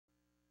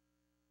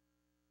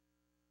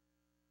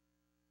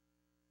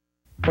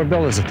We're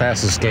built as the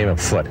fastest game of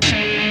foot. I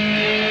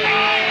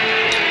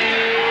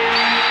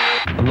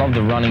love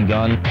the run and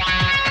gun.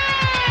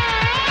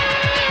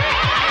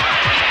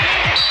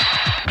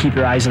 Keep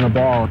your eyes on the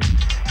ball.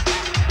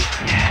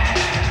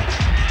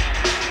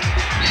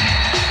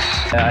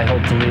 I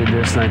hope to lead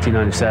this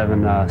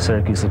 1997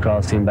 Syracuse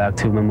lacrosse team back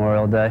to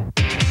Memorial Day.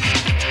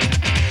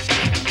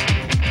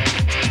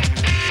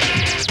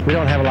 We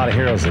don't have a lot of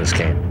heroes in this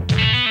game.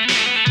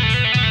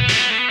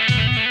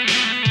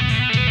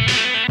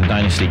 The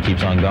dynasty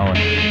keeps on going.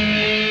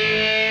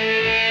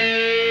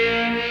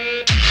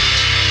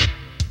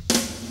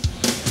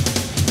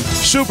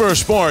 Super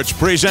Sports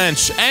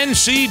presents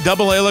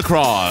NCAA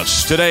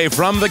Lacrosse. Today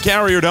from the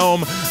Carrier Dome,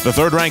 the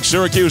third-ranked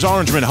Syracuse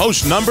Orangemen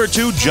host number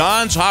 2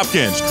 Johns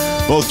Hopkins.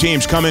 Both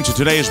teams come into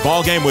today's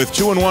ballgame with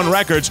 2-1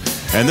 records,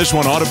 and this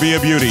one ought to be a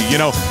beauty. You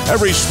know,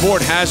 every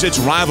sport has its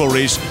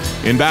rivalries.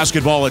 In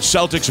basketball, it's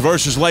Celtics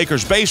versus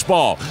Lakers.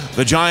 Baseball,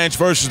 the Giants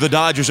versus the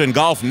Dodgers. In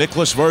golf,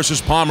 Nicklaus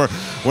versus Palmer.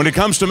 When it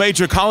comes to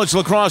major college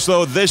lacrosse,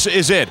 though, this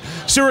is it.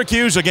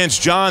 Syracuse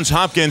against Johns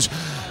Hopkins.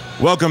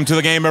 Welcome to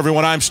the game,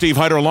 everyone. I'm Steve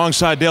Heider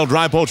alongside Dale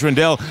Drypoulter. And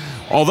Dale,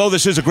 although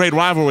this is a great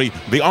rivalry,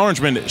 the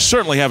Orangemen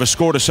certainly have a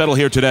score to settle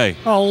here today.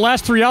 Well,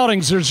 last 3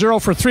 outings, they're 0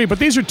 for 3, but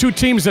these are two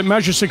teams that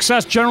measure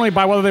success generally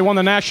by whether they won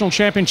the national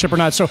championship or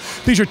not. So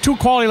these are two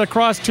quality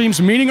lacrosse teams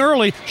meeting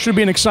early. Should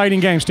be an exciting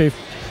game, Steve.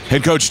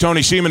 Head coach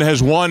Tony Seaman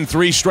has won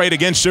 3 straight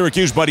against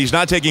Syracuse, but he's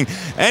not taking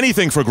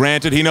anything for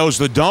granted. He knows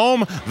the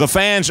Dome, the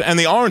fans, and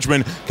the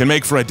Orangemen can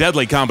make for a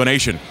deadly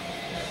combination.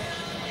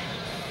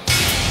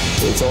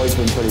 It's always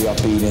been pretty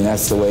upbeat, and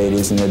that's the way it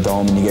is in the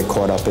Dome, and you get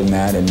caught up in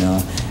that. And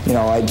you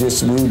know, we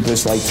would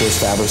just like to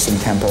establish some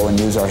tempo and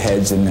use our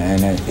heads, and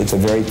it's a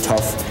very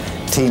tough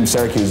team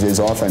Syracuse is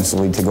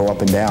offensively to go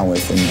up and down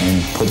with,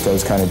 and put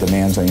those kind of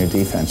demands on your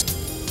defense.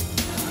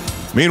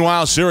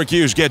 Meanwhile,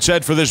 Syracuse gets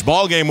set for this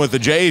ball game with the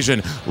Jays,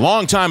 and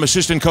longtime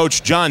assistant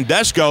coach John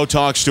Desko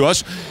talks to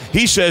us.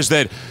 He says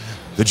that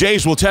the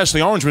Jays will test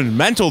the Orangemen's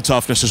mental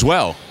toughness as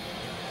well.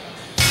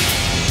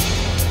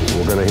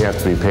 We're going to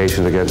have to be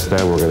patient against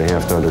them. We're going to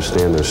have to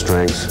understand their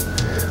strengths.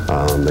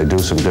 They do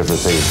some different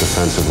things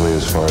defensively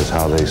as far as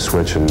how they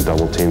switch and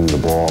double team the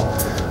ball.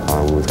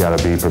 We've got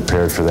to be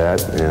prepared for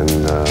that and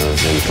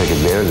take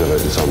advantage of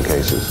it in some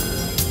cases.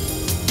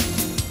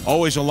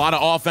 Always a lot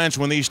of offense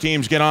when these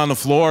teams get on the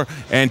floor.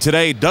 And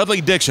today, Dudley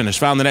Dixon has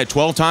found the net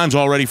 12 times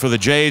already for the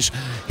Jays.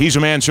 He's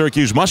a man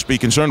Syracuse must be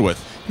concerned with.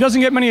 He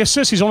doesn't get many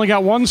assists. He's only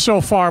got 1 so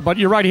far, but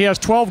you're right. He has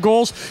 12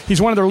 goals. He's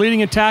one of their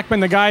leading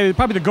attackmen, the guy,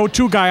 probably the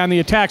go-to guy on the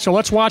attack. So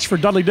let's watch for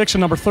Dudley Dixon,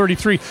 number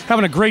 33,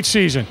 having a great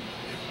season.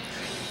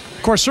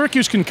 Of course,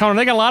 Syracuse can counter.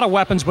 They got a lot of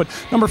weapons, but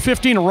number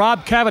 15,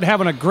 Rob Kavovit,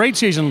 having a great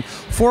season.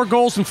 4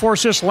 goals and 4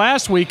 assists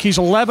last week. He's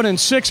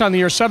 11-6 on the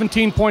year,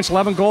 17 points,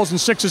 11 goals, and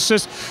 6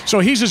 assists. So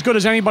he's as good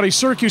as anybody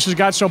Syracuse has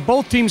got. So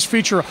both teams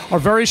feature a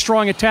very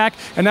strong attack,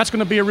 and that's going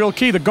to be a real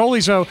key. The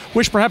goalies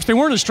wish perhaps they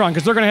weren't as strong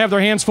because they're going to have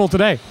their hands full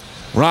today.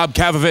 Rob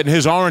Kavovit and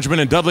his Orangemen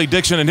and Dudley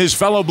Dixon and his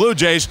fellow Blue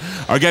Jays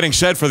are getting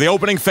set for the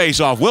opening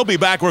face-off. We'll be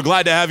back. We're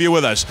glad to have you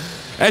with us.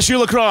 SU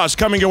Lacrosse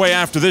coming your way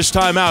after this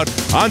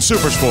timeout on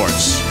Super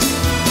Sports.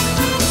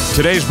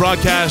 Today's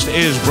broadcast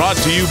is brought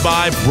to you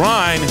by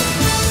Brine,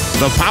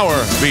 the power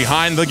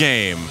behind the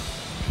game.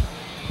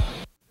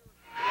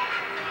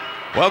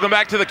 Welcome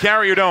back to the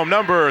Carrier Dome.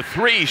 Number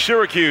 3,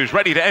 Syracuse,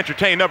 ready to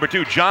entertain number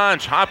 2,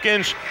 Johns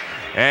Hopkins.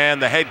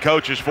 And the head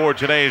coaches for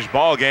today's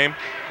ball game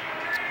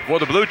for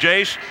the Blue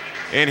Jays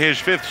in his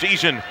 5th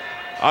season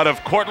out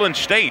of Cortland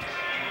State.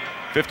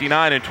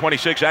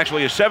 59-26,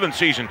 actually his 7th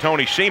season,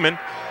 Tony Seaman.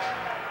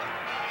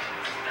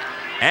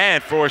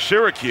 And for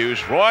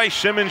Syracuse, Roy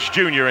Simmons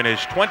Jr. in his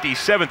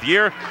 27th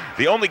year.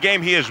 The only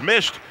game he has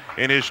missed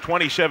in his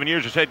 27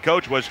 years as head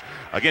coach was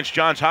against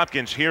Johns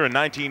Hopkins here in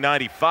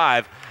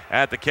 1995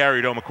 at the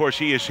Carrier Dome. Of course,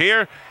 he is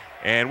here,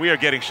 and we are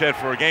getting set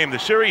for a game. The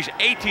series,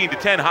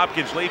 18-10,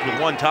 Hopkins leads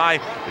with 1 tie.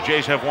 The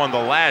Jays have won the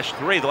last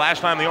 3. The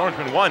last time the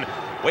Orangemen won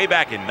way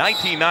back in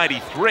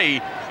 1993,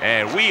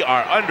 and we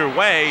are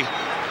underway.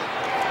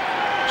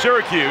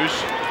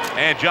 Syracuse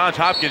and Johns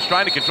Hopkins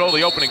trying to control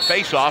the opening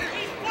face-off.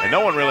 And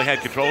no one really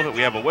had control of it.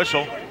 We have a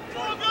whistle.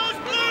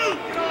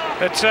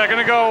 It's going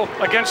to go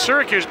against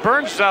Syracuse.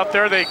 Burns is out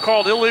there. They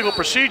called illegal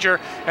procedure,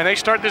 and they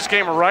start this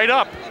game right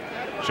up.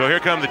 So here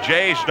come the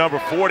Jays, number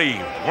 40,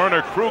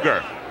 Werner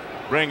Krueger,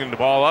 bringing the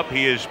ball up.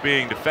 He is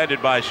being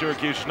defended by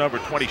Syracuse, number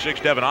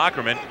 26, Devin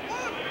Ackerman.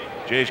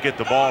 Jays get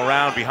the ball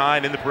around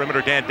behind in the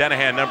perimeter.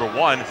 Denihan, number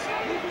 1.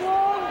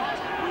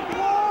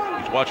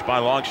 He's watched by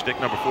long stick,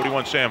 number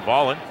 41, Sam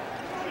Volin.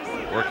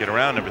 Working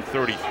around, number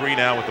 33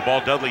 now with the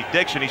ball, Dudley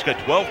Dixon. He's got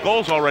 12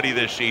 goals already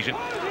this season.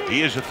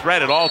 He is a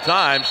threat at all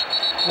times.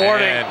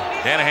 Warding. And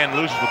Denihan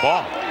loses the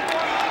ball.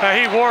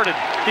 He warded.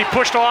 He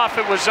pushed off.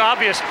 It was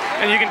obvious.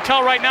 And you can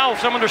tell right now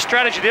some of their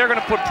strategy, they're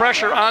going to put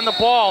pressure on the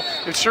ball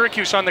and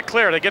Syracuse on the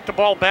clear. They get the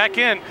ball back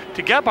in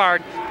to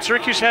Gebhardt.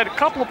 Syracuse had a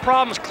couple of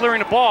problems clearing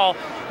the ball.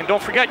 And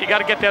don't forget, you got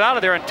to get that out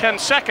of there in 10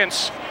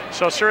 seconds.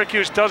 So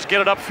Syracuse does get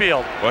it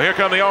upfield. Well, here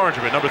come the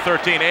Orangemen. Number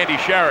 13, Andy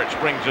Sharich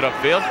brings it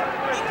upfield.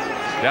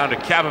 Down to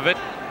Kavovit.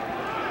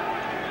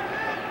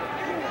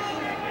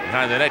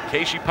 Behind the net,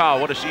 Casey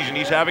Powell. What a season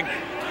he's having.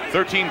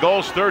 13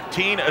 goals,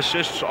 13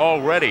 assists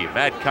already.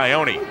 Matt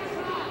Coyote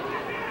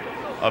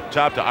up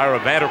top to Ira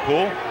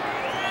Vanderpool.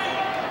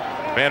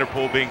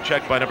 Vanderpool being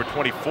checked by number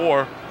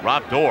 24,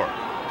 Rob Dorr.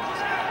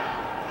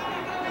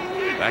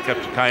 Back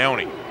up to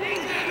Coyote.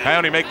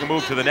 Coyote making the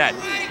move to the net.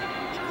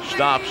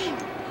 Stops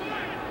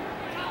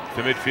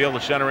to midfield, the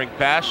centering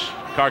pass.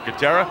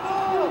 Carcaterra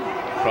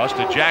across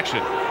to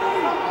Jackson.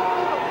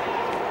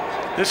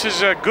 This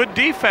is a good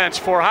defense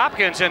for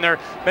Hopkins, and they're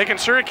making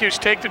Syracuse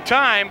take the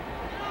time.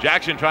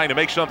 Jackson trying to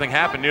make something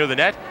happen near the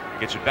net.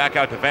 Gets it back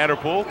out to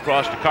Vanderpool,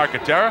 cross to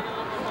Carcaterra.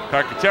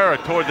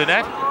 Carcaterra toward the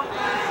net.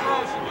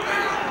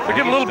 They're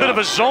giving a little bit of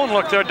a zone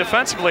look there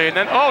defensively, and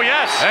then, oh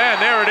yes!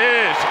 And there it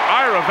is.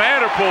 Ira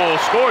Vanderpool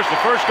scores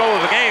the first goal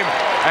of the game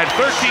at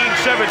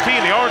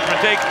 13-17. The Orangemen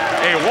take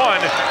a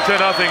 1-0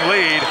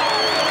 lead.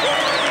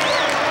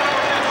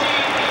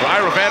 For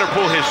Ira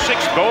Vanderpool, his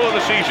 6th goal of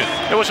the season.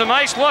 It was a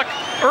nice look.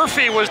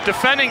 Urfi was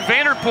defending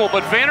Vanderpool,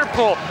 but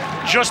Vanderpool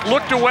just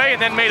looked away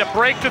and then made a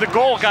break to the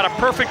goal, got a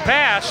perfect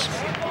pass,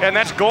 and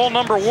that's goal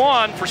number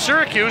 1 for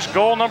Syracuse,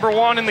 goal number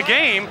 1 in the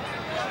game.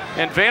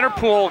 And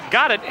Vanderpool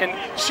got it, and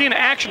seeing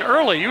action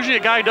early. Usually a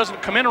guy who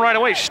doesn't come in right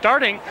away,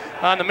 starting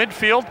on the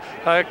midfield,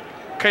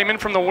 came in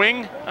from the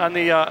wing on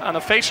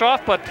the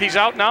face-off, but he's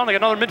out now, and they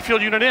got another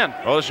midfield unit in.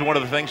 Well, this is one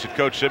of the things that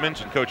Coach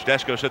Simmons and Coach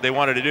Desko said they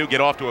wanted to do, get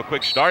off to a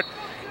quick start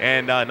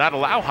and not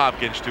allow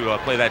Hopkins to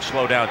play that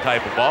slow-down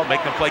type of ball,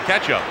 make them play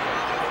catch-up.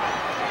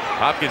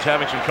 Hopkins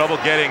having some trouble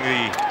getting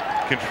the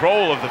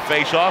control of the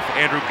face-off.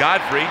 Andrew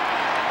Godfrey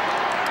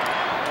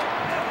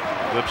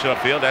flips it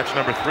upfield. That's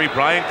number 3,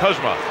 Brian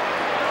Kuczma.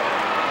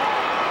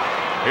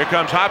 Here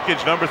comes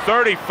Hopkins, number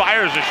 30,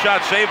 fires a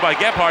shot saved by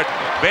Gebhardt.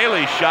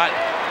 Bailey's shot.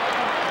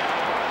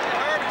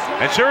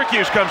 And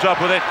Syracuse comes up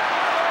with it.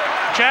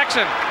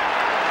 Jackson.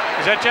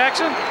 Is that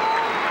Jackson?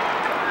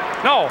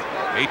 No.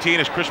 18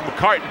 is Chris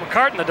McCartan.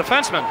 McCartan, the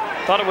defenseman.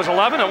 Thought it was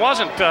 11, it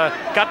wasn't.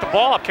 Got the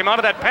ball up, came out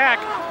of that pack,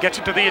 gets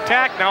it to the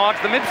attack, now out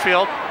to the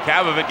midfield.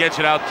 Kavovit gets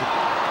it out to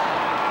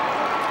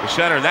the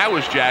center, and that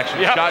was Jackson.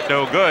 Yep. Shot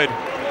no good.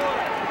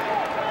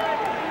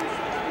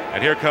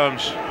 And here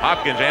comes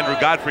Hopkins, Andrew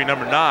Godfrey,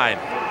 number 9.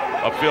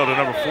 Upfield to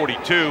number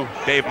 42,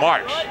 Dave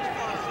Marks.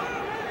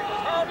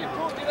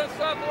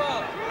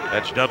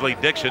 That's Dudley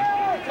Dixon.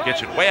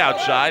 Gets it way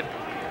outside.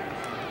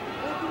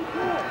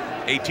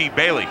 A.T.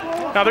 Bailey.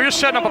 Now they're just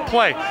setting up a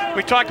play.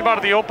 We talked about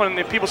it at the open,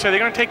 and people say they're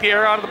going to take the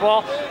air out of the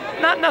ball.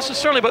 Not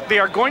necessarily, but they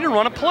are going to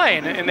run a play,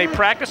 and they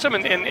practice them,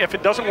 and if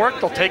it doesn't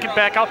work, they'll take it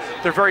back out.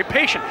 They're very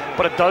patient,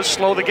 but it does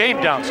slow the game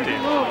down, Steve.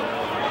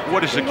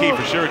 What is the key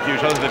for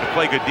Syracuse other than to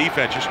play good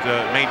defense, just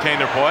to maintain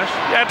their poise?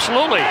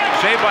 Absolutely.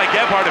 Saved by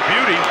Gebhardt, a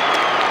beauty.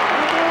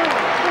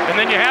 And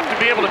then you have to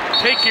be able to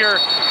take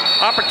your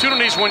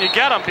opportunities when you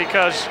get them,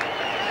 because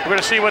we're going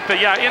to see what the,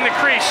 in the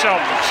crease, so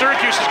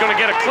Syracuse is going to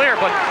get a clear,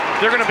 but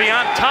they're going to be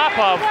on top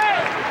of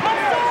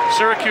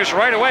Syracuse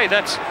right away.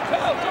 That's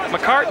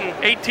McCartan,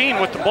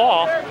 18 with the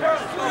ball.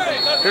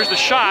 Here's the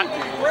shot.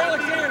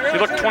 You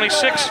look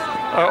 26.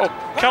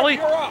 Kelly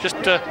just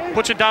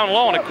puts it down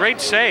low, and a great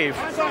save.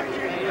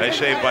 Nice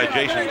save by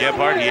Jason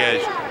Gebhardt. He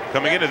has,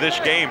 coming into this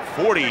game,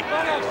 46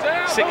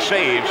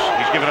 saves.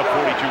 He's given up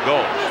 42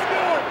 goals.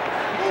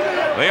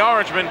 The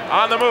Orangemen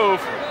on the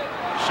move.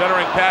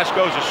 Centering pass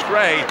goes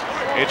astray.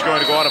 It's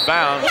going to go out of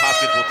bounds.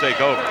 Hopkins will take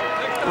over.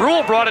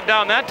 Rule brought it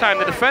down that time,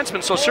 the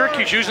defenseman, so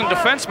Syracuse using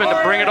defensemen to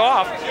bring it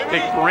off.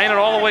 They ran it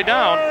all the way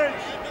down.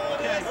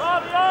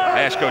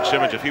 I asked Coach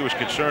Simmons if he was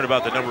concerned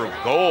about the number of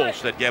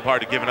goals that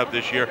Gebhardt had given up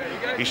this year.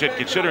 He said,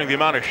 considering the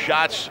amount of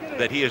shots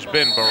that he has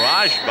been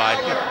barraged by,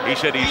 he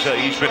said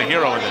he's been a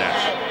hero in the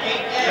nets.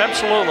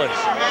 Absolutely.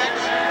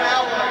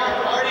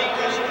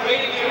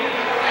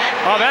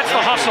 Oh, that's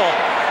the hustle.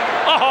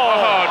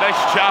 Oh,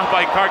 nice job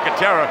by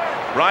Carcaterra.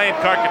 Brian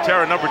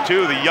Carcaterra, number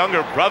 2, the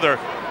younger brother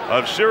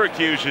of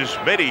Syracuse's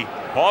midi,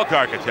 Paul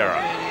Carcaterra.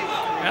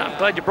 Yeah, I'm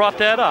glad you brought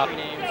that up.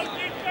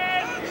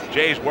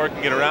 Jay's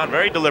working it around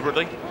very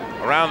deliberately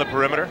around the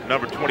perimeter.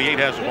 Number 28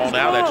 has the ball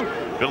now. That's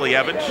Billy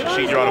Evans,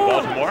 senior out of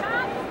Baltimore.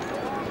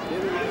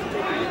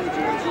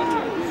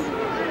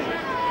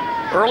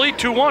 Early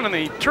 2-1 in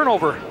the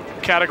turnover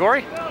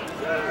category.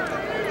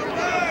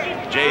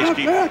 Jays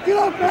keep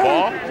the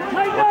ball,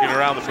 working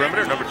around the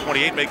perimeter. Number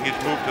 28 making his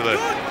move to the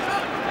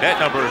net.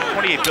 Number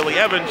 28, Billy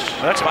Evans.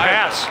 That's a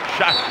pass.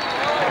 Shot.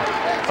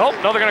 Oh,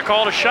 no, they're going to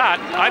call it a shot.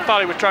 I thought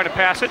he was trying to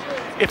pass it.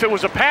 If it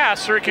was a pass,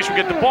 Syracuse would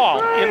get the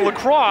ball. In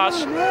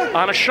lacrosse,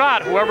 on a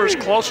shot, whoever's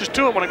closest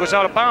to it when it goes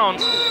out of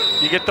bounds,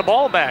 you get the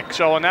ball back.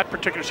 So in that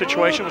particular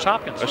situation, it was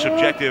Hopkins. A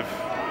subjective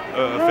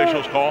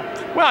official's call?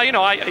 Well, you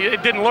know,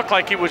 it didn't look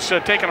like he was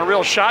taking a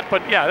real shot,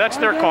 but yeah, that's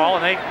their call,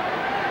 and they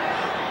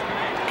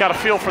got a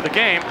feel for the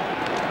game.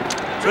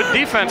 Good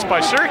defense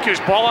by Syracuse.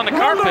 Ball on the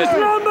carpet.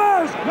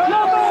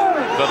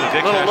 Dudley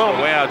Dixon has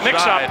to way outside.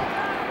 Mix up.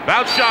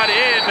 Bounce shot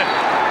in.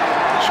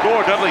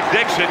 Score Dudley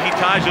Dixon. He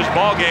ties this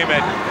ball game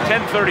at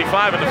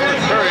 10:35 in the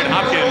first period.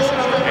 Hopkins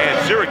and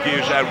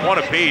Syracuse at 1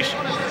 apiece.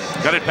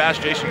 Got it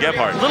past Jason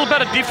Gebhardt. A little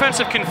bit of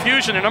defensive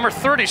confusion. And number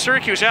 30,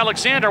 Syracuse,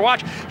 Alexander,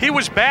 watch, he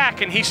was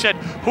back and he said,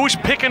 who's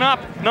picking up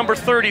number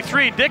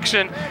 33,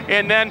 Dixon?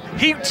 And then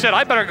he said,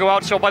 I better go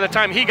out. So by the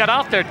time he got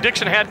out there,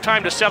 Dixon had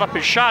time to set up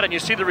his shot. And you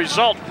see the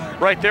result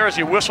right there as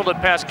he whistled it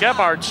past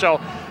Gebhardt. So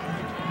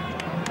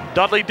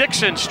Dudley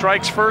Dixon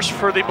strikes first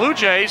for the Blue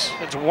Jays.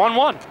 It's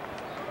 1-1.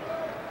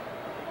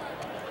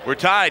 We're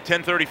tied,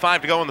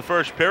 10:35 to go in the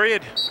first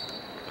period.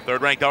 The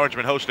third-ranked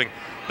Orangemen hosting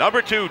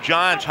number 2,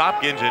 Johns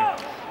Hopkins, and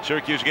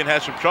Syracuse again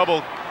has some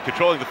trouble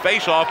controlling the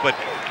face-off, but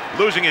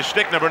losing his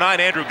stick, number 9,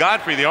 Andrew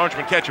Godfrey. The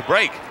Orangemen catch a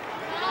break.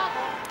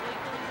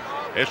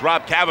 Here's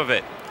Rob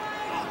Kavovit.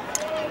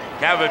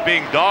 Kavovit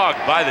being dogged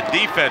by the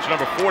defense.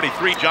 Number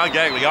 43, John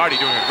Gagliardi,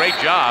 doing a great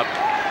job.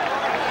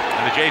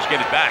 And the Jays get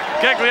it back.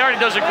 Gagliardi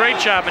does a great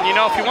job, and you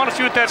know, if you want to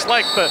see what that's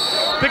like,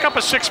 pick up a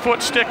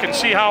 6-foot stick and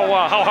see how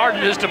hard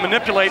it is to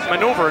manipulate,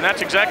 maneuver, and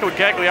that's exactly what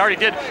Gagliardi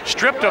did.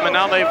 Stripped him, and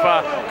now they've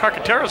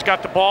Carcaterra's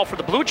got the ball for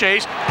the Blue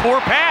Jays. Poor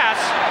pass.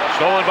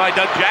 Stolen by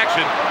Doug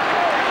Jackson.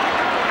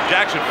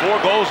 Jackson, 4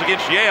 goals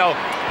against Yale.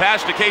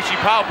 Pass to Casey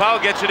Powell.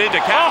 Powell gets it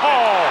into Kavovit.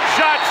 Oh,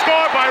 shot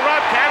scored by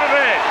Rob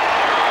Kavovit.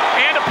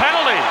 And a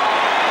penalty.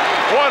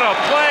 What a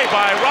play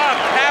by Rob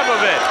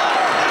Kavovit.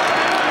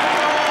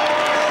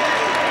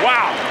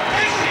 Wow.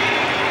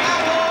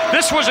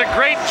 This was a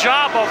great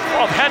job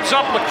of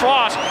heads-up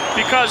lacrosse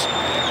because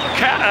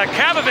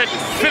Kavovit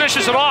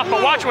finishes it off,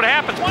 but watch what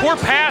happens. Poor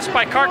pass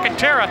by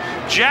Carcaterra.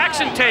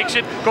 Jackson takes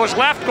it, goes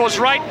left, goes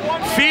right,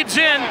 feeds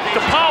in to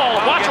Powell.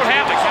 Watch what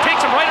happens.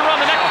 Takes him right around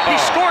the neck. He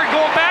scored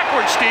going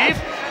backwards, Steve.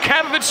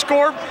 Kavovit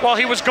scored while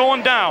he was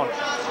going down.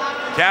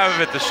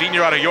 Kavovit, the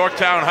senior out of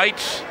Yorktown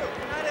Heights.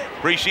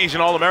 Preseason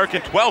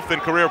All-American, 12th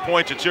in career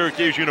points at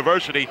Syracuse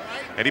University,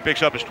 and he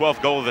picks up his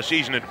 12th goal of the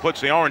season and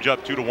puts the Orange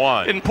up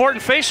 2-1.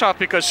 Important face-off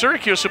because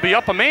Syracuse will be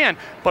up a man,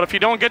 but if you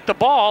don't get the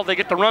ball, they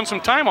get to run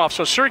some time off.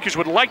 So Syracuse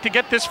would like to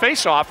get this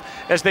face-off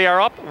as they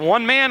are up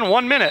 1 man,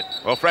 1 minute.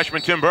 Well,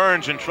 freshman Tim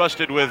Burns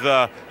entrusted with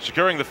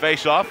securing the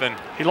face-off, and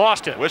he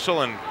lost it.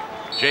 Whistle, and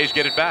Jays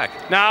get it back.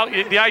 Now,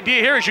 the idea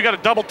here is you got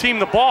to double team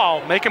the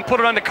ball, make him put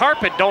it on the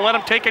carpet, don't let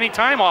him take any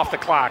time off the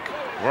clock.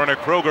 Werner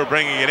Krueger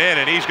bringing it in,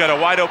 and he's got a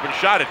wide open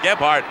shot at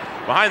Gebhardt.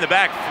 Behind the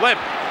back flip.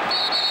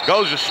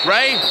 Goes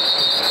astray.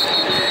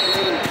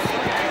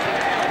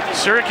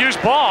 Syracuse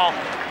ball.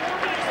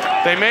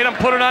 They made him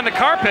put it on the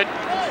carpet,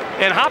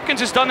 and Hopkins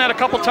has done that a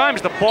couple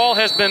times. The ball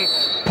has been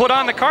put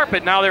on the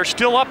carpet. Now they're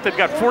still up. They've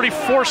got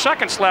 44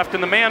 seconds left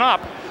in the man up.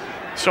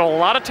 So a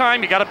lot of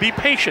time, you got to be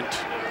patient.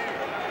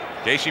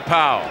 Casey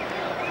Powell.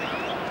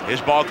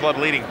 His ball club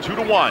leading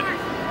 2-1.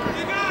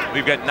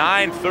 We've got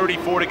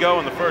 9:34 to go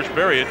in the first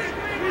period.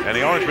 And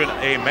the Orangemen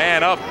a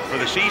man up for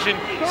the season,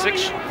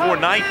 6 for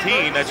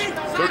 19, that's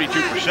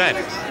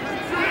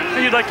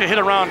 32%. You'd like to hit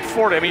around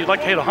 40, I mean, you'd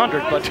like to hit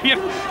 100, but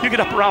you get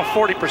up around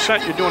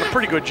 40%, you're doing a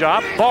pretty good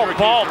job. Ball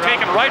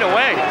taken right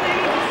away.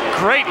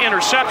 Great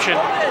interception.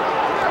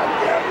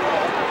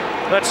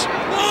 That's,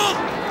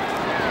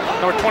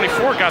 number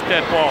 24 got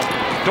that ball.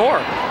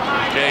 Door.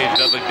 Jays,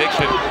 Dudley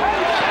Dixon.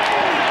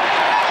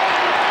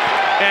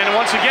 And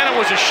once again, it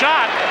was a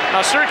shot.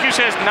 Now Syracuse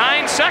has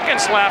 9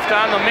 seconds left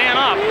on the man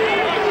up.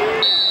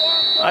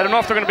 I don't know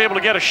if they're going to be able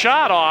to get a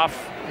shot off.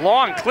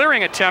 Long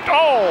clearing attempt.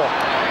 Oh!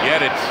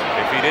 Get it.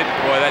 If he didn't,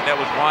 boy, that net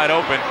was wide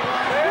open.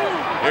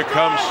 Here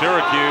comes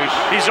Syracuse.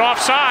 He's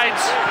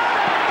offsides.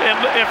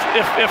 And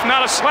if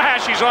not a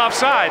slash, he's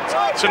offsides.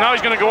 So now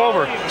he's going to go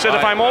over. He said,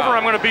 if I'm over,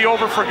 I'm going to be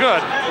over for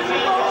good.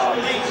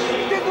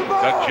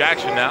 Doug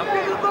Jackson now.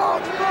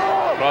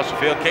 Across the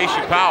field, Casey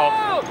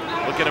Powell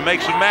looking to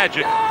make some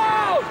magic.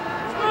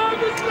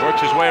 Works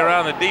his way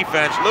around the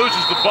defense,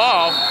 loses the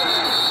ball.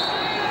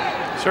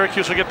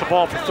 Syracuse will get the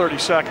ball for 30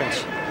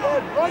 seconds.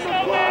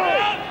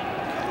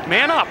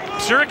 Man up,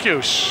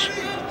 Syracuse.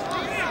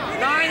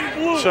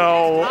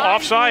 So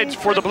offsides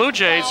for the Blue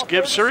Jays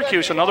gives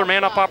Syracuse another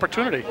man up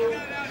opportunity.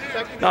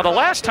 Now the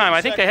last time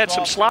I think they had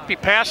some sloppy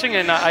passing,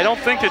 and I don't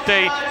think that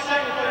they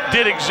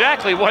did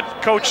exactly what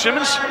Coach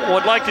Simmons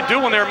would like to do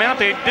when they're man up.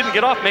 They didn't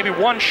get off maybe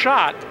one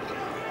shot.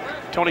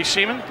 Tony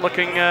Seaman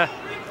looking a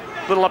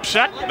little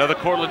upset. Another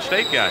Cortland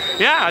State guy.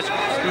 Yeah,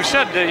 as you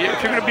said,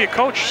 if you're going to be a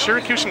coach,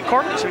 Syracuse and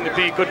Cortland seem to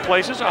be good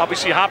places.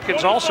 Obviously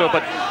Hopkins also,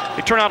 but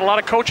they turn out a lot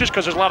of coaches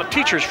because there's a lot of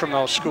teachers from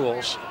those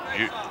schools.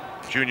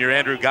 Junior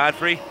Andrew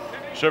Godfrey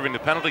serving the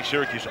penalty.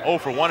 Syracuse 0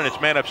 for 1 in its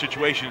man-up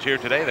situations here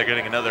today. They're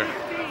getting another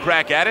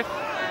crack at it.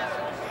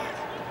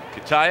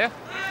 Kataya.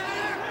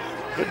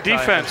 Good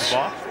defense.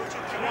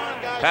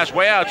 Pass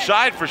way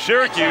outside for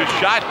Syracuse.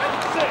 Shot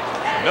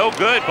no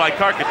good by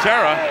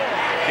Carcaterra.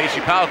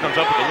 Casey Powell comes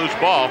up with the loose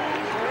ball.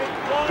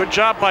 Good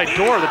job by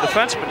Dorr, the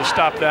defenseman, to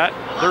stop that.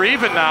 They're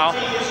even now.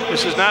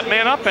 This is not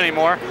man up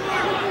anymore.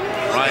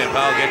 Ryan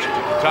Powell gets it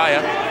to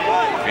Kataya.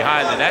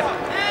 Behind the net.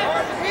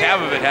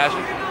 Kavovit has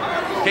it.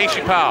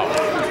 Casey Powell.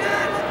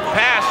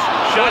 Pass.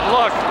 Shot.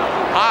 Look.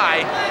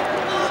 High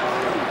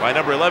by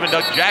number 11,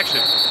 Doug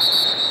Jackson.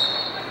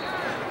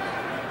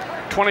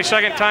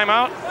 20-second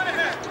timeout.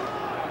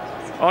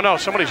 Oh no,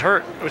 somebody's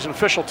hurt. It was an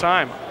official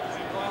time.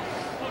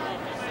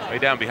 Way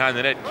down behind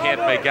the net,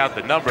 can't make out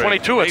the number.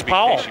 22, it's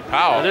Powell. Casey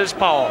Powell. It is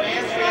Powell.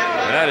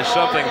 And that is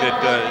something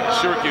that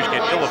Syracuse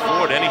can ill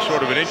afford, any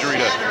sort of an injury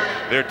to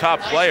their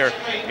top player.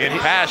 In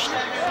past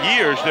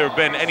years, there have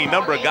been any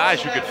number of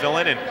guys who could fill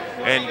in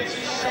and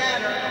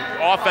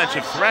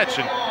offensive threats,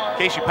 and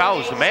Casey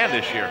Powell is the man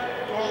this year.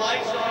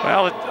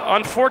 Well,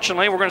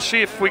 unfortunately, we're going to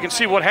see if we can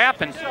see what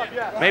happened.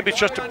 Maybe it's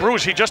just a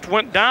bruise. He just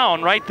went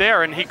down right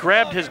there, and he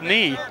grabbed his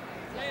knee.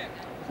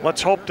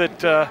 Let's hope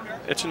that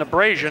it's an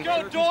abrasion.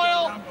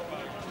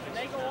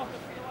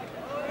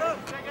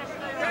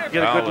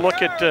 Get a good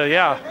look at,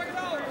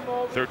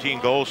 13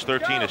 goals,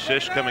 13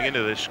 assists coming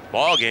into this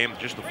ball game,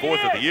 just the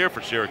 4th of the year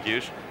for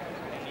Syracuse.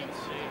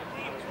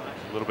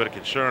 A little bit of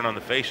concern on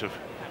the face of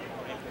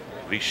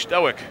the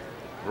stoic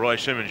Roy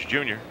Simmons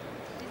Jr.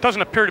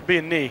 Doesn't appear to be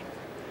a knee,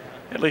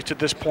 at least at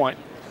this point,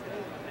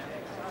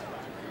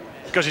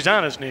 because he's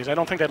on his knees. I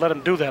don't think they'd let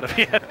him do that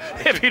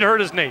if he'd hurt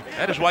his knee.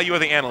 That is why you are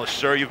the analyst,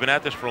 sir. You've been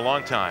at this for a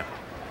long time.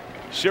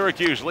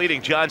 Syracuse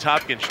leading Johns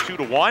Hopkins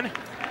 2-1.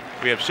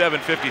 We have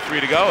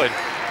 7:53 to go, and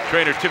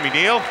trainer Timmy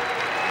Neal.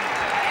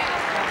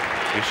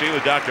 You see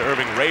with Dr.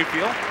 Irving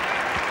Rayfield.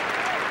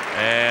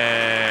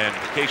 And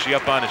Casey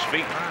up on his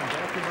feet.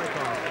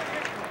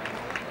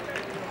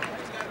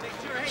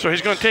 So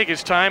he's going to take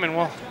his time, and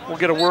we'll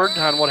get a word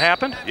on what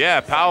happened.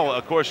 Yeah, Powell,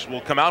 of course, will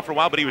come out for a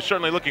while, but he was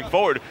certainly looking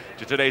forward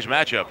to today's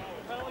matchup.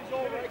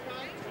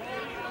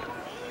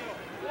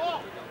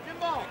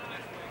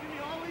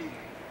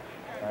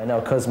 I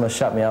know Kuczma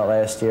shut me out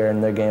last year in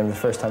their game, the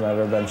first time I've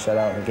ever been shut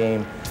out in a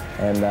game,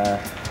 and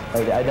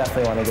I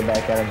definitely want to get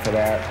back at him for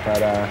that.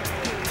 But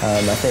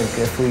I think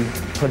if we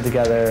put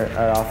together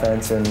our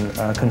offense and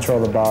control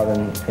the ball,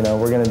 then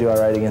we're going to do all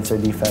right against their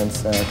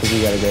defense because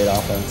we got a great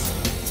offense.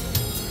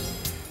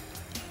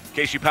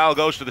 Casey Powell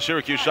goes to the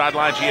Syracuse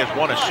sidelines. He has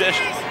 1 assist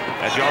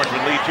as the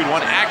Orangemen lead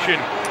 2-1. Action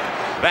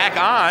back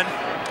on.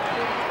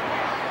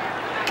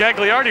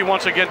 Gagliardi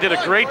once again did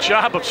a great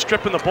job of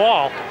stripping the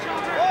ball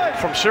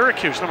from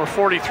Syracuse, number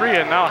 43,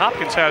 and now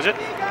Hopkins has it.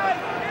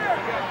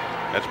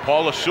 That's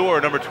Paul Lasure,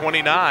 number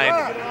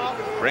 29.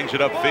 Brings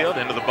it upfield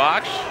into the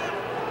box.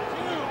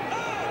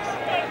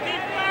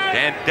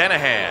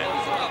 Denihan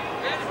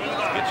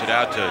gets it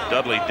out to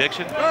Dudley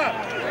Dixon.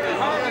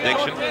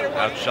 Dixon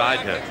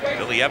outside to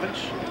Billy Evans.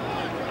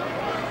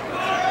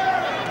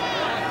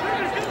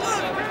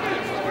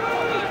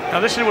 Now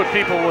this is what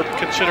people would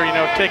consider,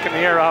 taking the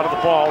air out of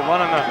the ball,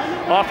 running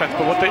the offense.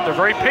 But they're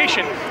very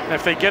patient, and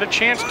if they get a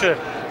chance to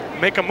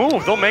make a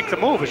move, they'll make the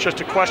move. It's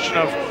just a question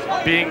of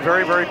being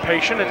very, very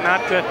patient and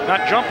not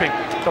jumping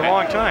at the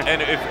wrong time.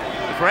 And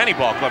for any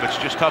ball club, it's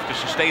just tough to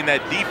sustain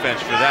that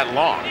defense for that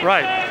long.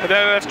 Right,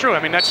 that's true.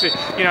 I mean, that's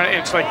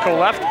it's like go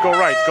left, go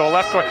right, go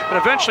left, go right. But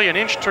eventually an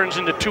inch turns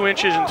into 2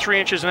 inches and 3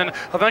 inches, and then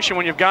eventually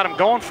when you've got them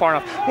going far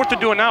enough, what they're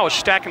doing now is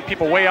stacking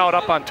people way out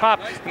up on top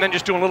and then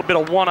just doing a little bit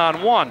of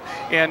one-on-one.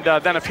 And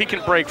then if he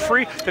can break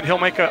free, then he'll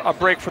make a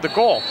break for the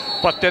goal.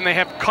 But then they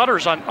have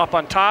cutters up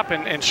on top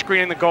and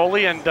screening the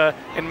goalie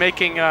and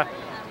making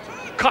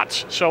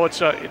cuts. So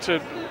it's a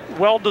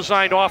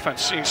well-designed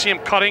offense. You can see him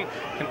cutting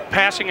and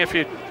passing a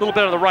little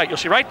bit on the right. You'll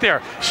see right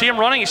there. See him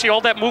running? You see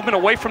all that movement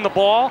away from the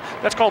ball?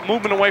 That's called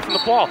movement away from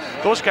the ball.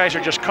 Those guys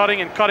are just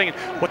cutting and cutting.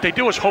 What they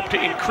do is hope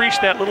to increase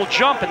that little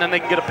jump, and then they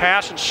can get a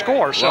pass and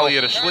score. So you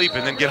to sleep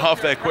and then get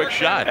off that quick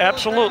shot.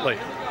 Absolutely.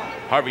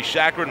 Harvey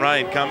Sacred,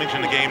 Ryan Cummings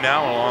in the game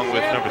now, along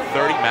with number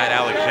 30, Matt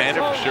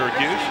Alexander for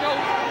Syracuse.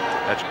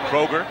 That's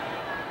Krueger.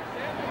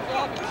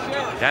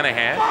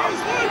 Denihan.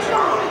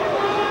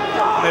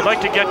 They'd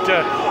like to get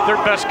their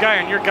best guy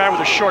and your guy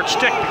with a short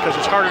stick because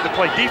it's harder to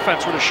play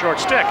defense with a short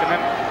stick. And then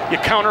you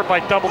counter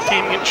by double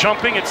teaming and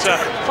jumping. It's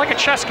like a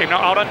chess game.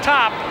 Now out on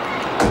top.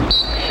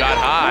 Shot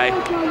high.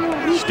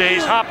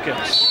 Stays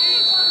Hopkins.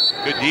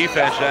 Good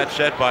defense that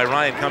set by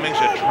Ryan Cummings.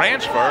 A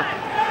transfer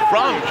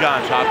from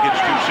Johns Hopkins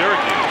to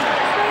Syracuse.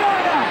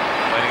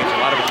 Playing against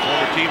a lot of his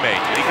former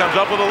teammates. He comes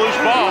up with a loose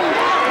ball.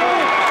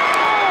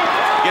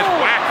 Gets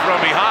whacked from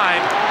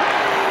behind.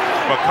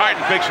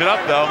 McCartan picks it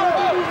up though.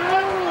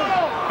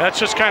 That's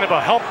just kind of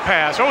a help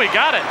pass. Oh, he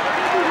got it.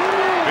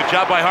 Good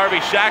job by Harvey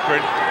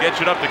Sacred.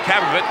 Gets it up to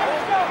Kavovit.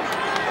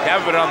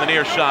 Kavovit on the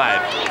near side.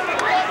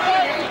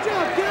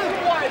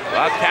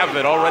 Rob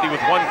Kavovit already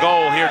with 1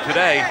 goal here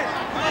today.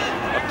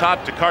 Up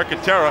top to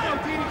Carcatera.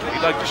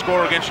 He'd like to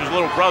score against his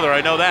little brother,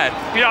 I know that.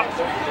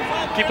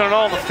 Yep. Keeping it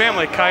all in the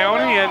family.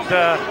 Coyote and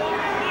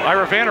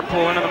Ira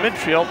Vanderpool in the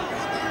midfield.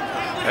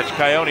 That's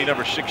Coyote,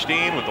 number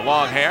 16, with the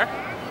long hair.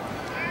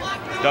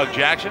 Doug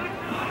Jackson.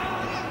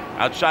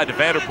 Outside to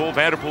Vanderpool.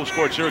 Vanderpool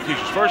scored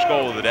Syracuse's first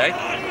goal of the day.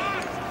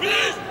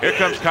 Here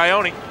comes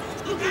Coyote.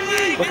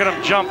 Look at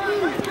him jump.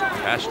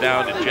 Pass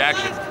down to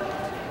Jackson.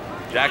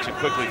 Jackson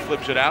quickly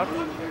flips it out.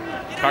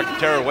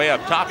 Carcatera way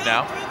up top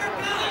now.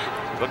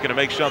 Looking to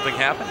make something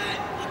happen.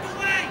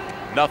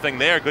 Nothing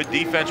there. Good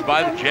defense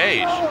by the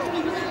Jays.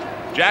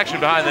 Jackson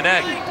behind the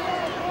net.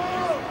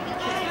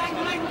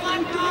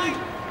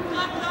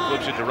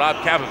 Flips it to Rob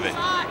Kavovit.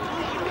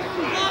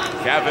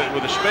 Kavovit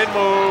with a spin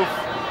move.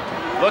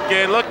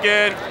 Looking.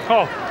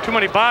 Oh, too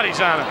many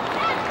bodies on him.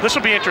 This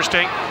will be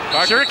interesting.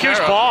 Syracuse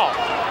ball.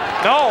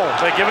 No,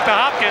 they give it to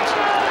Hopkins.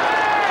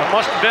 It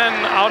must have been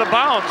out of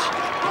bounds.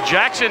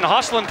 Jackson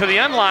hustling to the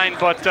end line,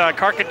 but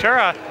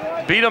Carcaterra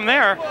beat him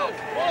there.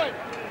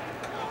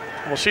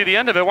 We'll see the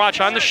end of it. Watch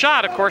on the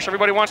shot, of course,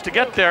 everybody wants to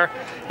get there.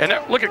 And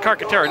look at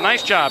Carcaterra,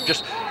 nice job.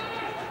 Just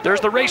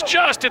there's the race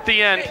just at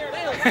the end.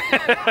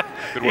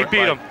 Good work he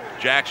beat by him.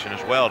 Jackson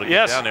as well to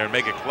get down there and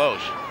make it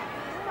close.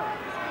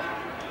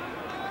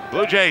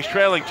 Blue Jays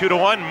trailing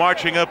 2-1,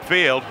 marching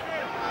upfield.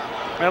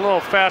 And a little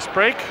fast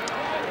break.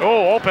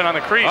 Oh, open on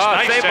the crease. Oh,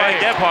 nice saved save by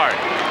Gebhardt.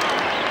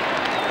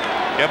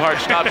 Gebhardt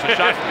stops the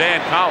shot from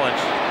Dan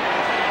Collins.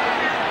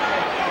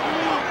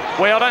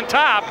 Way out on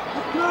top.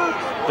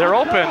 They're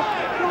open.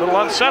 A little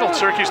unsettled.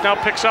 Syracuse now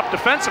picks up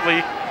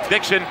defensively.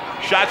 Dixon,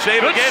 shot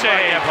save again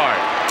by Gebhardt.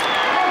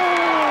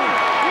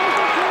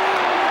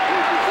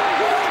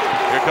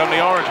 Here come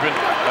the Orangemen.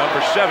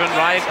 Number 7,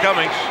 Ryan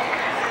Cummings.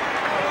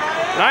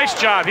 Nice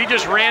job. He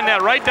just ran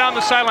that right down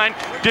the sideline.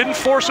 Didn't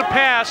force a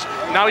pass.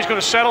 Now he's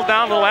going to settle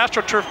down a little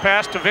AstroTurf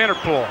pass to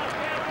Vanderpool.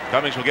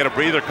 Cummings will get a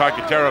breather.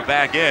 Carcaterra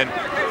back in.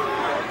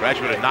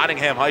 Graduate of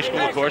Nottingham High School,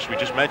 of course. We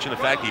just mentioned the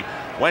fact he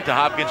went to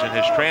Hopkins and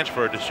has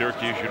transferred to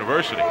Syracuse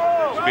University.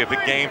 This will be a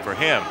big game for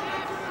him.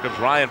 Here comes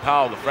Ryan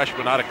Powell, the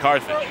freshman out of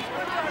Carthage.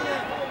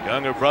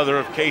 Younger brother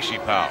of Casey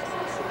Powell.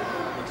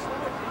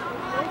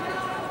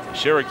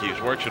 Syracuse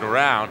works it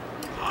around.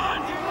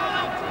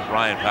 There's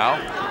Ryan Powell.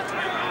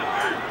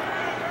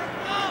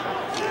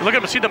 Look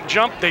at them, see them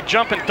jump. They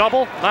jump and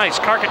double. Nice.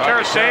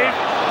 Carcaterra save.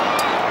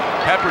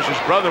 Peppers his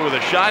brother with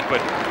a shot,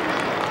 but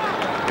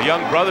the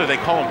young brother, they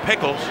call him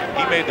Pickles,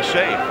 he made the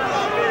save.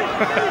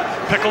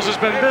 Pickles has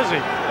been busy.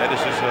 That is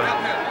just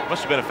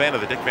must have been a fan of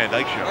the Dick Van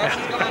Dyke Show.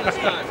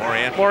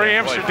 Maury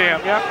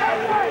Amsterdam, yeah.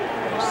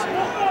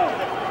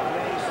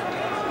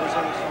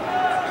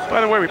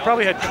 By the way, we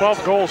probably had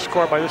 12 goals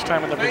scored by this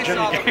time in the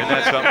Virginia game. Isn't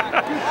that something?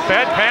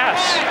 Bad pass.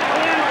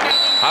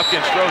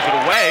 Hopkins throws it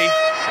away.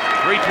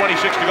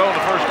 3:26 to go in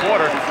the first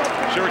quarter.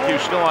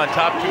 Syracuse still on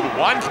top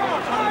 2-1.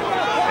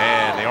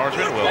 And the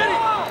Orangemen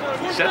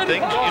will set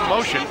things in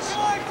motion.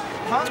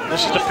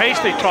 This is the pace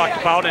they talked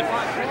about, and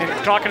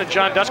talking to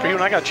John Dusker, you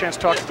and I got a chance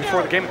to talk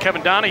before the game with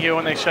Kevin Donahue,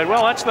 and they said,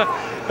 well, that's the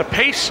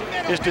pace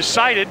is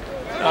decided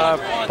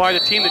by the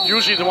team that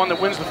usually the one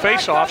that wins the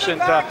face-offs, and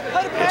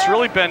it's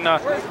really been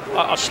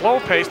a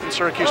slow pace than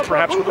Syracuse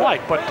perhaps would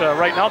like. But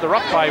right now they're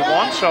up by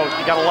 1, so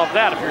you got to love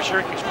that if you're a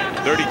Syracuse fan.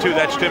 32,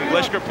 that's Tim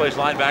Glisker, plays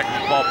linebacker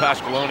for Paul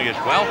Pasqualoni as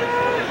well.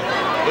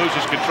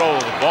 Loses control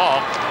of the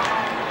ball.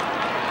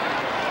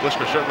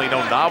 Glisker certainly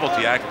no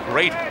novelty act.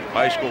 Great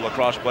high school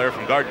lacrosse player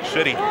from Garden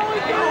City.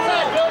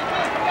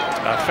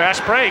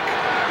 Fast break.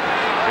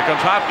 Here comes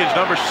Hopkins,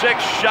 number 6,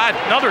 shot.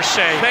 Another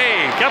save.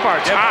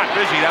 Gebhardt's hot.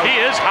 Busy. He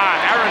is hot.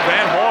 Aaron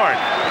Van Horn.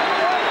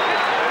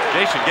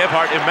 Jason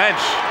Gebhardt, immense.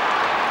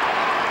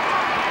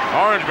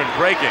 Orangeman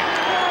breaking.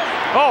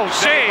 Oh,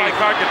 save by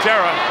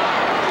Carcaterra.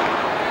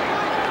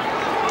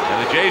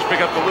 And the Jays pick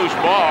up the loose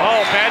ball.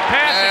 Oh, bad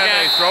pass and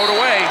again. They throw it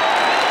away.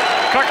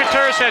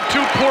 Carcaterra's had 2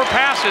 poor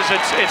passes.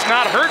 It's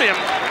not hurt him,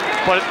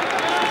 but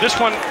this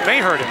one may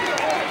hurt him.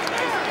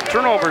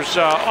 Turnovers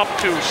up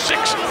to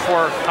 6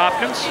 for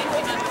Hopkins.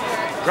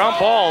 Ground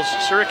balls,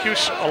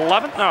 Syracuse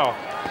 11. No,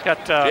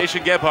 got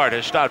Jason Gebhardt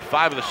has stopped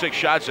 5 of the 6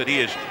 shots that he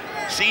has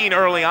seen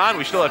early on.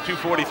 We still have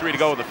 2:43 to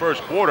go in the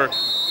first quarter.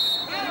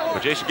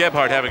 But Jason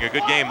Gebhardt having a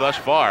good game thus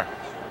far.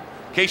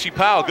 Casey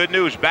Powell, good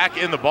news, back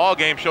in the ball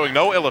game, showing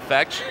no ill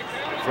effects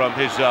from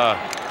his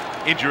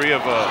injury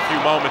of a few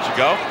moments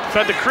ago.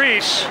 Fed the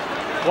crease,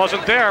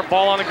 wasn't there.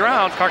 Ball on the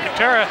ground.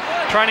 Carcaterra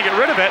trying to get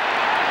rid of it.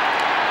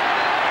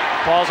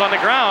 Ball's on the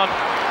ground.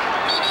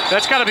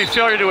 That's got to be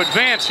failure to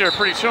advance here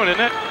pretty soon,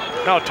 isn't it?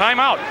 No,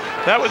 timeout.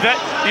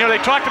 You know, they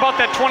talked about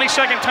that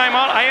 20-second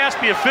timeout. I asked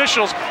the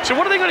officials, so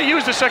what are they going to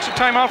use this extra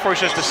timeout for? He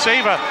says to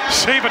save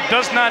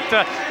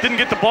didn't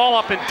get the ball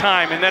up in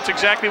time, and that's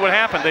exactly what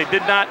happened. They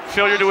did not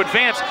failure to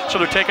advance, so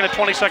they're taking a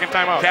 20-second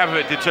timeout.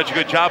 Kavovit did such a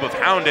good job of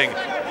hounding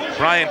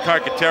Brian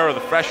Carcaterra,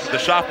 the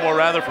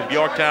sophomore from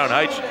Yorktown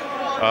Heights.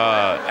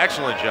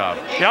 Excellent job.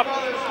 Yep.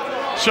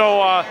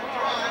 So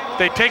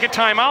they take a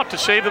timeout to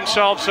save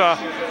themselves a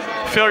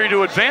failure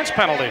to advance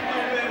penalty.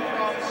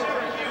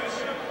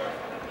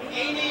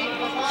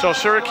 So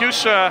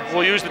Syracuse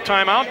will use the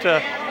timeout.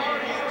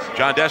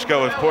 John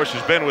Desko, of course,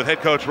 has been with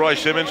head coach Roy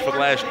Simmons for the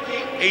last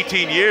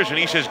 18 years, and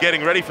he says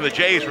getting ready for the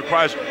Jays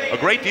requires a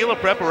great deal of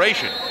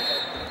preparation.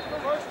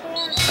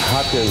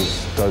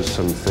 Hopkins does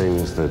some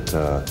things that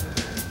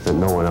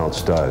no one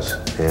else does,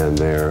 and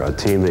they're a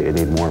team that you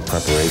need more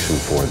preparation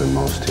for than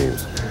most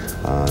teams.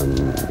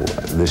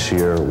 This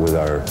year, with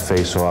our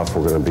face-off,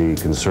 we're going to be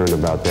concerned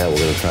about that. We're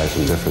going to try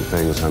some different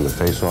things on the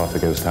face-off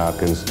against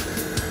Hopkins.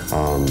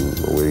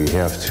 We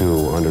have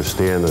to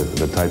understand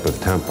the type of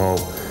tempo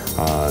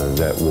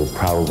that will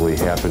probably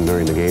happen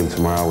during the game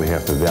tomorrow. We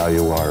have to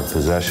value our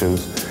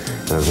possessions,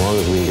 and as long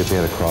as we can get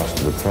that across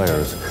to the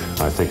players,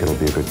 I think it'll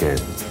be a good game.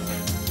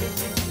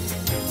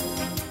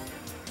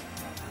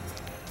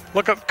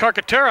 Look at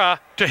Carcaterra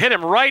to hit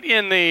him right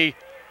in the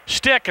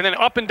stick and then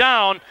up and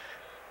down.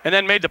 and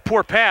then made the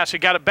poor pass. He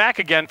got it back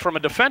again from a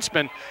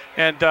defenseman,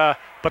 and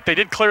but they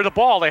did clear the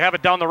ball. They have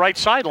it down the right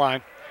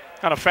sideline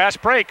on a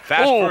fast break.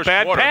 Oh,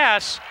 bad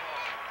pass.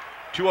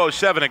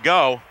 2:07 to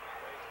go,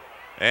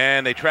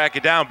 and they track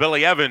it down.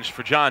 Billy Evans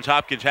for Johns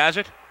Hopkins has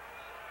it.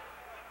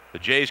 The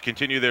Jays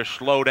continue their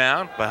slow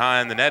down.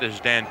 Behind the net is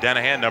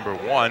Denihan, number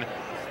 1.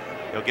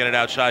 He'll get it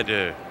outside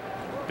to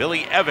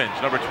Billy Evans,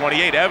 number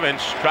 28.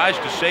 Evans tries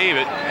to save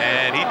it,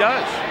 and he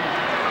does.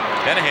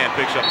 Denihan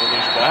picks up the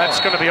loose ball. That's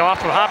going to be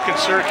off of Hopkins,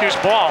 Syracuse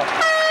ball.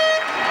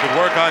 Good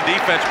work on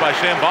defense by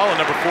Sam Ballin,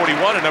 number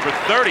 41, and number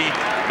 30,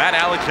 Matt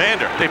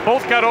Alexander. They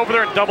both got over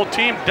there and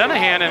double-teamed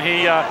Denihan, and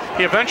he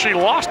eventually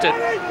lost it.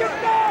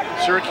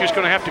 Syracuse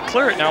going to have to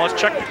clear it now. Let's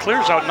check the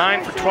clears out.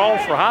 9 for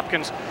 12 for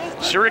Hopkins.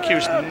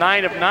 Syracuse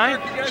 9 of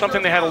 9,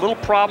 something they had a little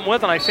problem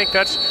with, and I think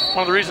that's one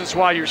of the reasons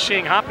why you're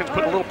seeing Hopkins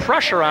put a little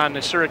pressure on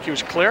the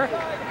Syracuse clear.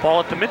 Ball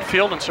at the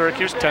midfield, and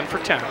Syracuse 10 for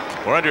 10.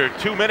 We're under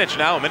 2 minutes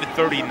now,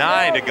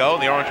 1:39 to go.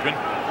 The Orangemen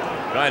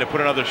trying to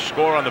put another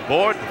score on the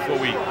board before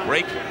we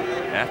break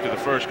after the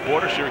first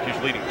quarter.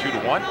 Syracuse leading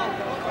 2-1.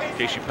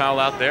 Casey Powell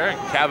out there.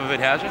 Kavovit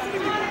has it.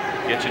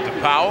 Gets it to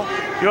Powell.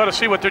 You ought to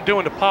see what they're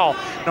doing to Powell.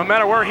 No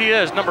matter where he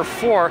is, number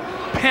 4,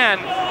 Penn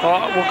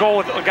will go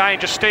with a guy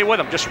and just stay with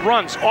him. Just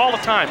runs all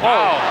the time.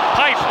 Oh,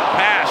 pipe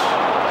pass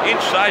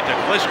inside to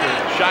Klisker.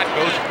 Shot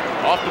goes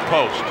off the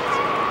post.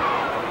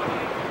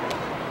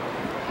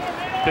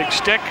 Big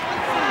stick.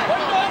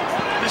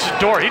 This is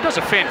Dorr. He does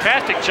a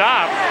fantastic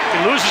job. He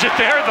loses it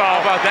there, though. How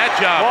about that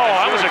job? Oh,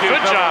 that was a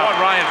good job.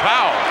 Ryan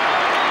Powell.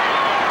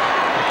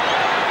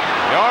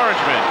 The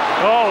Orangemen.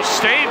 Oh,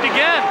 saved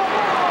again.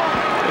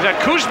 Is that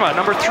Kuczma,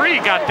 number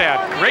 3, got that.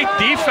 Great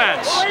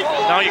defense.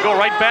 Now you go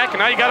right back, and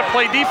now you got to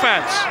play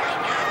defense.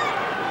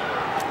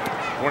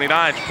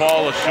 29's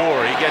Paul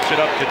Assur. He gets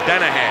it up to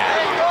Denihan.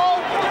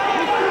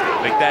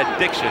 Make that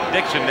Dixon.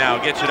 Dixon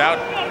now gets it out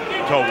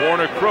to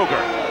Werner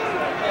Krueger.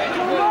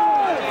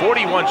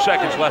 41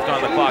 seconds left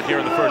on the clock here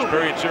in the first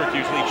period.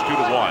 Syracuse leads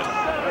 2-1.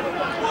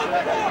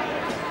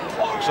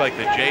 Looks like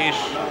the Jays,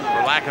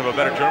 for lack of a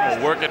better term,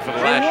 will work it for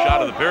the last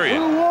shot of the period.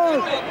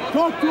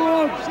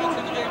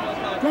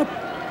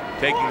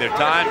 Taking their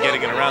time,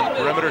 getting it around the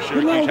perimeter.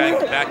 Syracuse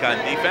hangs back on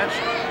defense.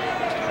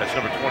 That's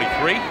number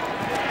 23,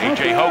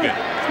 AJ Haugen.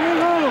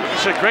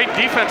 It's a great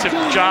defensive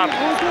job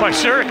by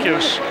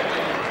Syracuse.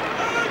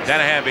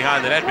 Denihan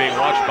behind the net, being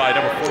watched by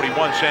number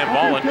 41, Sam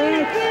Ballin.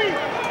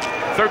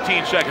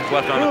 13 seconds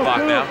left on the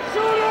clock now.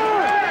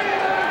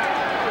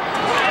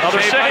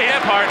 Another save by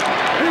Gebhardt.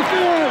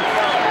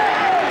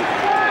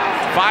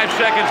 5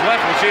 seconds left.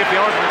 We'll see if the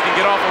Orangemen can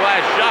get off the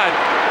last shot.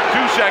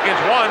 2 seconds,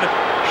 1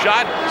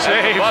 shot,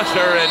 save, buster,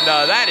 and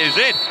that is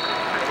it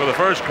for the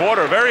first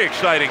quarter. Very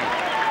exciting,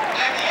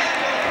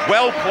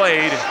 well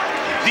played,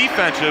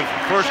 defensive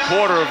first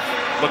quarter of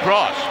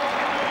lacrosse.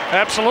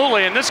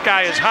 Absolutely, and this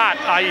guy is hot.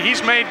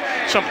 He's made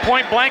some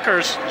point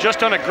blankers, just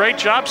done a great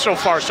job so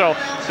far. So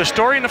the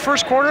story in the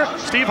first quarter,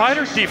 Steve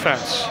Heider,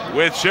 defense.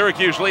 With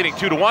Syracuse leading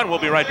 2-1, we'll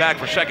be right back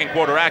for second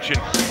quarter action.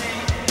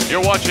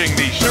 You're watching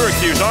the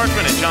Syracuse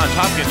Orangemen and Johns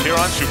Hopkins here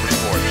on Super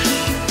Sports.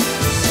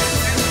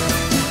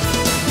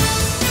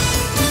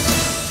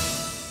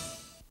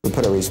 We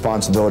put a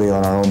responsibility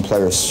on our own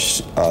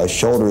players'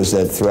 shoulders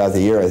that throughout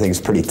the year I think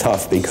is pretty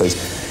tough, because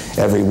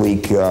every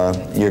week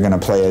you're going to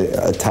play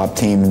a top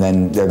team, and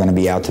then they're going to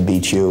be out to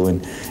beat you,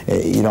 and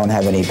you don't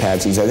have any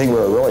patsies. I think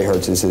where it really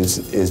hurts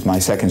is my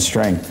second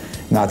string,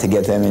 not to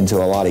get them into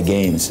a lot of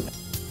games.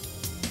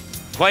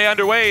 Play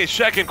underway,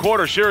 second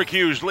quarter.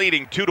 Syracuse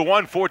leading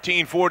 2-1,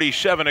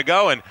 14:47 to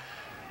go, and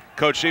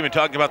Coach Seaman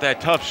talking about that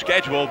tough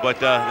schedule, but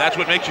that's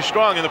what makes you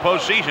strong in the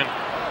postseason.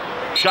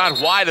 Shot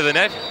wide of the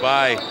net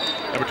by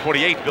number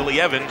 28, Billy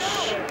Evans.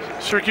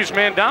 Syracuse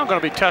man down, going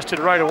to be tested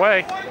right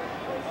away,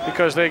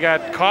 because they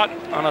got caught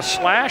on a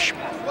slash.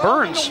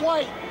 Burns.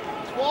 12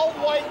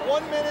 white,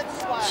 1 minute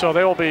slash. So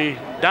they will be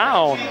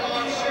down.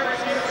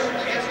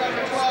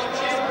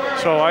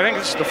 So I think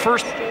this is the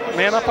first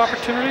man-up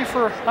opportunity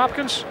for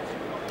Hopkins.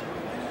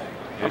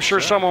 I'm sure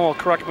someone will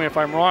correct me if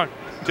I'm wrong.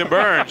 Tim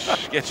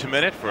Burns gets a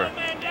minute for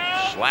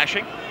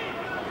slashing.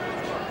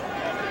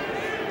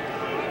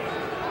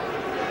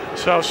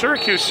 So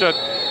Syracuse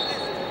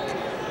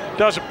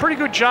does a pretty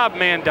good job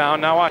man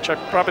down. Now watch,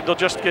 they'll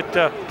just get,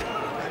 that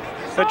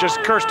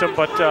just cursed him,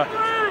 but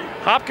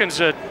Hopkins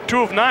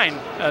 2 of 9,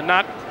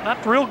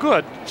 not real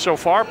good so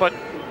far, but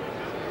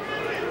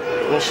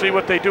we'll see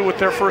what they do with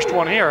their first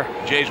one here.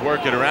 Jays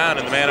work it around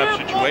in the man-up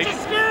situation.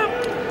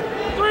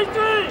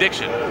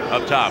 Dixon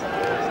up top.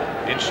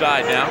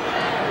 Inside now.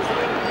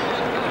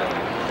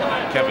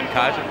 Kevin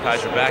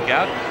Kaiser back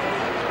out.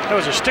 That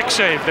was a stick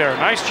save there.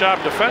 Nice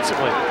job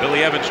defensively.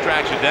 Billy Evans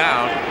tracks it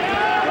down.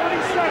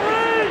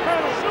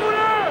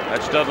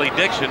 That's Dudley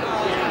Dixon.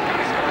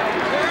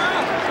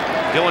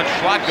 Dylan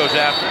Schlott goes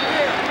after.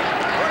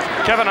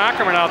 Kevin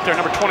Ackerman out there,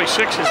 number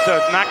 26,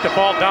 has knocked the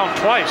ball down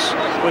twice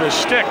with his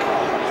stick.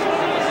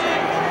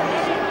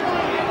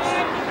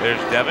 There's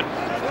Devin.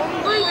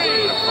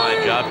 A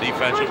fine job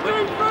defensively.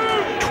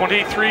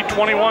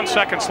 23-21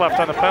 seconds left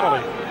on the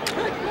penalty.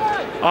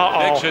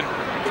 Uh-oh. Dixon.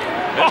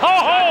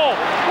 Oh,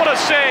 what a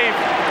save.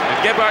 Did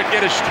Gebhardt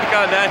get a stick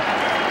on that?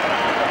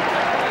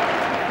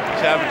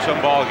 He's having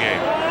some ball game.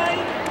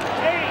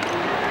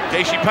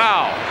 Casey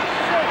Powell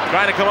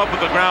trying to come up with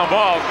the ground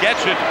ball.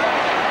 Gets it.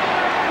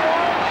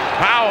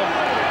 Powell.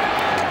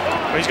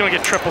 He's going to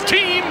get triple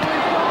teamed.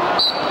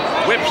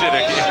 Whips it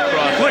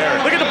across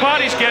there. Look at the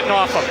bodies getting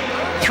off him.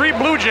 3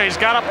 Blue Jays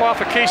got up off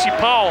of Casey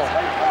Powell.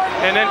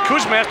 And then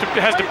Kuczma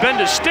has to bend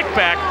his stick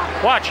back.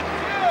 Watch.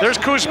 There's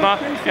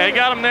Kuczma. Yeah, he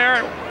got him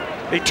there.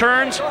 He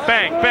turns.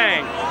 Bang,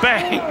 bang,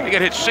 bang. He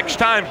got hit 6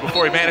 times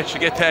before he managed to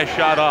get that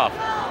shot off.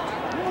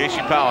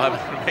 Casey Powell having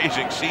an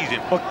amazing season.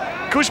 Well,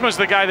 Kuczma's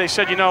the guy they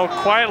said, you know,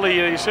 quietly,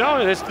 you said,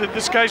 oh,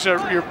 this guy's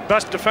your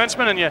best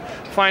defenseman, and you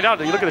find out,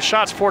 you look at the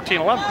shots,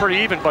 14-11, pretty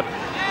even, but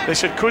they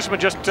said Kuczma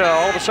just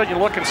all of a sudden you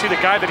look and see the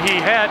guy that he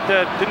had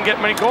didn't get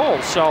many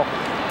goals, so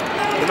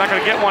they're not going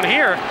to get one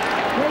here.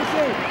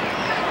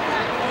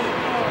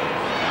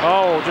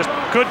 Oh, just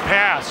good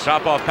pass.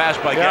 Top-off pass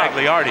by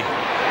Gagliardi.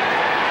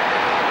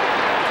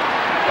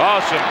 Oh,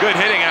 some good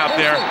hitting out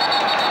there.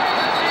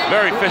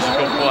 Very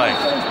physical play.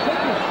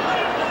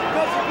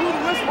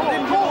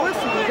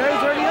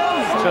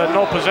 It's a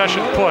no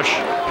possession push.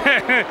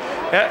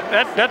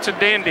 That's a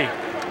dandy.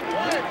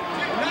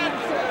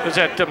 Is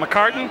that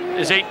McCartan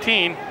is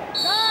 18.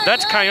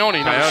 That's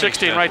Coyote, number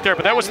 16 right there.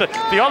 But that was the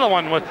other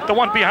one. The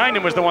one behind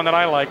him was the one that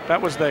I liked.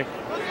 That was the.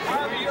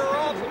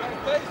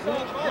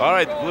 All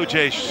right, the Blue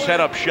Jays set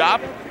up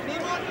shop.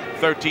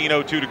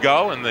 13:02 to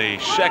go in the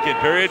second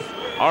period.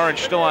 Orange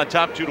still on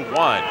top,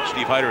 2-1.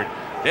 Steve Heider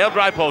and Dale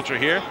Dreipolzer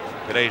here.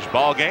 Today's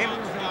ball game.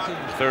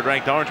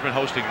 Third-ranked Orangeman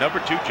hosting number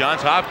 2,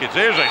 Johns Hopkins.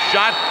 There's a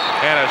shot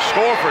and a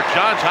score for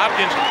Johns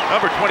Hopkins.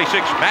 Number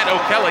 26, Matt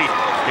O'Kelly,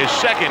 his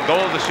second goal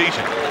of the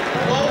season.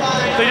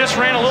 They just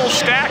ran a little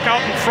stack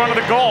out in front of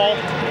the goal,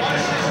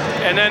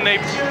 and then they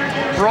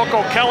broke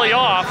O'Kelly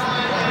off.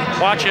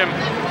 Watch him.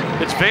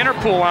 It's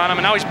Vanderpool on him,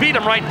 and now he's beat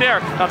him right there.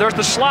 Now there's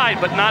the slide,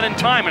 but not in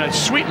time, and a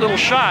sweet little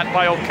shot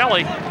by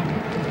O'Kelly.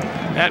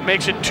 That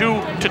makes it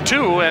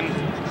 2-2,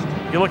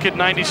 and you look at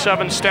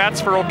 97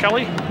 stats for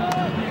O'Kelly.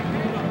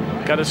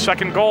 Got his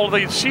second goal of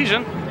the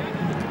season.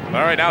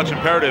 All right, now it's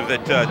imperative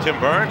that Tim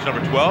Burns,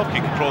 number 12,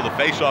 can control the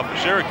face-off for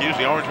Syracuse.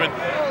 The Orangemen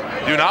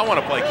do not want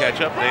to play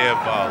catch-up. They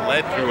have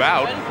led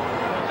throughout.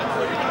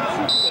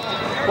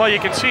 Well, you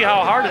can see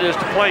how hard it is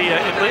to play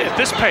at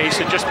this pace.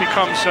 It just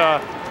becomes,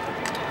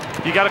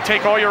 you got to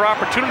take all your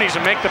opportunities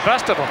and make the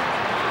best of them.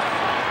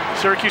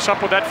 Syracuse up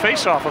with that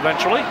face-off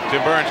eventually.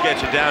 Tim Burns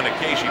gets it down to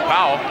Casey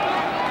Powell.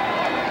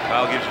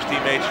 Powell gives his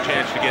teammates a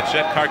chance to get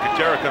set.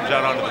 Carcaterra comes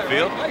out onto the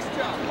field,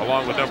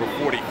 along with number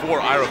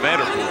 44, Ira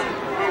Vanderpool.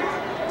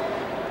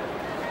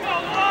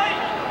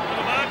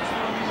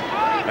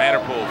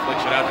 Vanderpool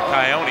flicks it out to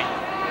Coyote.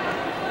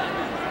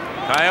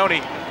 Coyote,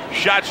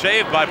 shot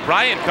saved by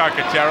Brian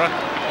Carcaterra,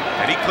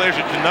 and he clears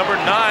it to number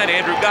 9,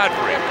 Andrew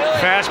Godfrey.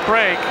 Fast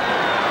break.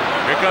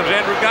 Here comes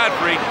Andrew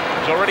Godfrey.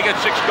 He's already got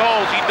 6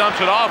 goals. He dumps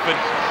it off, and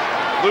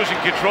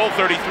losing control,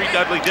 33,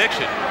 Dudley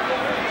Dixon.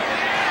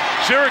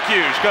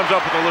 Syracuse comes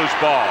up with a loose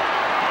ball.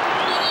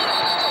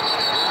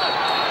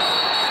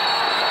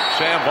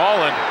 Sam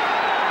Volin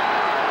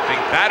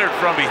being battered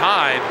from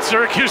behind.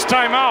 Syracuse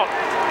timeout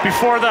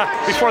before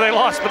they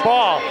lost the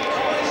ball.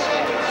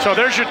 So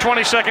there's your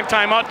 20-second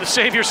timeout to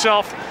save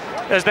yourself,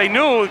 as they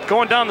knew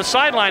going down the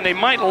sideline they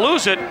might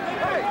lose it.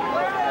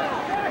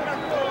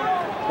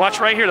 Watch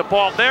right here, the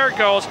ball, there it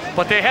goes,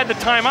 but they had the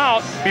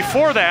timeout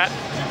before that.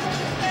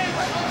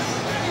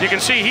 You can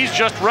see he's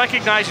just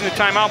recognizing the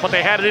timeout, but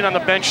they had it in on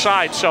the bench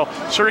side. So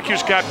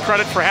Syracuse got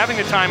credit for having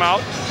the timeout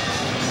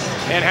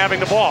and having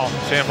the ball.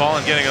 Sam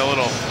Volin getting a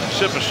little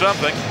sip of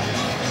something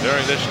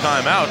during this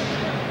timeout.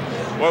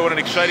 Boy, what an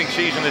exciting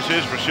season this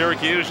is for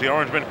Syracuse. The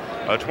Orangemen,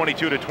 a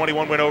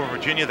 22-21 win over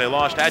Virginia. They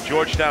lost at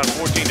Georgetown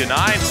 14-9,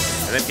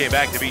 and then came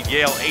back to beat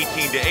Yale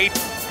 18-8.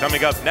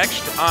 Coming up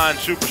next on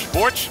Super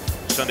Sports,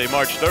 Sunday,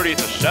 March 30th,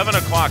 a 7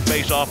 o'clock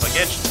face-off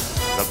against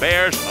the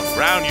Bears of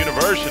Brown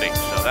University.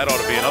 So that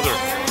ought to be another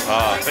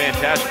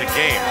fantastic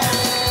game.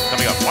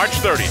 Coming up March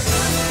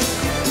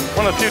 30th.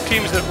 One of the few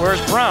teams that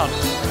wears brown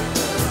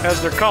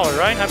as their color,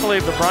 right? I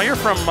believe the brown. You're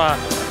from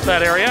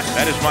that area.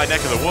 That is my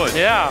neck of the woods.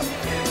 Yeah.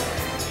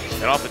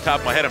 And off the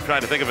top of my head, I'm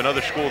trying to think of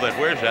another school that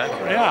wears that.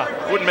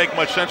 Yeah. Wouldn't make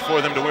much sense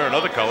for them to wear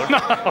another color. No,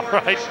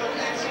 right.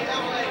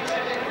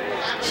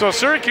 So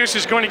Syracuse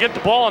is going to get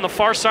the ball on the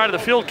far side of the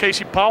field.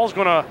 Casey Powell's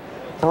going to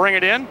bring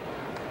it in.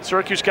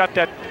 Syracuse got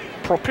that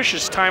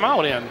propitious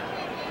timeout in.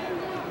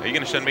 Are you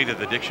going to send me to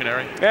the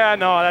dictionary? Yeah,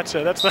 no, that's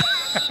it. That's the.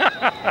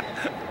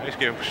 I just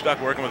get stuck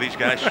working with these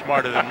guys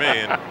smarter than me.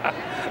 And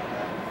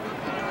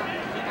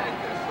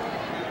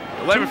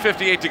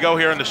 11:58 to go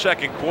here in the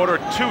second quarter.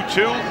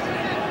 2-2.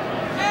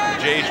 The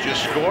Jays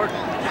just scored,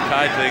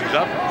 tied things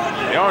up.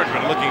 The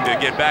Orangemen looking to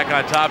get back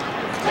on top.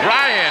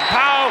 Brian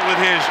Powell with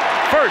his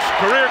first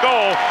career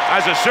goal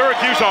as a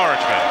Syracuse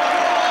Orangeman.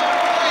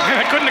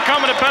 It couldn't have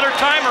come at a better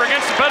time or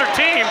against a better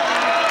team.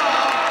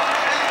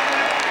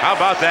 How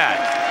about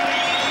that?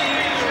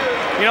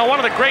 You know, one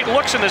of the great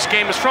looks in this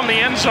game is from the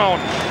end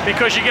zone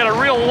because you get a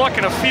real look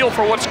and a feel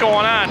for what's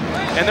going on.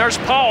 And there's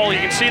Powell. You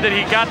can see that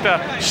he got the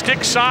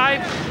stick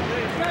side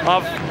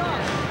of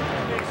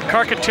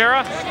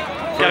Carcaterra.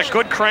 Got a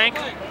good crank.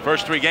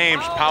 First 3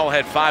 games, Powell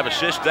had 5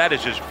 assists. That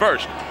is his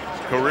first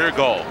career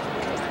goal.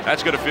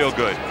 That's going to feel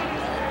good.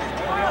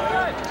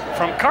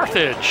 From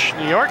Carthage,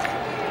 New York.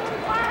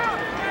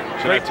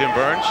 So that's Tim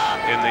Burns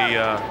in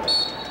the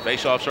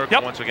face-off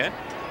circle once again.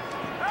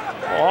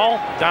 Ball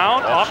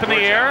down, up in the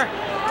air.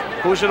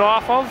 Who's it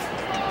off of?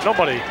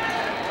 Nobody.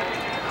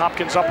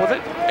 Hopkins up with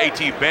it.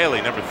 A.T.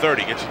 Bailey, number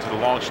 30, gets it to the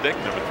long stick.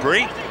 Number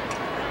 3,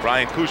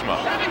 Brian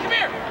Kuczma.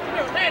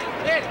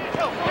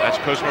 That's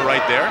Kuczma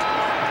right there,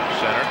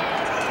 center.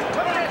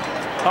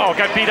 Oh,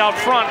 got beat out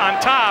front on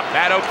top.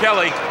 Matt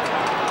O'Kelly,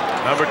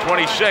 number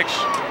 26.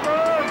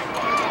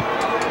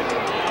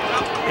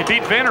 He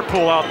beat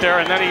Vanderpool out there,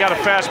 and then he got a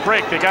fast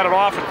break. They got it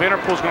off, and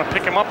Vanderpool's going to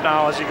pick him up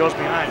now as he goes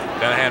behind.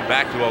 Denihan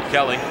back to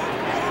O'Kelly.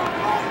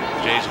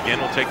 Jays again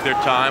will take their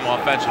time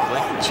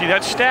offensively. See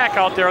that stack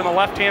out there on the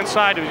left-hand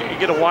side? You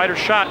get a wider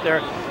shot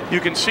there. You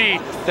can see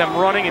them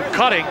running and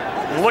cutting.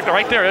 Look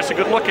right there. That's a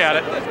good look at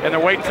it. And they're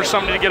waiting for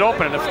somebody to get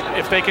open. And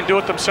if they can do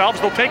it themselves,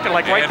 they'll take it,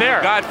 like right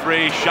there.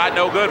 Godfrey, shot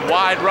no good,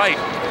 wide right.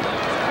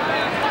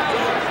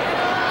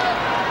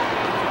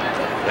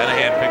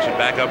 Denihan picks it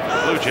back up for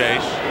the Blue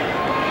Jays.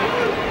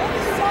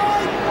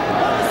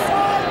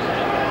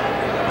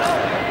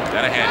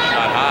 Denihan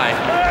shot high.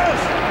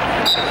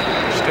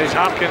 Stays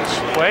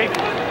Hopkins' way.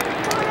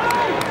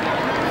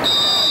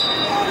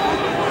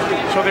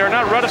 So they're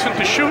not reticent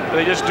to shoot.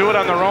 They just do it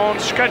on their own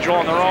schedule,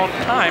 on their own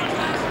time.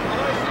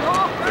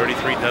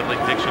 33, Dudley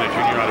Dixon, a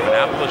junior out of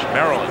Annapolis,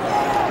 Maryland.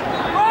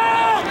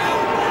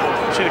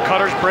 See the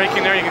cutters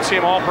breaking there. You can see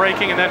them all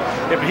breaking. And then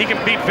if he can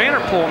beat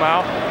Vanderpool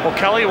now,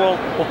 O'Kelly will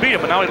beat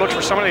him. But now he looks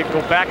for somebody to go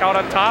back out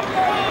on top.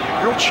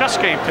 Real chess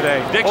game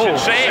today. Dixon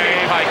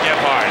saved by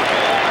Gebhardt.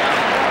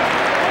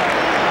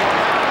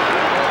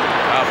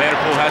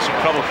 Vanderpool has some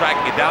trouble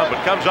tracking it down, but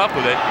comes up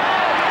with it.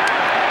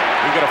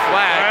 We've got a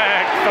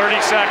flag.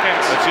 30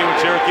 seconds. Let's see what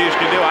Syracuse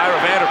can do.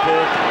 Ira Vanderpool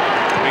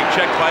being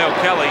checked by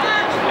O'Kelly.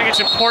 I think it's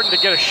important to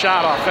get a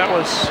shot off. That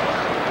was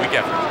weak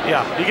effort.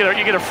 Yeah, you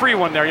get a free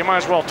one there. You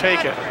might as well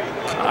take it.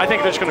 I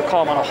think they're just going to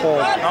call him on a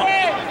hold. No?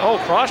 Oh,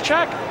 cross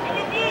check.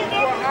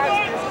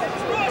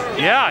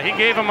 Yeah, he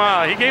gave him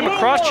a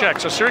cross check.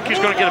 So Syracuse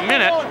is going to get a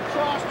minute.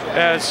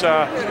 As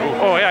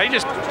oh yeah, he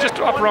just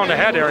up around the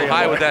head area.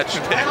 High with that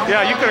stick.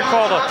 Yeah, you could have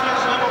called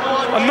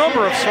a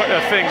number of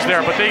things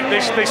there, but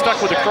they stuck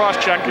with the cross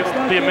check. It'll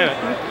be a minute.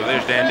 So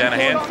there's Dan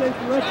Denihan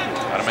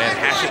out of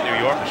Manhasset, New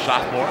York, a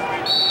sophomore.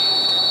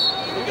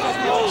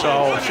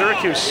 So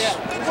Syracuse,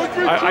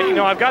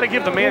 I've got to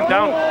give the man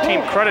down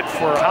team credit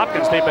for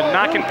Hopkins. They've been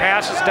knocking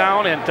passes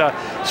down, and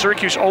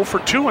Syracuse 0 for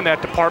 2 in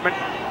that department.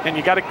 And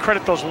you got to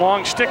credit those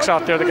long sticks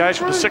out there, the guys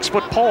with the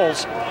 6-foot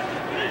poles.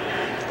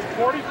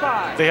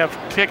 45. They have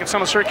taken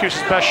some of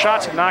Syracuse's best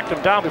shots and knocked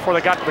them down before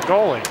they got to the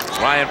goalie.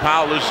 Ryan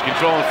Powell loses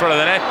control in front of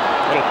the net.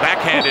 Little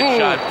backhanded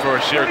shot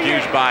for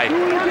Syracuse by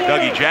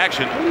Dougie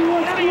Jackson.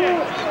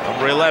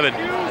 Number 11.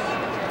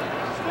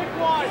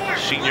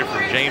 Senior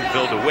from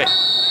Janesville DeWitt.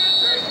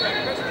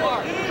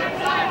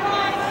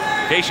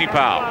 Casey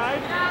Powell.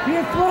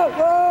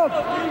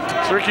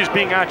 Syracuse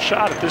being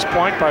outshot at this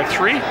point by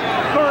 3.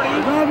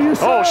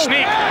 Oh,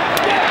 sneak.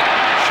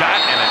 Shot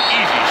and an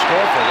easy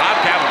score for Rob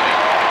Kavovit.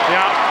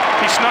 Yeah,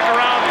 he snuck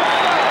around.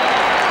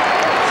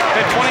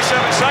 Had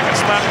 27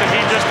 seconds left, and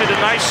he just did a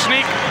nice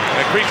sneak.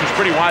 That crease was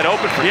pretty wide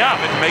open for him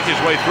to make his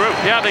way through.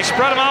 Yeah, they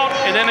spread him out,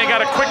 and then they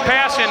got a quick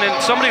pass in, and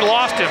somebody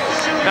lost him.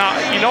 Now,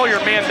 you know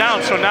you're man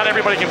down, so not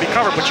everybody can be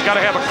covered, but you got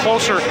to have a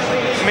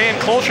man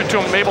closer to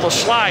him able to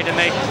slide, and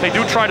they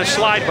do try to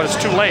slide, but it's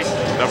too late.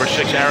 Number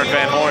 6, Aaron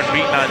Van Horn,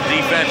 beaten on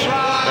defense.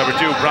 Number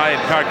 2, Brian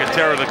Carc, the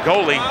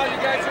goalie,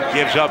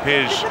 gives up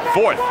his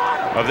 4th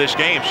of this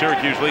game.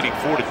 Syracuse leading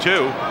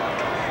 4-2.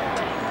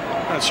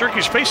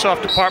 Syracuse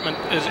face-off department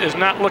is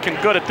not looking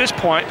good at this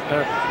point.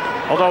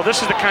 Although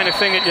this is the kind of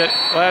thing that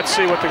let's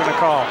see what they're going to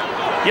call.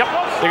 Yep,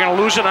 they're going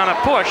to lose it on a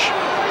push.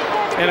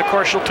 And of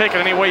course, you'll take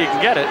it any way you can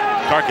get it.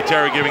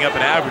 Carcaterra giving up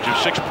an average of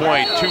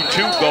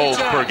 6.22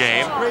 goals per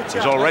game.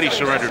 He's already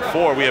surrendered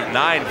 4. We have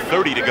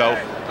 9:30 to go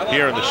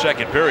here in the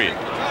second period.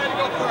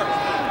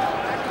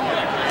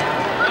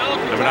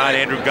 Number 9,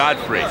 Andrew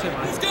Godfrey.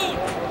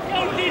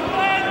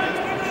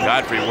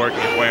 Godfrey working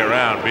his way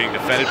around, being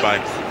defended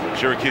by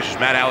Syracuse's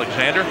Matt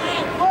Alexander.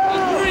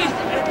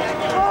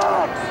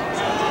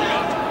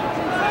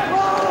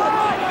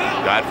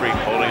 Godfrey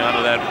holding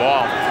onto that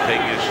ball,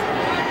 taking his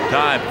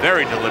time,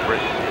 very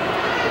deliberate.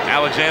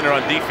 Alexander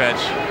on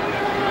defense.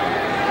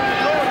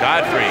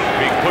 Godfrey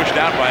being pushed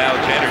out by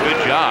Alexander,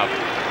 good job.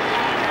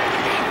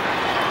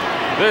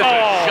 There's a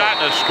shot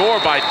and a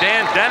score by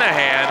Dan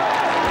Denihan.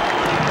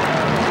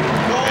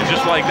 And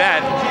just like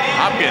that,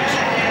 Hopkins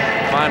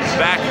climbs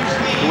back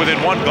to within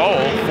 1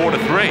 goal,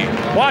 4-3.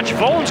 Watch,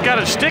 Volan's got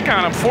a stick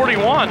on him,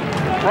 41,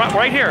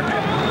 right here.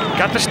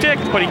 got the stick,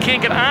 but he can't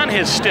get on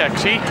his stick.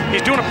 See,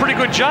 he's doing a pretty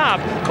good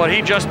job, but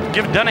he just,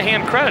 give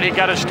Denihan credit, he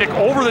got his stick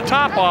over the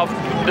top of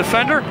the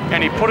defender,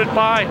 and he put it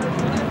by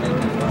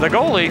the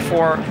goalie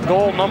for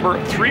goal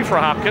number 3 for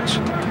Hopkins.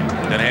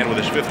 Denihan with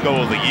his 5th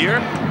goal of the year,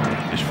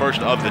 his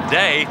first of the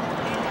day,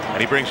 and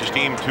he brings his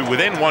team to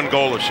within 1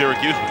 goal of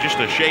Syracuse with just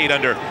a shade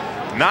under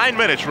 9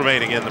 minutes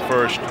remaining in the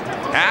first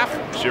half.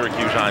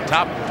 Syracuse on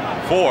top,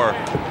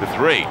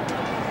 4-3.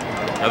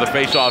 Another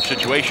face-off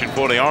situation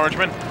for the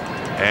Orangemen,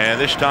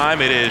 and this time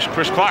it is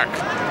Chris Clark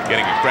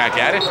getting a crack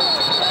at it,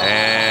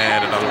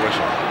 and another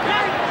whistle.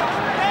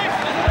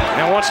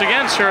 And once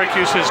again,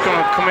 Syracuse is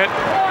going to commit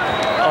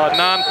a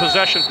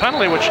non-possession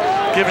penalty, which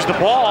gives the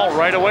ball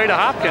right away to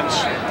Hopkins.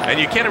 And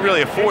you can't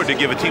really afford to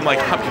give a team like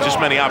Hopkins this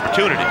many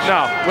opportunities.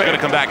 No, it's going to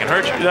come back and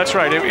hurt you. That's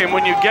right. And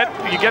when you get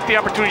the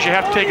opportunities, you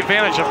have to take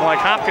advantage of them, like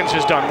Hopkins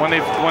has done. When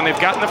they've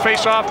gotten the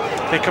face-off,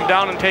 they come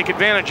down and take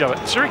advantage of it.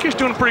 Syracuse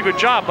doing a pretty good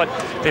job, but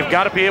they've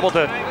got to be able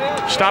to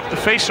stop the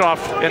face-off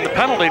and the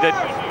penalty that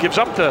gives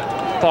up the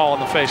ball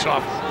in the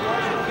face-off.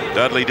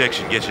 Dudley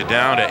Dixon gets it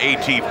down to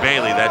A.T.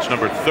 Bailey. That's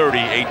number 30,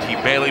 A.T.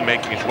 Bailey,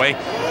 making his way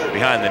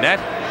behind the net.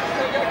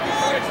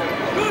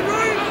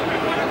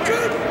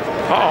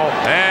 Uh-oh.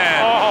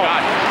 And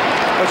shot.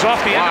 It was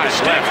off the end of his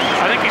stick.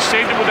 I think he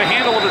saved it with the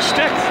handle of his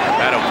stick.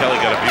 Matt O'Kelly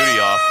got a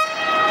beauty off.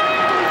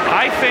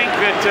 I think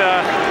that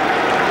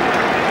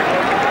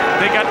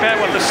they got that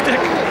with the stick.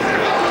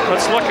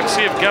 Let's look and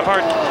see if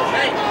Gebhardt.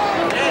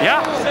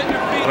 Yeah.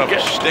 What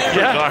a stick for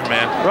his arm,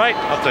 man. Right.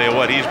 I'll tell you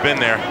what, he's been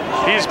there.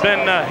 He's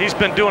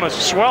been doing a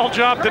swell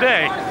job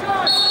today.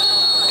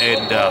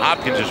 And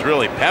Hopkins is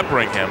really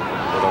peppering him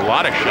with a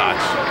lot of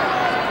shots.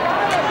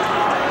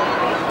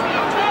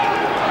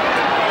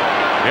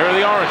 Here are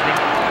the Orangemen.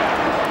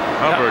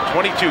 Number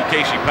 22,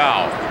 Casey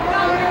Powell.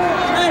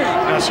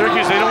 Now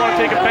Syracuse, they don't want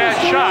to take a bad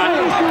shot.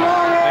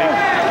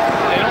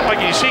 They don't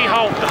like. You see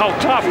how tough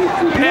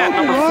Pat,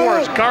 number 4,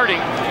 is guarding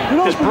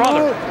his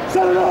brother.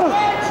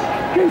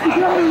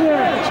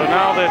 So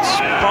now that's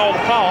Powell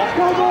to Powell.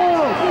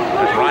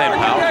 As Ryan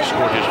Powell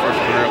scored his first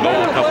career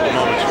goal a couple of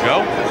moments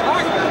ago.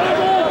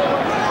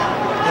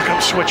 Look at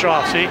him switch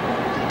off. See?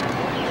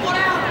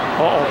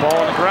 Uh-oh, ball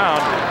on the ground.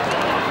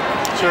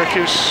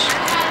 Syracuse.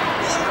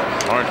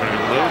 Orangeman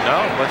in blue?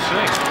 No, let's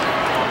see.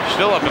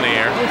 Still up in the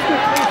air. And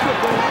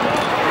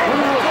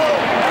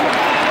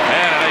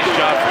a nice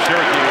job for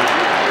Syracuse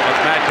as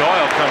Matt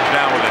Doyle comes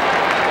down with it.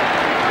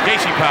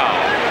 Casey Powell.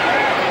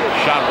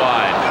 Shot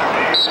wide.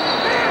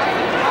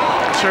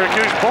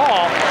 Syracuse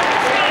ball.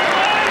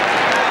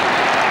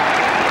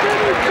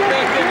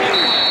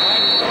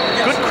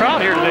 Good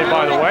crowd here today,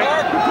 by the way.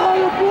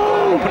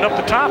 Opened up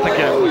the top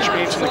again, which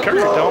means in the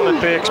Carrier Dome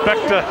that they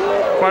expect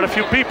quite a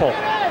few people.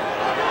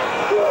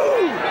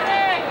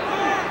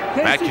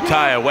 Matt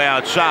Kitaya way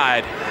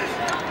outside.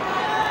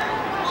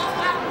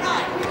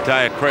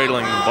 Kitaya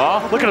cradling the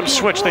ball. Look at him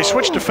switch. They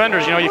switch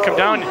defenders. You know, you come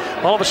down,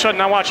 all of a sudden,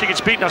 now watch, he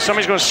gets beat. Now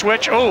somebody's going to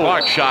switch. Oh.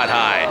 Clark shot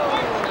high.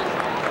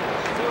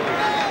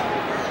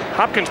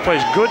 Hopkins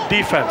plays good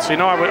defense. You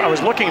know, I was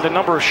looking at the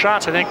number of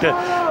shots. I think the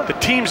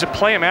teams that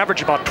play him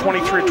average about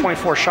 23 or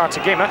 24 shots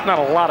a game. That's not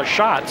a lot of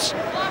shots.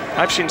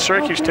 I've seen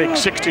Syracuse take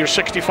 60 or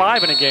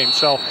 65 in a game.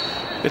 So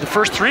in the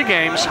first 3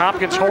 games,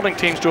 Hopkins holding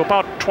teams to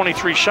about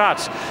 23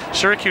 shots.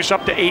 Syracuse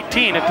up to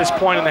 18 at this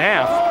point in the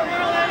half.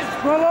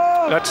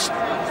 That's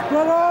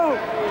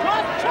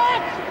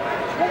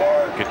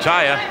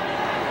Kitaya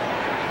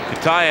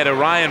to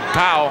Ryan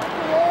Powell.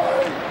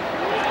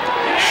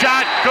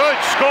 Shot good,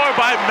 score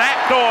by Matt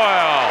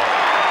Doyle.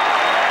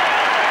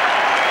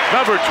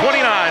 Number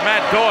 29,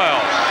 Matt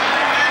Doyle.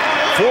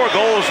 4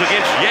 goals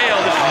against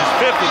Yale. This is his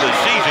 5th of the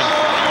season.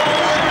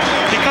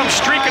 He comes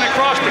streaking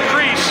across the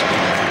crease.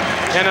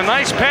 And a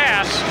nice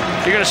pass.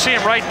 You're going to see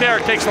him right there.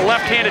 Takes the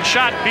left-handed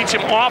shot, beats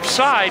him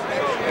offside,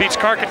 beats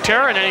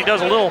Carcaterra, and then he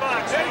does a little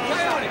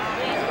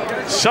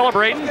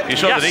celebrating. You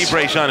saw the knee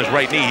brace on his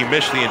right knee. He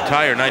missed the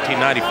entire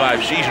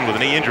 1995 season with a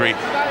knee injury.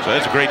 So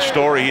that's a great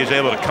story. He is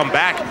able to come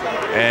back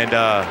and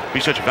be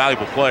such a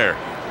valuable player.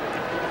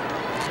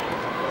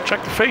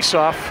 Check the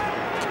face-off.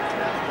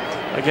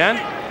 Again.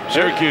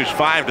 Syracuse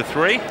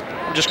 5-3.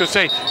 I'm just going to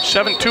say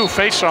 7-2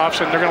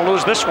 face-offs, and they're going to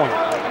lose this one.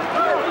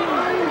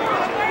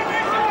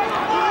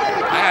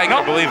 I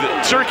can't believe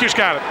it. Syracuse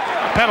got it.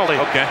 A penalty.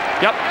 Okay.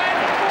 Yep.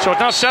 So it's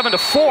now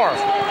 7-4.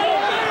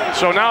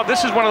 So now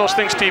this is one of those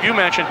things, Steve, you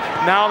mentioned.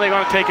 Now they're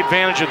going to take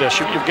advantage of this.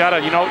 You've got to,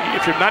 you know,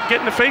 if you're not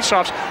getting the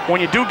face-offs,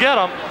 when you do get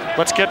them,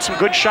 let's get some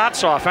good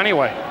shots off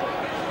anyway.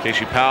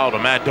 Casey Powell to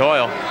Matt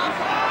Doyle.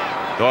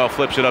 Doyle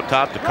flips it up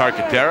top to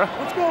Carcaterra.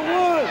 Let's go,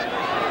 Wood.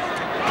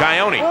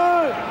 Coyote.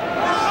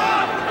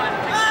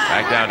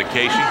 Back down to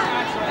Casey.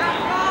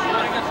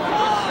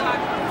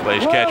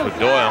 Plays catch with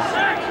Doyle.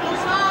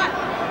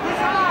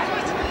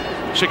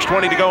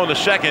 6:20 to go in the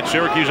second.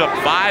 Syracuse up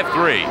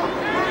 5-3.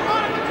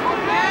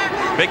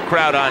 Big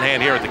crowd on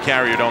hand here at the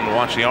Carrier Dome to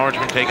watch the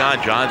Orangemen take on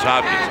Johns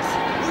Hopkins.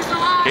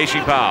 Casey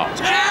Powell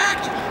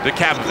to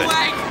Kavovit.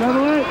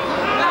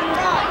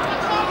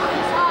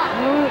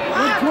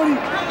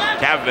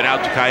 Kavovit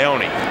out to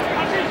Coyote.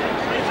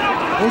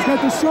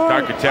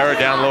 Carcaterra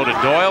down low to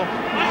Doyle.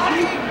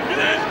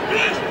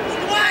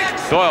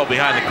 Doyle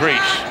behind the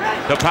crease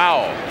to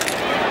Powell.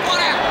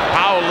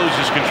 Powell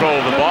loses control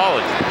of the ball,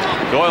 and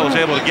Doyle is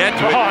able to get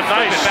to it. Oh,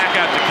 nice. It back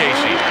out to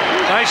Casey.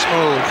 Nice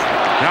move.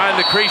 Behind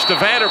the crease to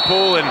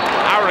Vanderpool, and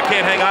Auer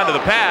can't hang on to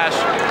the pass.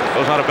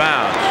 Goes out of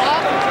bounds.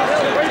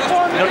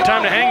 No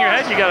time to hang your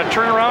head. You got to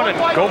turn around and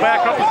go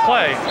back up and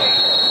play.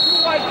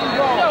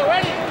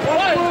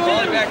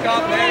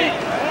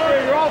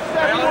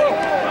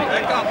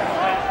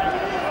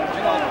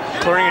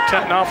 Clearing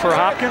attempt now for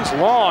Hopkins.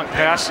 Long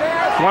pass.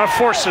 You want to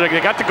force it.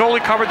 They got the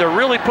goalie covered. They're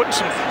really putting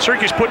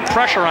Syracuse putting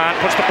pressure on.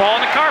 Puts the ball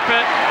in the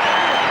carpet.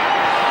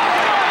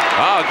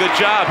 Oh, good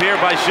job here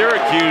by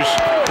Syracuse.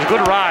 A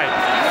good ride.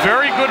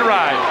 Very good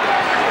ride.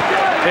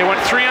 They went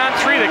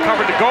 3-on-3. They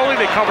covered the goalie.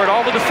 They covered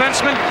all the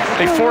defensemen.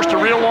 They forced a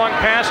real long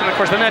pass, and of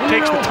course then that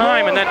takes the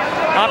time, and then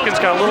Hopkins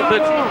got a little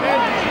bit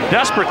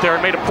desperate there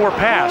and made a poor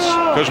pass.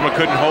 Kuczma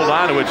couldn't hold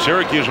on to it.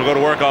 Syracuse will go to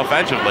work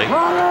offensively.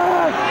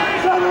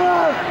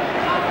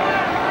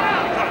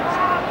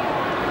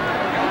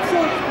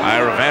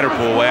 Ira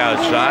Vanderpool way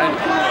outside.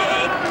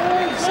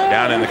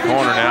 Down in the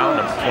corner now,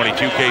 number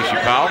 22, Casey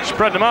Powell.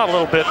 Spreading them out a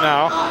little bit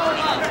now.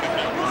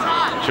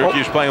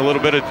 Syracuse playing a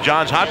little bit of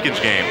Johns Hopkins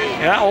game.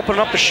 Yeah,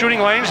 opening up the shooting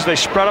lanes. They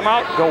spread them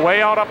out, go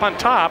way out up on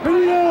top. And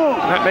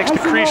that makes the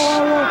crease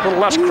a little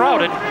less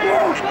crowded.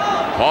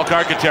 Paul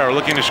Carcaterra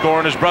looking to score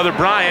on his brother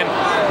Brian.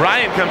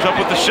 Brian comes up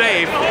with the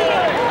save.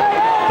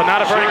 But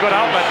not a very good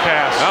outlet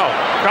pass. No.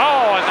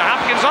 Oh, and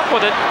Hopkins up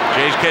with it.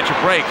 Jays catch a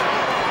break.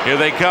 Here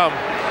they come.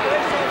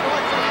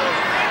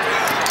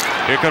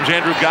 Here comes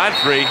Andrew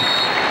Godfrey.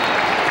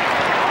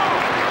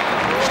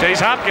 Stays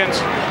Hopkins.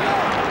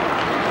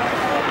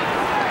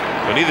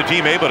 But neither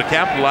team able to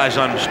capitalize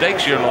on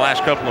mistakes here in the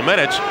last couple of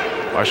minutes.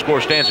 Our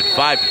score stands at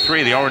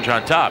 5-3, the Orange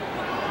on top.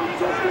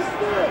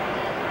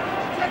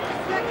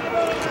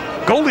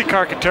 Goalie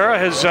Carcaterra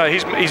has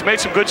he's made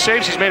some good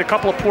saves. He's made a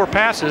couple of poor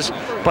passes,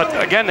 but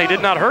again, they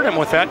did not hurt him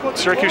with that.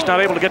 Syracuse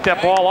not able to get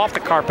that ball off the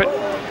carpet,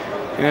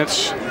 and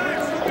it's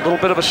a little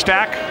bit of a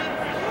stack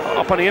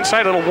up on the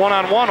inside, a little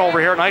one-on-one over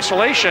here in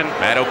isolation.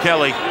 Matt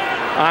O'Kelly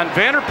on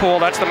Vanderpool.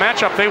 That's the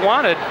matchup they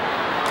wanted.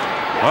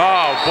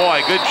 Oh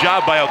boy, good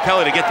job by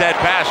O'Kelly to get that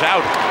pass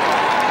out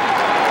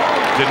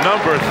to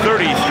number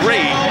 33,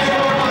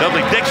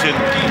 Dudley Dixon.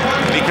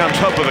 And he comes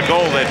up with a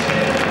goal that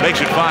makes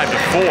it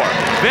 5-4.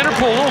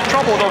 Vanderpool a little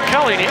trouble with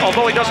O'Kelly, and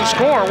although he doesn't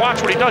score, watch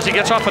what he does. He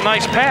gets off a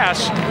nice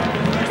pass,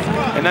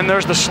 and then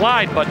there's the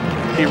slide, but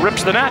he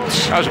rips the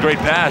nets. That was a great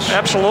pass.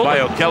 Absolutely.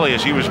 By O'Kelly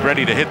as he was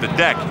ready to hit the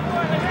deck.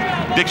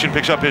 Dixon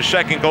picks up his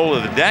second goal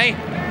of the day,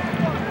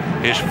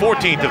 his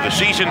 14th of the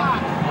season.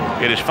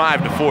 It is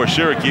 5-4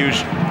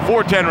 Syracuse.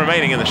 4:10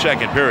 remaining in the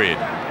second period.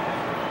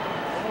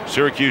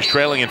 Syracuse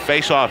trailing in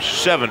faceoffs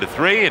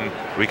 7-3, and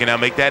we can now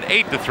make that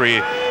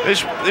 8-3.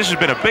 This has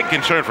been a big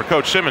concern for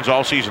Coach Simmons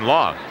all season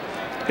long.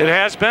 It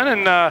has been,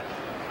 and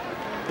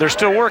they're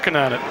still working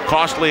on it.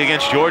 Costly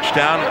against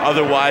Georgetown.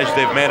 Otherwise,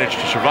 they've managed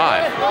to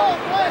survive.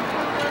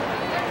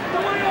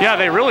 Yeah,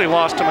 they really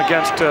lost them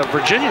against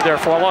Virginia.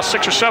 Therefore, lost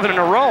 6 or 7 in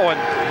a row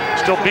and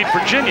still beat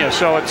Virginia.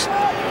 So it's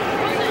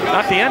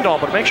not the end all,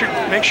 but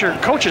makes your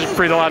coaches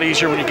breathe a lot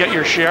easier when you get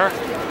your share.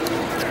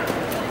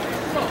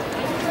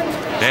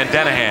 Dan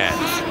Denihan.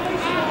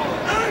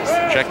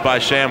 Checked by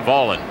Sam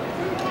Volin.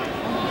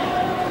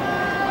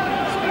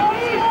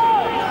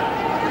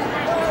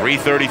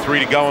 3:33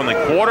 to go in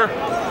the quarter.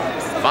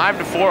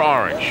 5-4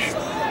 Orange.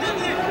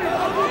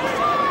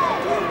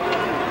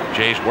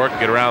 Jays work to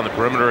get around the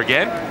perimeter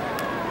again.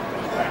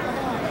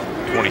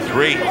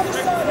 23.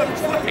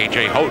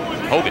 AJ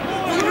Haugen.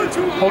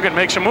 Haugen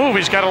makes a move.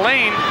 He's got a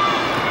lane.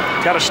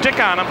 Got a stick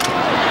on him.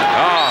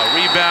 Oh,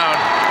 rebound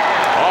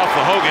off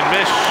the Haugen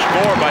miss.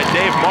 Score by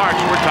Dave Marks.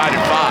 We're tied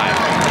at 5.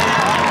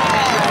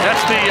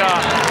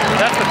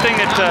 That's the thing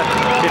that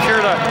if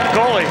you're the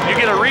goalie, you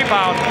get a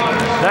rebound,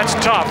 that's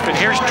tough. And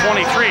here's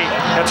 23.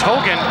 That's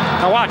Haugen.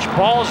 Now watch,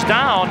 ball's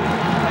down.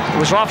 It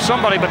was off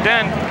somebody, but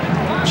then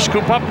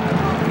scoop up,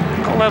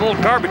 call that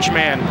little garbage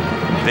man.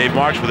 Dave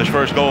Marks with his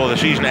first goal of the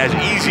season, as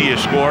easy a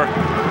score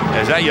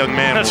as that young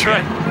man. That's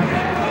right.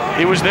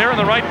 He was there in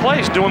the right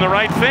place, doing the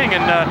right thing,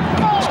 and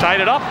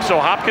tied it up. So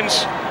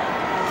Hopkins,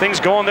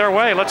 things going their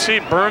way. Let's see,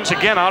 Burns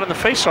again out in the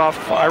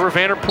faceoff. Ira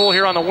Vanderpool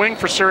here on the wing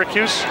for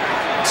Syracuse.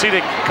 Let's see,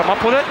 they come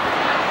up with it,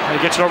 and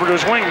he gets it over to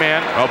his wing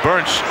man. Well,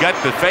 Burns got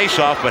the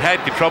faceoff, but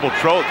had trouble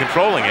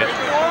controlling it.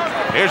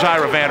 Here's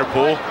Ira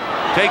Vanderpool.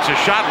 Takes a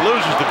shot,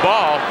 loses the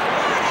ball.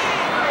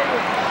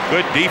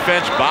 Good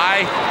defense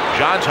by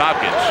Johns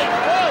Hopkins.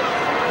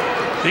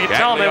 You can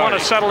tell them they want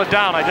to settle it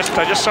down. I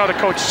just saw the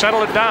coach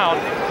settle it down.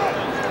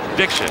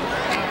 Dixon,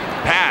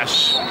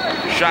 pass,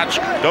 shots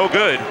no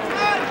good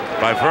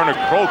by Werner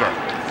Krueger,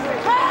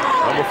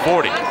 number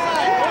 40.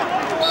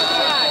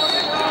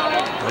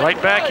 Right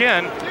back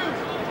in.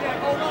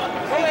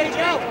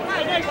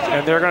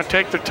 And they're going to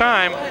take their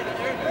time.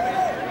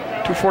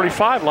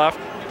 2:45 left.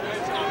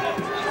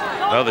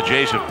 Well, the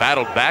Jays have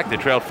battled back. They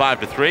trailed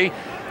 5-3,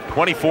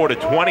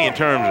 24-20 in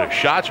terms of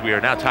shots. We are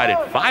now tied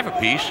at 5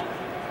 apiece.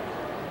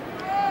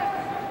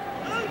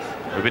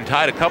 We've been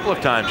tied a couple of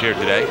times here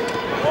today.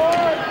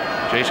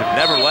 Jays have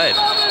never led.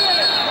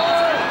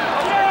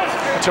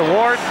 It's a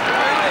Ward.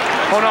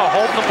 Oh no,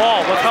 holding the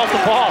ball. Let's help the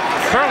ball.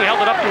 Apparently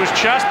held it up to his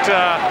chest,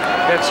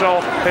 and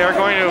so they are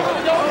going to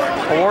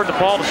award the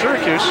ball to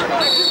Syracuse.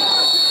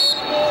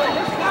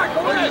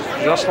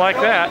 Just like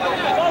that.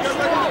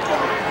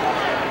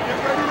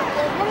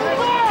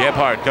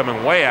 Gebhardt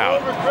coming way out.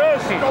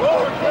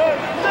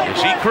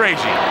 Is he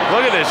crazy?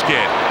 Look at this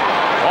kid.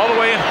 All the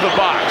way into the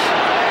box.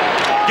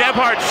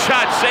 Gebhardt's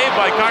shot saved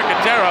by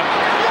Carcaterra.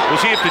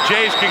 We'll see if the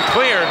Jays can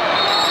clear.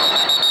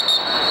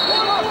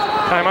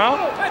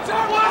 Timeout.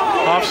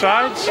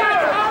 Offsides.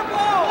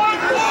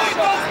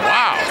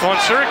 Wow. On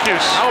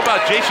Syracuse. How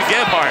about Jason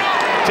Gebhardt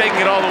taking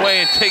it all the way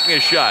and taking a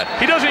shot?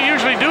 He doesn't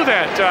usually do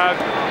that.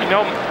 You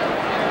know,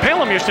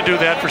 Palem used to do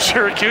that for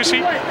Syracuse.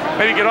 He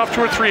maybe get off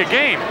 2 or 3 a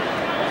game.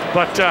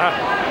 But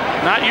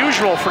not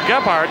usual for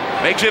Gebhardt.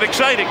 Makes it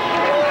exciting.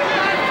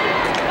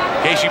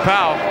 Casey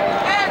Powell.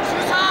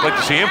 Like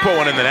to see him put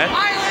one in the net.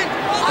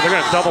 They're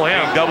going to double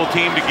him. Double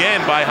teamed again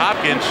by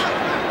Hopkins.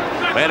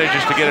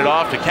 Manages to get it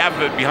off to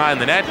Kavovit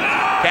behind the net.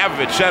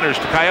 Kavovit centers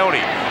to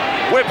Coyote.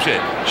 Whips it.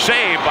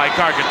 Saved by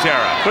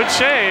Carcaterra. Good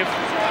save.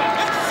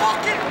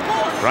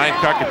 Brian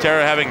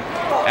Carcaterra having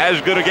as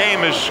good a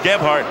game as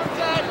Gebhardt.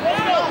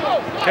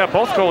 Yeah,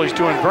 both goalies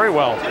doing very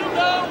well.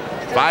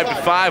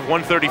 5-5,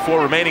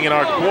 1:34 remaining in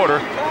our quarter.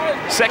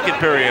 Second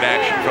period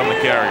action from the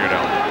Carrier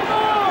Dome.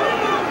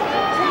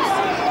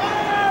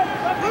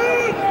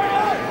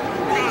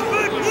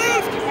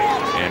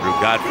 Andrew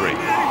Godfrey.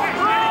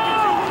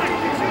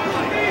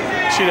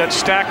 See that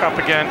stack up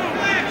again.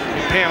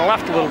 Pan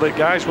left a little bit,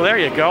 guys. Well, there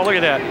you go. Look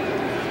at that.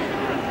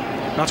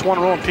 That's one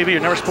rule on TV. You're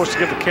never supposed to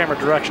give the camera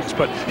directions,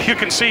 but you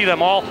can see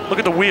them all. Look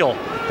at the wheel.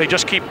 They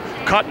just keep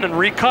cutting and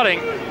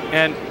recutting,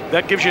 and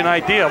that gives you an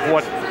idea of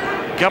what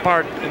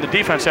Gebhardt and the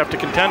defense have to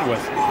contend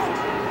with.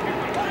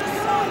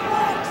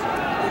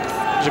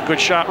 There's a good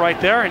shot right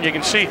there, and you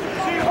can see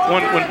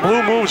when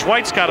blue moves,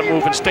 white's got to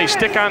move and stay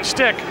stick on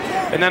stick,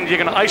 and then you're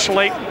going to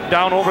isolate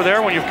down over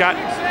there when you've got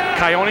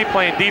Coyote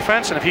playing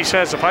defense, and if he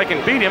says, if I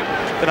can beat him,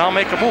 then I'll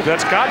make a move.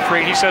 That's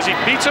Godfrey. He says he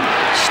beats him,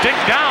 stick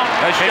down.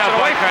 Nice job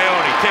by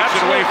Coyote. Takes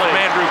it away from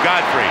Andrew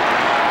Godfrey.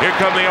 Here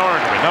come the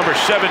Orangemen. Number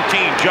 17,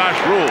 Josh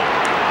Rule.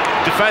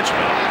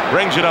 Defenseman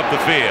brings it up the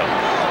field.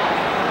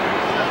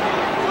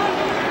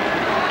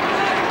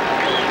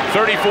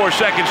 34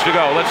 seconds to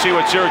go. Let's see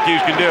what Syracuse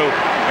can do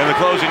in the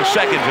closing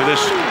seconds of this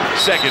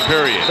second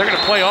period. They're going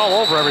to play all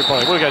over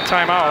everybody. We got a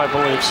timeout, I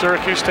believe.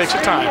 Syracuse takes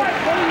a time.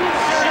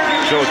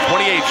 So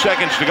 28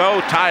 seconds to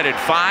go, tied at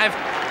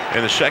 5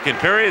 in the second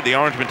period. The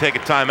Orangemen take a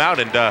timeout,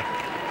 and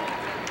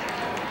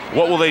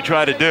what will they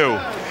try to do?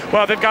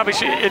 Well, they've got to be,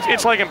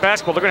 it's like in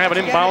basketball. They're going to have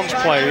an inbounds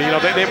play. You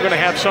know, they're going to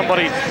have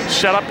somebody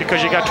set up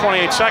because you got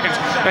 28 seconds.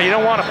 Now, you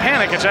don't want to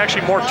panic. It's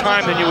actually more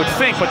time than you would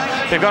think, but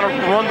they've got to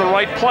run the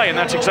right play, and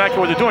that's exactly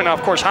what they're doing. Now,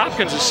 of course,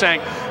 Hopkins is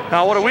saying,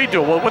 now what do we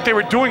do? Well, what they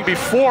were doing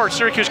before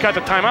Syracuse got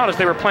the timeout is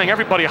they were playing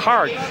everybody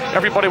hard.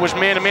 Everybody was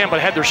man-to-man, but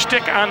had their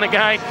stick on the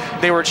guy.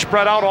 They were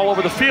spread out all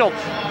over the field,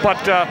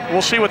 but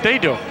we'll see what they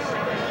do.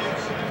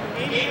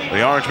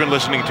 The Orangemen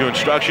listening to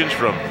instructions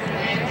from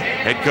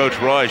head coach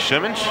Roy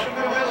Simmons.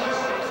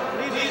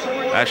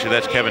 Actually,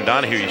 that's Kevin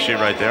Donahue you see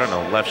right there on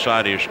the left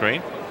side of your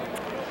screen.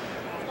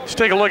 Let's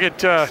take a look at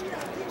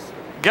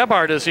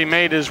Gebhardt as he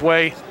made his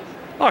way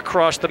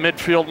across the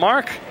midfield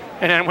mark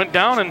and then went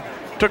down and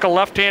took a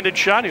left-handed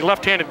shot. He's a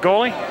left-handed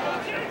goalie.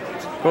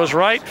 Goes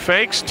right,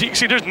 fakes.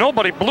 See, there's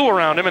nobody blue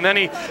around him, and then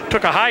he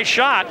took a high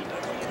shot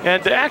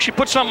and actually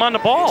put something on the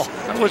ball.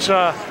 It was,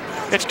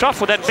 it's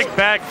tough with that big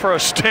bag for a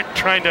stick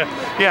trying to,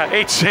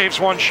 8 saves,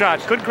 1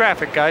 shot. Good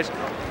graphic, guys.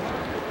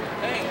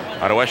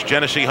 Out of West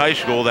Genesee High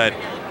School, that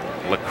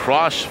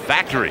Lacrosse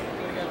factory.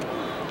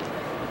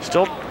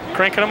 Still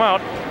cranking them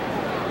out.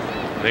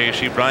 There you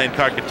see Brian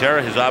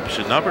Carcaterra, his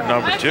opposite number,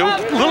 number 2.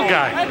 Little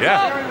guy.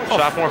 Yeah.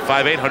 Sophomore,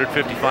 5'8",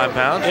 155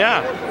 pounds.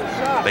 Yeah.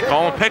 They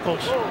call him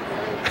Pickles.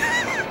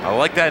 I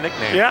like that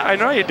nickname. Yeah, I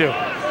know you do.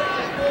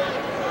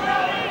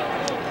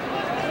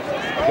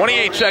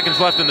 28 seconds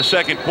left in the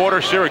second quarter.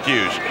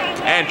 Syracuse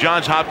and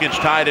Johns Hopkins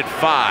tied at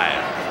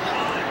 5.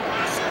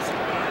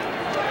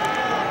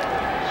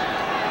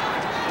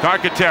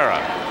 Carcaterra,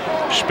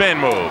 spin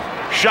move,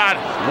 shot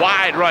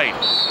wide right.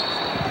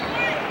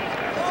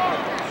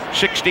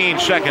 16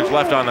 seconds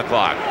left on the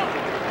clock.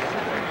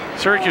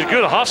 Syracuse,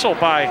 good hustle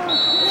by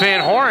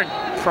Van Horn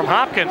from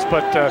Hopkins,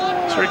 but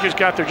Syracuse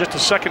got there just a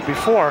second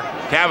before.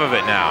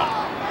 Kavovit now.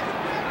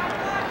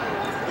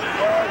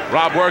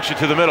 Rob works it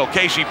to the middle.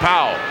 Casey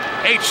Powell,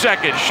 8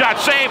 seconds. Shot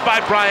saved by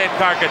Brian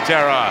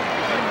Carcaterra.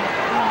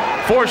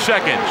 4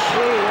 seconds.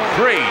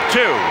 3,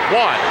 2,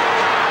 1.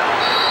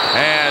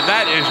 And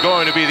that is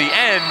going to be the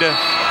end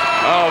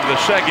of the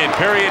second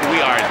period. We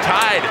are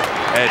tied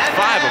at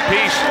 5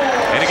 apiece.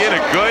 And again,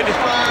 a good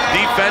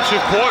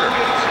defensive quarter.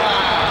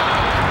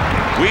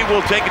 We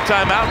will take a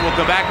timeout. We'll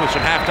come back with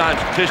some halftime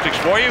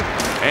statistics for you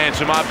and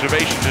some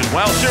observations as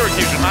well.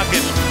 Syracuse and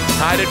Hopkins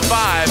tied at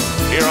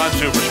 5 here on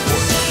Super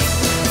Sports.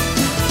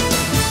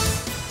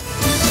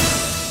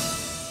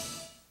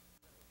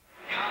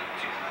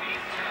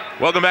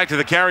 Welcome back to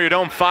the Carrier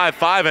Dome.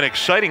 5-5, an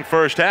exciting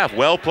first half.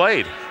 Well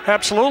played.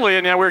 Absolutely,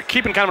 and we're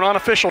keeping kind of an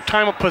unofficial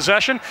time of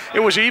possession.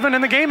 It was even,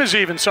 and the game is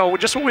even, so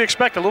just what we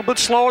expect. A little bit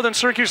slower than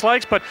Syracuse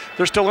likes, but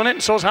they're still in it,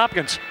 and so is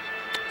Hopkins.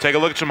 Take a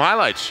look at some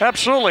highlights.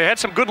 Absolutely. Had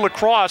some good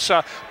lacrosse.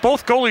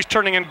 Both goalies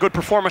turning in good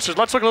performances.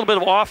 Let's look at a little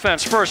bit of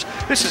offense first.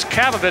 This is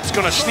Kavovit's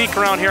going to sneak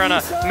around here on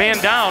a man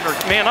down, or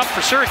man up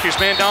for Syracuse,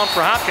 man down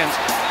for Hopkins.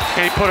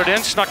 And he put it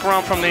in, snuck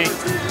around from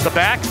the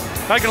back.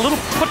 Now get a little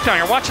put down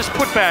here. Watch this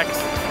put back.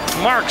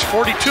 Marks,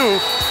 42,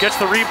 gets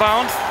the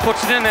rebound,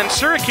 puts it in, and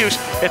Syracuse,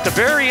 at the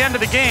very end of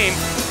the game,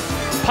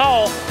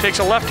 Powell takes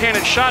a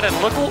left-handed shot, and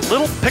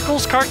little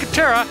Pickles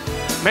Carcaterra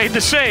made the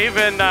save,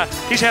 and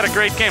he's had a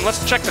great game.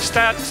 Let's check the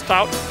stats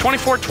out.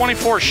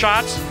 24-24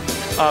 shots,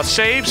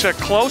 saves,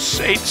 close,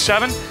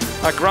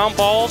 8-7, ground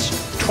balls,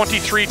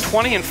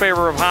 23-20 in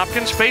favor of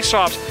Hopkins.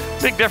 Face-offs,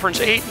 big difference,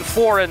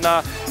 8-4, and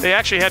they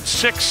actually had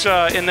 6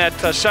 in that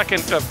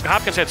second.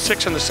 Hopkins had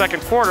 6 in the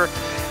second quarter,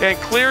 and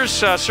clears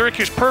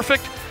Syracuse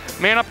perfect.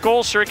 Man-up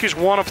goals, Syracuse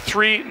 1 of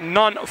 3,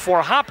 none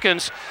for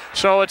Hopkins.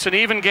 So it's an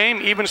even game,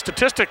 even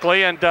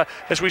statistically. And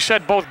as we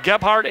said, both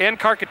Gebhardt and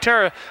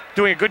Carcaterra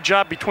doing a good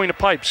job between the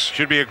pipes.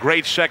 Should be a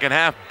great second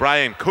half.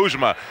 Brian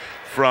Kuczma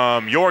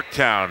from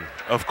Yorktown,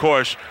 of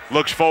course,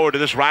 looks forward to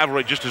this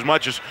rivalry just as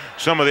much as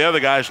some of the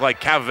other guys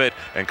like Kavovit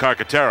and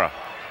Carcaterra.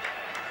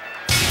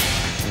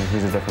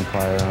 He's a different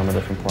player, I'm a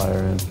different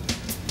player. And,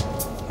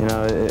 you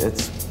know,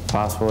 it's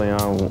possible, you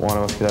know, one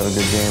of us could have a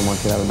good game, one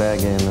could have a bad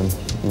game. And,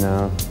 you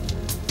know,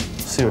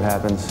 see what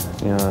happens.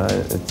 You know,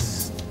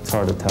 it's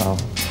hard to tell.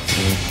 I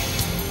mean,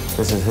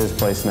 this is his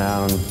place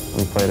now, and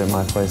we played at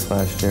my place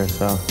last year,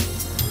 so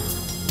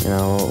you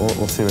know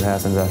we'll see what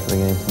happens after the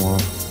game tomorrow.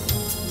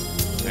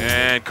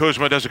 And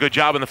Kuczma does a good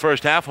job in the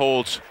first half,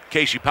 holds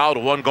Casey Powell to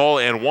 1 goal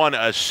and 1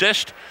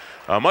 assist,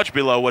 much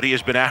below what he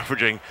has been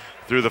averaging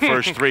through the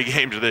first 3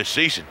 games of this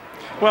season.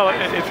 Well,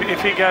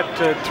 if he got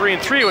 3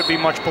 and 3, it would be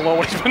much below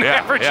what he's been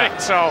averaging. Yeah.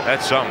 So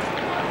that's something.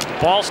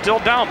 Ball still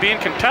down, being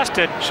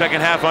contested.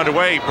 Second half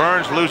underway.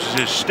 Burns loses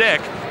his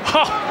stick,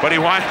 but he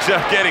winds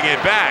up getting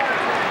it back.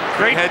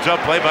 Great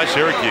heads-up play by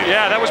Syracuse.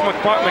 Yeah, that was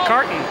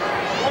McCartan.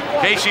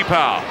 Casey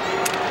Powell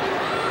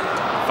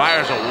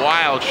fires a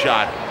wild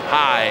shot,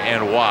 high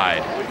and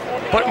wide.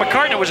 But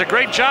McCartan, it was a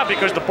great job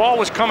because the ball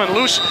was coming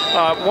loose.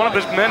 One of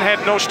his men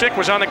had no stick,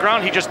 was on the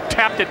ground. He just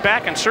tapped it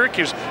back, and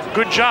Syracuse,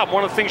 good job.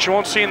 One of the things you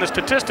won't see in the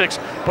statistics,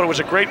 but it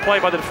was a great play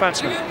by the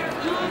defenseman.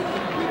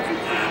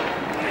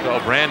 So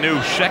brand new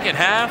second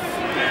half,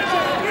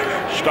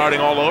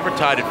 starting all over,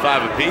 tied at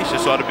 5 apiece.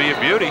 This ought to be a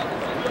beauty.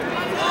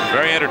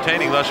 Very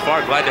entertaining thus far.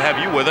 Glad to have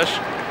you with us.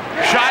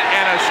 Shot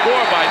and a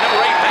score by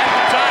number 8, Matt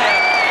Kataya.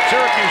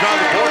 Syracuse on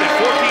the board at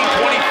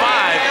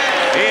 14:25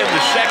 in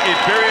the second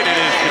period. It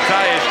is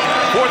Kataya's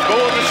 4th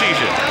goal of the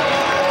season.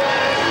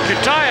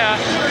 Kataya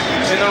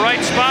in the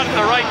right spot at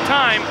the right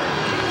time.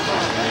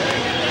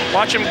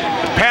 Watch him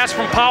pass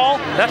from Powell.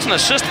 That's an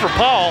assist for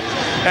Paul,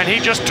 and he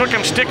just took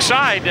him stick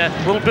side. A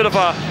little bit of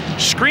a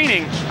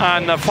screening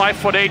on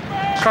 5'8"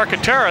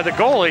 Carcaterra, the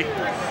goalie.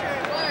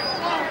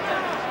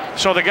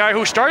 So the guy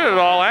who started it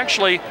all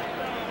actually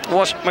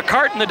was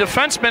McCartan, the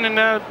defenseman,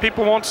 and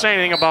people won't say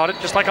anything about it,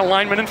 just like a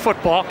lineman in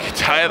football.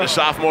 Kataya, the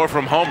sophomore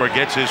from Homer,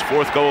 gets his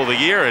 4th goal of the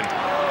year, and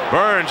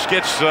Burns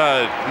gets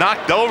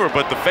knocked over,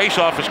 but the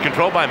faceoff is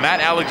controlled by Matt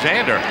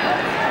Alexander.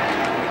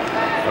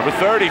 Number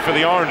 30 for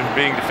the Orange,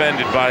 being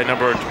defended by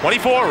number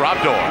 24,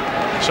 Rob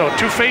Dorr. So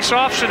 2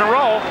 face-offs in a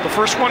row. The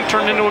first one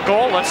turned into a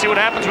goal. Let's see what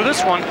happens with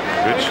this one.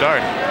 Good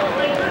start.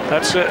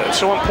 That's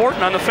so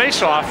important on the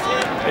face-off.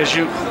 As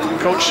you,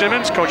 Coach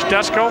Simmons, Coach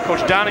Desko,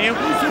 Coach Donahue,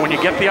 when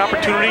you get the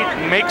opportunity,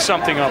 make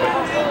something of it.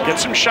 Get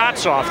some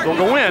shots off. They'll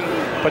go in,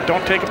 but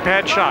don't take a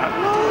bad shot.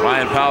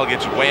 Ryan Powell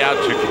gets way out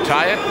to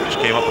Kataya, who just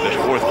came up with his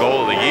 4th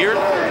goal of the year.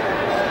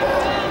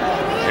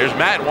 Here's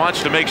Matt,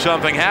 wants to make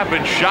something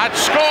happen. Shot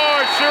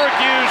scored,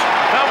 Syracuse,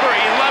 number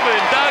 11,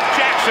 Doug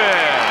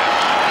Jackson.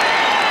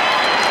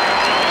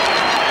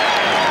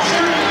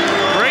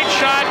 Great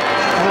shot,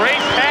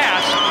 great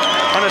pass,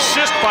 an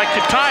assist by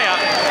Kataya.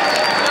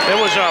 It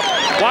was a,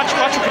 watch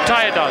what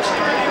Kataya does.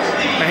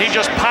 And he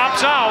just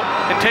pops out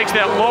and takes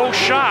that low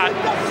shot,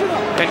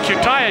 and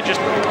Kataya just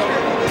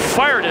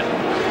fired it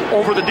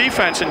over the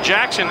defense, and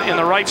Jackson in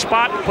the right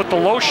spot put the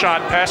low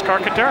shot past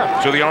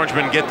Carcaterra. So the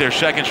Orangemen get their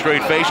 2nd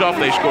straight faceoff.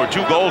 They scored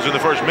 2 goals in the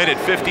first minute,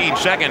 15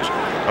 seconds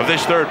of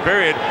this 3rd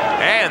period,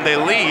 and they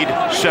lead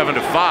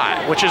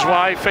 7-5. Which is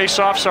why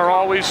faceoffs are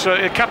always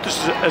kept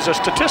as a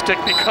statistic,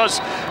 because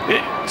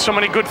so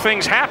many good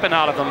things happen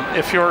out of them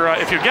if you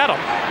get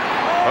them.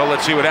 Well,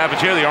 let's see what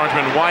happens here. The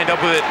Orangemen wind up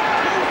with it.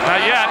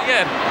 Not yet.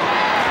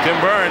 Tim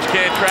Burns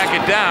can't track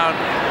it down,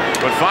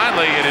 but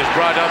finally it is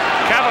brought up.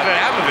 Kavovit.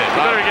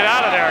 You better get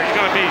out of there. He's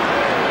going to be.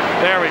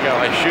 There we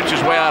go. He shoots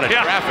his way out of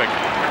traffic.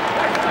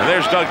 And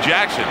there's Doug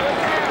Jackson,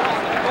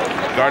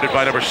 guarded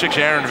by number 6,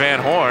 Aaron Van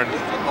Horn.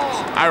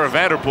 Ira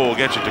Vanderpool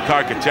gets it to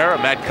Carcaterra.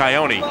 Matt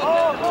Coyote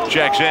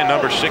checks in,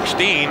 number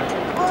 16.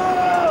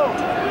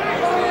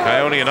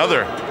 Coyote,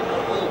 another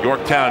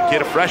Yorktown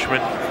kid, a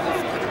freshman.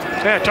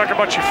 Yeah, talk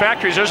about your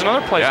factories. There's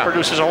another place that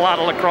produces a lot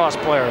of lacrosse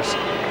players.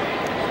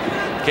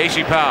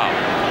 Casey Powell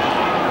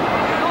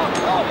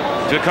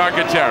to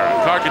Carcaterra.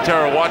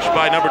 Carcaterra watched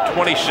by number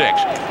 26,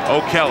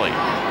 O'Kelly.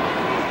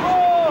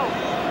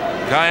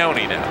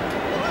 Coyote now.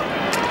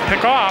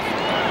 Pick off.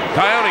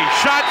 Coyote,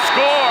 shot,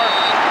 score.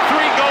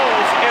 3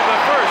 goals in the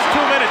first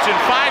 2 minutes and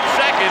 5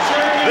 seconds.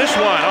 This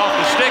one off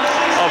the stick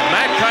of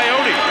Matt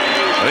Coyote.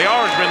 The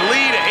Orangemen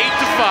lead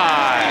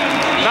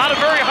 8-5. Not a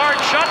very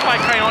hard shot by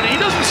Coyote. He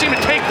doesn't seem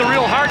to take the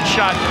real hard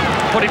shot,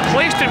 but he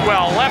placed it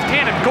well,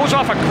 left-handed, goes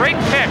off a great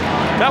pick.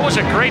 That was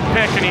a great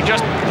pick, and he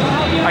just,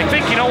 I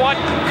think, you know what,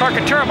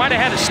 Carcaterra might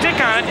have had a stick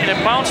on it, and it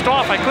bounced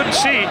off. I couldn't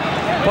see,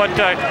 but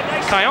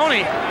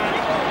Coyote,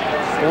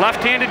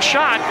 left-handed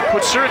shot,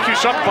 puts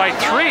Syracuse up by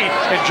 3,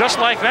 and just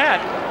like that,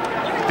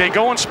 they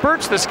go in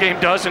spurts, this game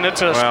does, and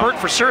it's a spurt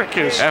for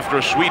Syracuse. After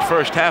a sweet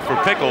first half for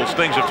Pickles,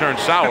 things have turned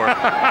sour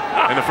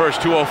in the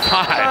first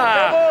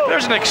 2:05.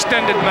 There's an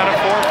extended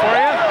metaphor for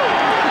you.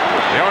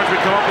 The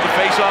Orangemen come up with a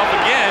face-off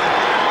again.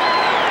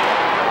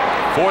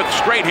 4th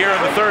straight here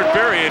in the 3rd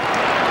period.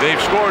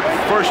 They've scored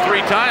first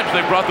 3 times.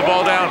 They've brought the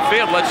ball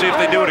downfield. Let's see if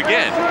they do it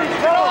again.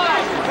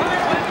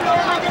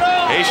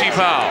 Casey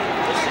Powell.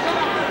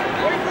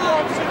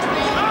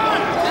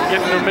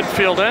 Getting their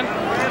midfield in.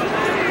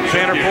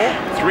 Vanderpool.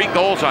 3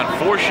 goals on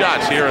 4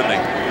 shots here in the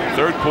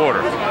 3rd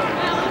quarter.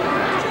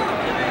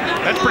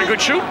 That's pretty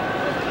good shoot.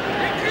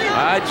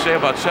 I'd say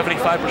about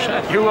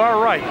 75%. You are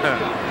right.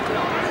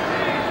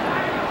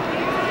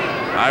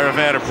 Ira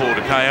Vanderpool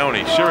to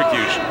Coyote.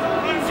 Syracuse,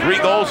 3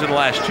 goals in the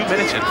last 2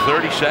 minutes and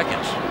 30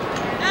 seconds.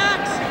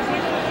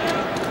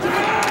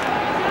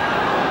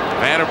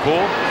 Vanderpool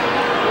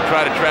will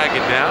try to track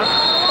it down.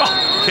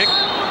 Kick.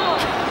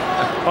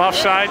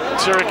 Offside,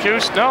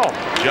 Syracuse, no.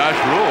 Josh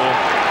Rule.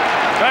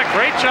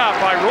 Great job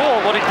by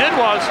Rule. What he did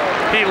was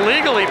he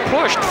legally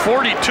pushed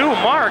 42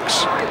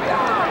 marks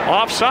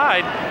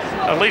offside.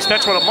 At least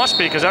that's what it must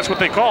be, because that's what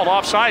they called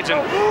offsides.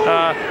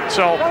 And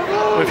so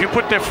if you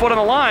put their foot on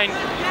the line,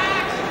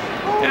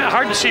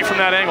 hard to see from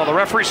that angle. The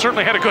referee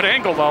certainly had a good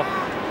angle, though.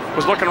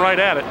 Was looking right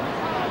at it.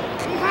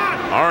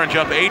 Orange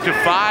up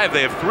 8-5.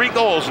 They have 3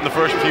 goals in the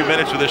first few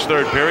minutes of this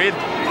 3rd period.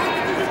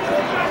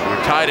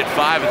 We're tied at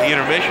 5 at the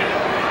intermission.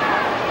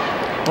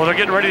 Well, they're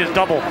getting ready to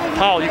double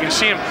Powell. You can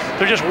see him.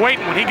 They're just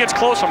waiting. When he gets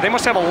close, they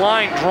must have a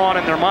line drawn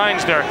in their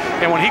minds there.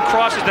 And when he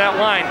crosses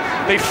that line,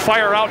 they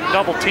fire out and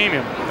double team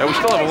him. And we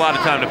still have a lot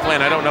of time to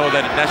plan. I don't know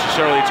that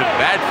necessarily it's a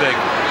bad thing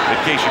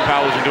that Casey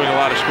Powell isn't doing a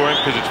lot of scoring,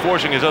 because it's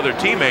forcing his other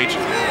teammates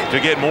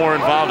to get more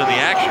involved in the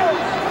action.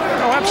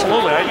 Oh,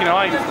 absolutely. You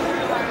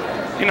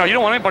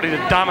don't want anybody to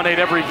dominate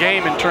every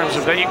game in terms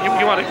of that.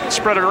 You want to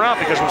spread it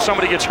around, because when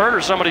somebody gets hurt or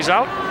somebody's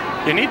out,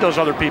 you need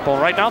those other people.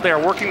 Right now, they are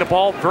working the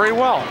ball very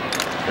well.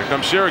 Here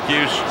comes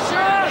Syracuse.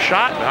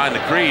 Shot behind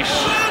the crease.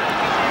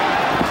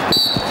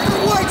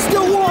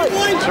 Still white.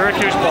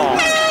 Syracuse ball.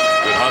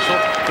 Good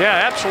hustle.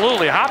 Yeah,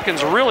 absolutely.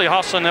 Hopkins really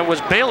hustling. It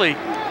was Bailey,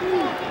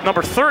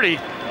 number 30.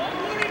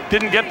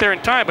 Didn't get there in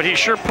time, but he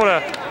sure put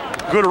a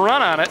good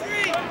run on it.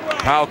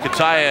 Powell,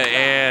 Kataya,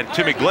 and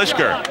Timmy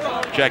Glisker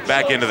check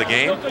back into the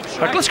game.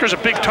 Glisker's a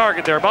big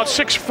target there, about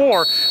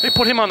 6'4". They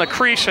put him on the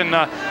crease, and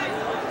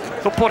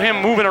they'll put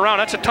him moving around.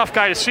 That's a tough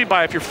guy to see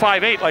by if you're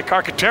 5'8", like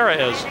Carcaterra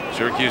is.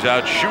 Syracuse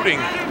out shooting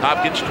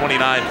Hopkins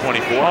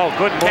 29-24. Oh,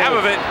 good move.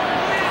 Kavovit.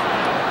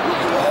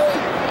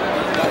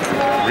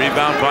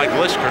 Rebound by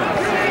Glisker.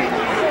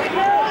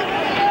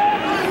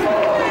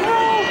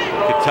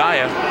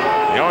 Kataya.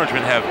 The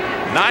Orangemen have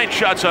 9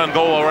 shots on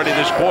goal already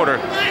this quarter.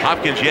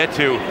 Hopkins yet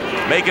to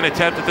make an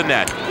attempt at the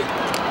net.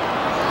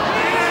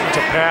 It's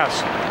a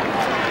pass.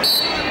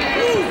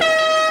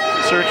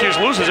 Syracuse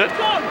loses it.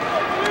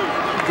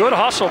 Good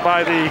hustle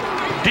by the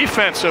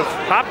defense of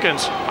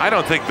Hopkins. I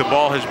don't think the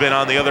ball has been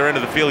on the other end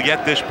of the field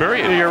yet this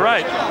period. You're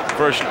right.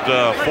 First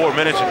 4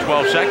 minutes and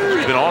 12 seconds.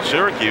 It's been all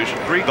Syracuse.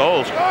 3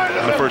 goals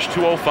in the first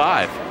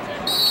 2:05.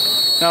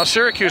 Now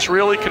Syracuse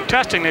really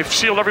contesting. They've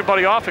sealed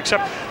everybody off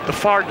except the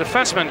far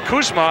defenseman,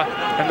 Kuczma,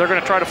 and they're going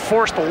to try to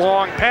force the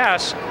long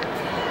pass.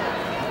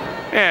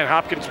 And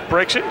Hopkins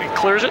breaks it and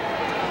clears it.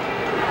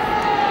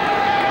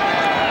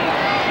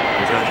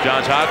 Here comes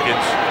Johns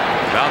Hopkins.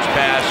 Bounce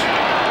pass.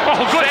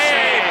 Oh, good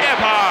save,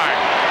 Gebhardt.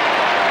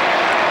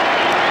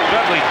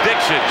 Dudley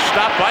Dixon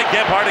stopped by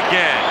Gebhardt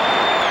again.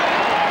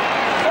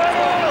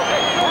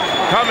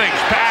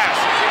 Cummings pass.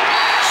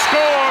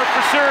 Score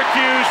for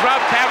Syracuse.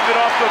 Rob Kavovit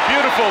off the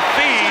beautiful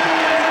feed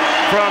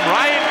from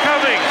Ryan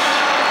Cummings.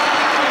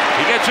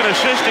 He gets an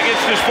assist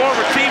against his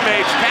former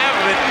teammates.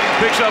 Kavovit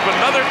picks up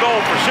another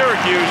goal for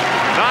Syracuse.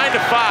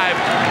 9-5,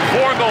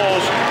 4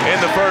 goals in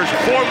the first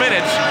 4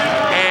 minutes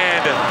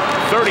and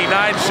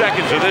 39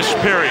 seconds of this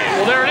period.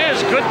 Well, there it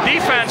is. Good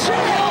defense.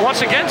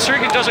 Once again,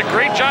 Syracuse does a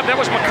great job. That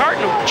was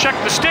McCartan who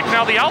checked the stick.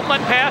 Now the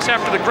outlet pass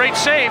after the great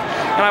save.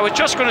 And I was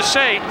just going to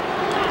say,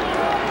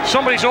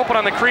 somebody's open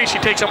on the crease. He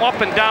takes him up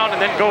and down and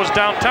then goes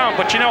downtown.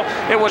 But, you know,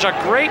 it was a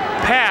great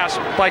pass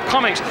by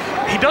Cummings.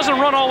 He doesn't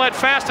run all that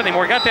fast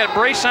anymore. He got that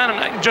brace on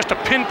and just a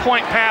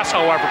pinpoint pass,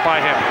 however,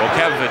 by him. Well,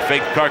 Kavovit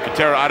faked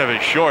Carcaterra out of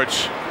his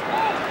shorts.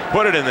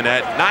 put it in the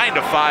net.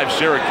 9-5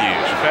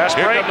 Syracuse. Fast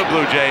Here break. come the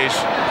Blue Jays.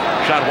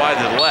 Shot wide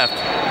to the left.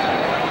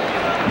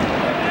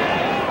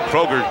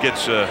 Krueger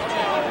gets a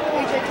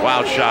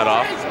wild shot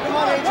off.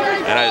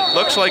 And it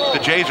looks like the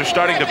Jays are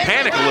starting to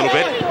panic a little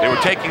bit. They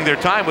were taking their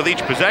time with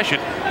each possession.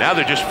 Now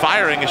they're just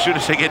firing as soon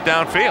as they get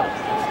downfield.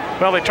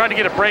 Well, they tried to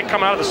get a break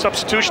coming out of the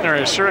substitution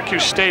area.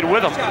 Syracuse stayed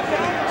with them.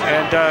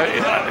 And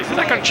it's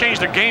not going to change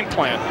their game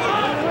plan.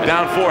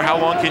 Down 4, how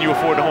long can you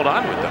afford to hold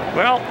on with them?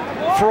 Well,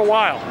 for a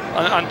while,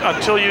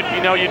 until you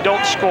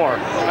don't score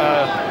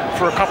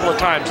for a couple of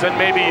times. Then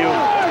maybe you.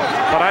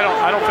 But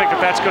I don't think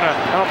that's going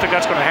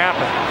to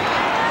happen.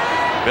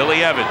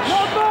 Billy Evans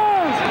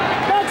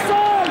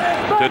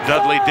to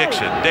Dudley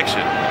Dixon.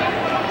 Dixon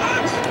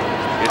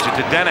gets it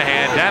to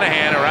Denihan.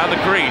 Denihan around the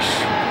crease.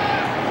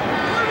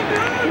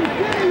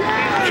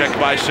 Checked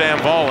by Sam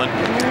Volin.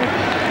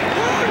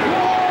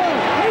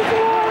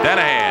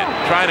 Denihan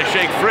trying to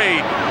shake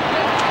free.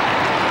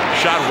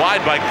 Shot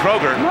wide by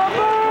Krueger.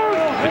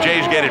 The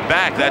Jays get it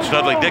back. That's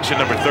Dudley Dixon,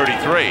 number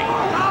 33.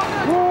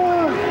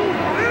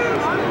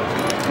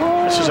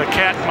 This is a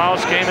cat and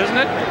mouse game, isn't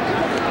it?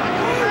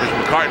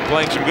 McCartan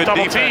playing some good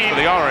Double defense team for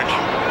the Orange.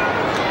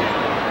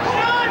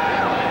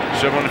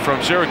 Someone from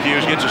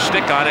Syracuse gets a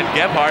stick on it.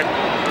 Gebhardt.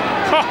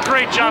 Oh,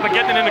 great job of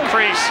getting it in the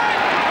crease.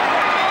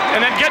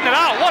 And then getting it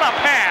out. What a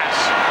pass.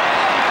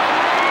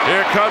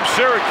 Here comes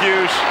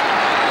Syracuse.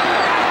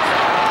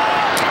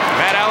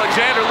 Matt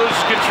Alexander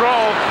loses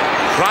control.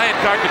 Brian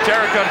Carc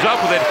comes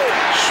up with it.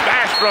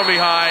 Smashed from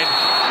behind.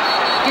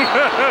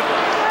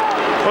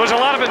 There was a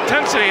lot of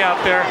intensity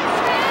out there.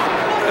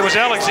 It was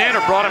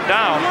Alexander brought him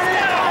down.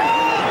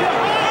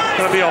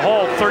 Going to be a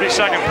hold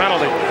 30-second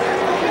penalty.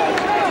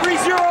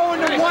 3-0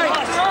 in the white.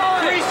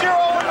 3-0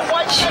 in the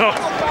white. So,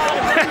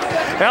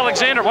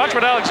 Alexander, watch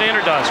what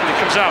Alexander does when he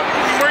comes out.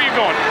 Where are you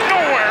going?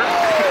 Nowhere.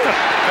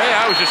 Hey,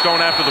 I was just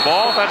going after the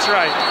ball. That's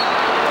right.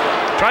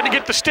 Tried to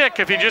get the stick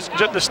if he just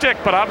did the stick,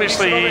 but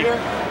obviously he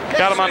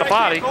got him on the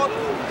body.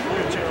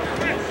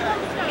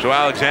 So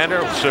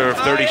Alexander will serve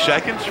 30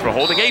 seconds for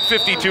holding.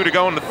 8:52 to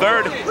go in the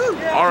third.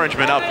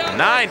 Orangemen up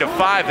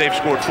 9-5. They've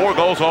scored 4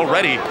 goals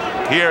already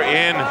here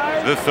in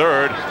the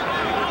third.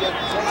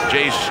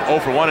 Jays 0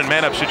 for 1 in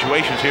man-up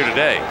situations here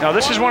today. Now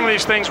this is one of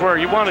these things where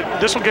you want to.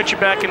 This will get you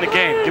back in the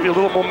game, give you a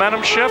little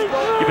momentum shift.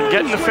 You've been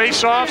getting the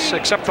face-offs,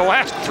 except the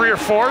last 3 or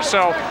 4.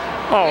 So,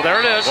 oh, there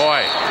it is.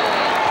 Boy,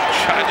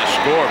 trying to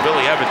score.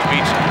 Billy Evans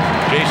beats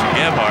Jason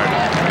Gebhardt,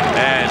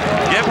 and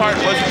Gebhardt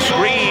wasn't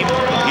screened.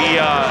 He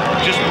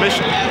just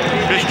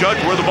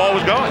misjudged where the ball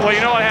was going. Well,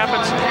 you know what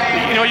happens?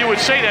 You know, you would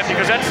say that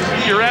because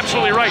you're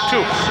absolutely right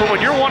too. But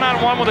when you're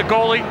one-on-one with a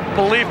goalie,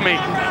 believe me,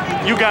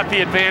 you got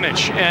the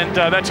advantage, and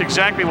that's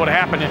exactly what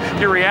happened.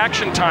 Your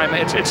reaction time,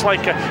 it's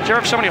like, did you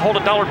ever have somebody hold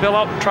a dollar bill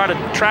out and try to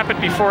trap it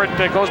before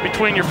it goes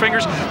between your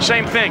fingers?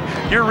 Same thing.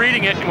 You're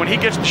reading it, and when he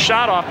gets the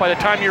shot off, by the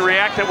time you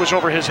react, it was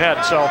over his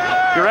head. So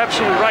you're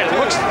absolutely right. It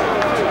looks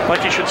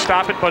like he should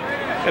stop it, but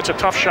it's a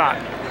tough shot.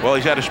 Well,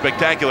 he's had a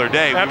spectacular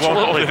day. Absolutely. We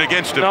won't hold it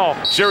against him. No.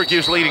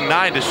 Syracuse leading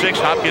 9-6.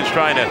 Hopkins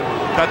trying to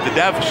cut the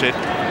deficit.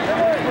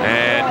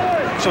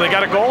 And so they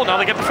got a goal. Now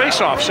they get the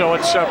face-off. So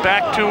it's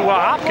back to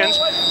Hopkins.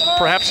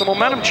 Perhaps a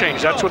momentum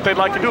change. That's what they'd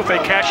like to do. If they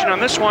cash in on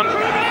this one,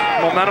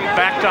 momentum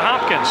back to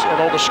Hopkins.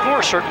 Although the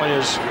score certainly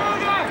is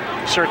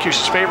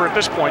Syracuse's favor at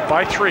this point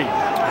by 3.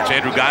 It's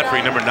Andrew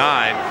Godfrey, number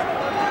 9.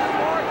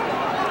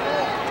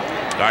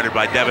 Guarded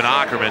by Devin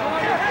Ackerman.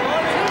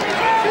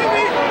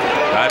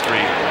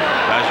 Godfrey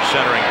tries a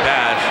centering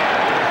pass.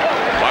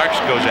 Marks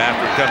goes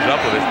after it, comes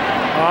up with it.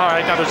 All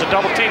right, now there's a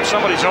double team.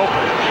 Somebody's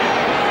open.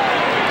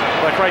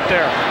 Like right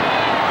there.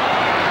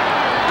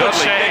 Good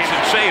Dudley save.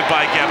 Dixon saved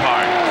by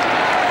Gebhardt.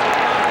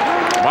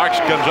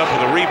 Marks comes up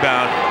with a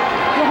rebound.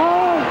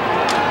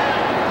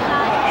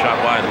 Shot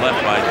wide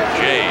left by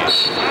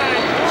Jays.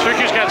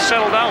 Syracuse got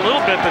settled down a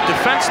little bit. The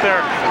defense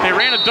there, they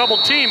ran a double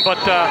team, but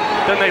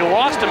then they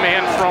lost a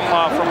man from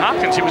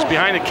Hopkins. He was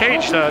behind the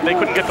cage. They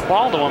couldn't get the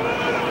ball to him.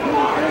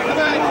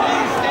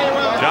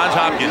 Johns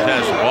Hopkins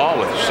has the ball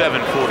with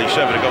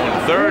 7:47 to go in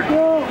the third.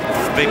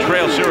 They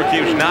trail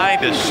Syracuse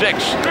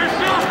 9-6.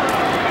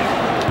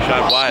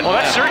 Shot wide. Well,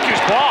 that's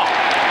Syracuse ball.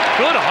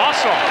 Good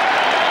hustle.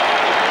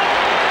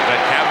 Is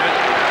that Kavovit?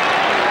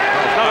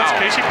 No, that's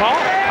Casey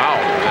Powell. Powell.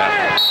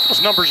 Yeah.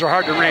 Those numbers are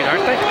hard to read,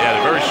 aren't they? Yeah,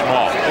 they're very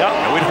small. Yep.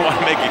 And we don't want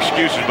to make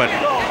excuses, but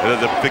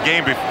the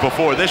game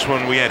before this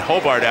one, we had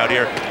Hobart out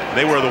here.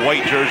 They wear the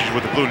white jerseys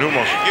with the blue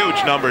numerals.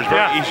 Huge numbers,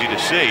 very easy to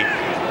see.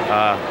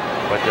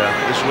 But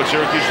this is what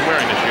Syracuse is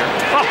wearing this year.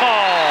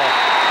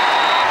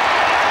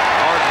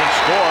 Orangemen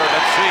score.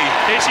 Let's see.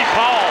 Casey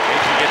Powell.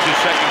 Casey gets his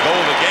second goal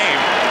of the game.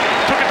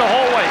 Took it the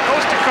whole way,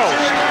 coast to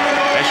coast.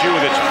 SU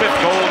with its 5th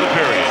goal of the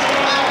period.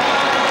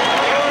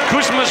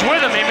 Kuczma's with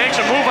him. He makes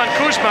a move on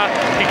Kuczma.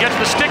 He gets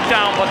the stick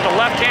down, but the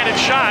left-handed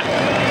shot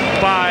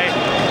by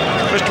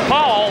Mr.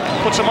 Powell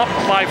puts him up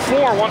by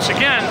 4 once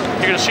again.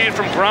 You're going to see it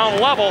from ground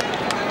level.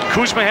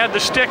 Kuczma had the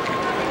stick,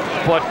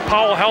 but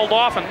Powell held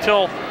off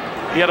until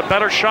he had a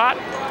better shot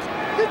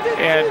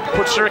and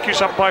put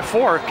Syracuse up by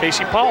 4.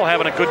 Casey Powell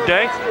having a good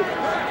day.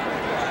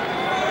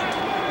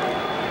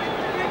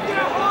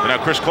 And now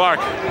Chris Clark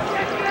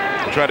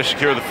will try to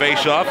secure the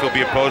face-off. He'll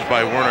be opposed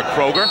by Werner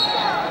Krueger.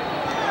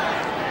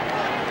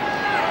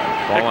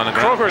 Ball on the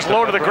ground. Krueger's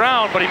low to the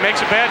ground, but he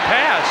makes a bad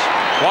pass.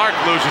 Clark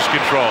loses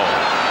control.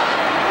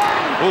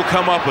 Who'll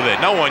come up with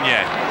it? No one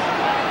yet.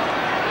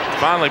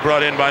 Finally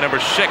brought in by number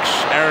 6,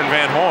 Aaron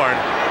Van Horn.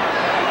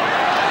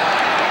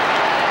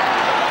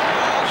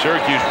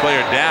 Syracuse player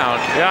down.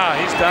 Yeah,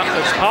 he's down.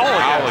 It's Powell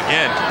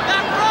again.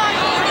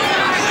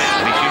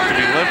 And he seems to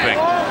be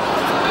limping.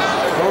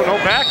 Oh, no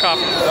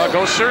backup.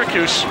 Goes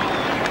Syracuse.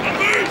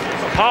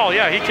 Powell,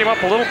 yeah, he came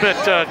up a little bit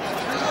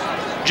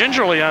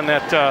gingerly on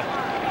that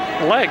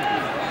leg.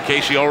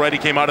 Casey already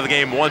came out of the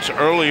game once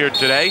earlier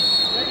today.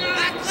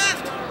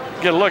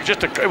 Get a look,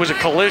 it was a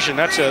collision.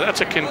 That's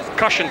a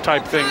concussion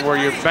type thing where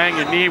you bang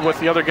your knee with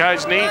the other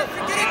guy's knee.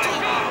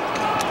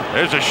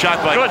 There's a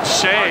shot by good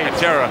save.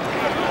 Carc.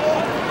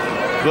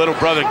 Little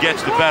brother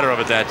gets the better of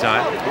it that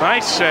time.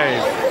 Nice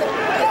save.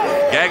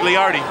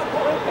 Gagliardi,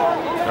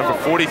 number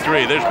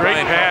 43. There's great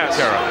Brian pass.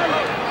 Carc.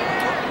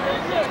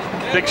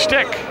 Big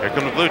stick. Here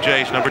come the Blue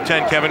Jays, number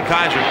 10, Kevin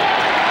Kaiser.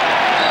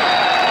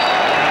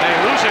 And they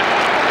lose it.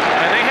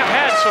 And they have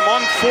had some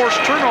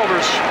unforced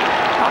turnovers.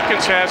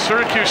 Hopkins has.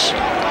 Syracuse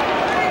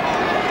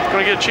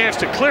going to get a chance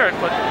to clear it,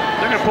 but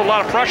they're going to put a lot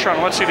of pressure on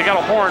them. Let's see, they got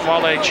a horn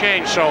while they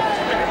change, so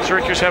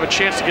Syracuse have a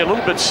chance to get a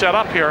little bit set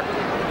up here,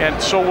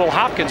 and so will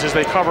Hopkins as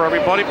they cover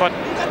everybody, but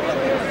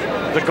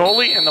the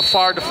goalie and the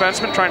far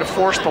defenseman trying to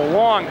force the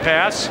long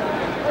pass.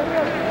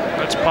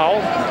 That's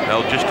Powell.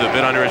 Held just a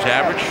bit under his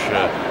average.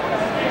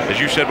 As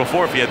you said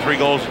before, if he had 3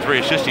 goals and 3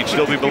 assists, he'd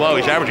still be below.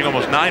 He's averaging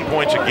almost 9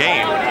 points a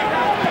game.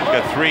 He's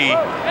got 3.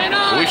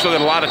 But we still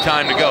got a lot of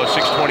time to go.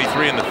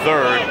 6:23 in the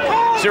third.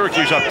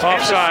 Syracuse up 10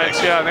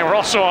 offsides, yeah, and they were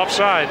also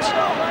offsides.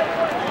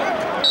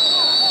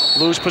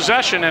 Lose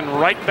possession and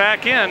right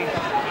back in.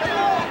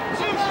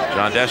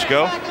 John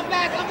Desko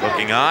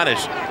looking on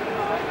as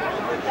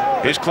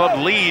his club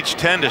leads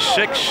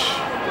 10-6.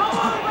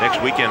 Next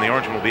weekend, the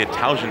Orangemen will be at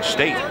Towson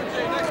State.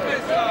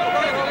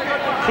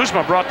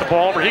 Kuczma brought the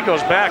ball over. He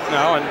goes back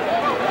now, and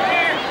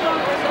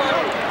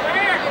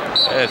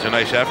that's a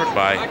nice effort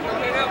by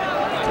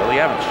Billy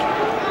Evans.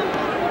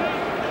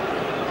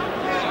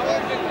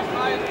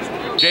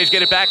 Jays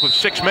get it back with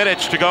 6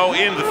 minutes to go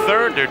in the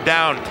third. They're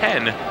down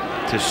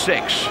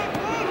 10-6.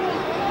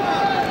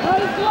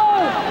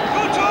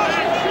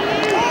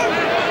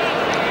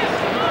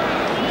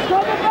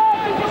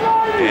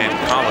 And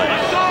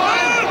Collins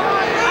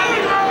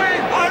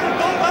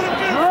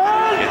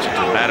gets it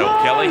to Matt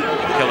O'Kelly.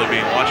 O'Kelly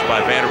being watched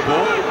by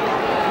Vanderpool.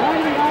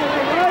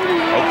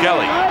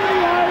 O'Kelly.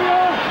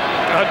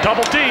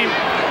 Double team.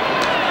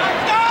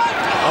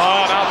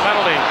 Oh, now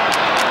penalty.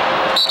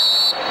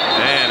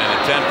 And an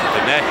attempt at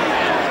the net.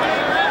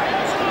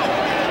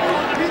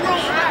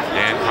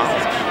 And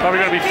Collins. Probably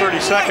going to be 30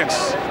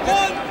 seconds.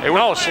 Hey,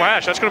 no,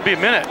 slash. That's going to be a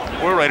minute.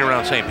 We're right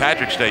around St.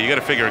 Patrick's Day. You got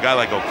to figure a guy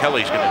like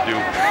O'Kelly's going to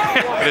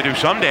do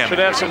some damage. Should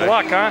have some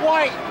luck,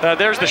 huh?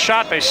 There's the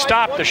shot. They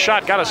stopped the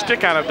shot, got a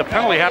stick on it. The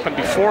penalty happened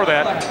before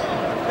that,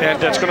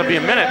 and it's going to be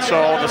a minute.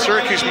 So the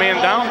Syracuse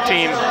man down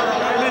team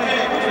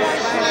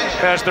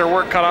has their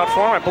work cut out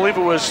for them. I believe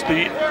it was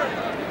the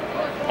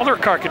other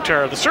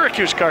Carcaterra, the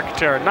Syracuse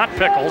Carcaterra, not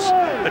Pickles,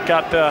 that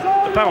got the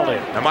penalty.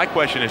 Now my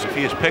question is, if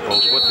he is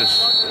Pickles,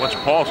 what's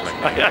Paul's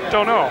name? I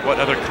don't know. What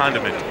other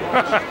condiment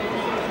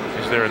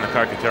is there in the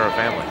Carcaterra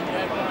family?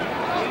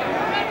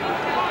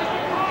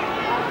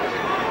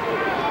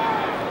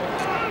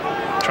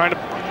 Trying to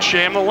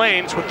jam the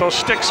lanes with those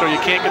sticks so you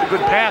can't get a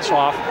good pass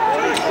off.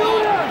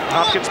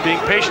 Hopkins being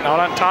patient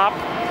out on top.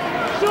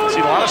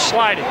 See a lot of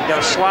sliding. You got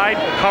to slide,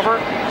 cover,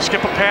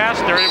 skip a pass.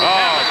 There it is.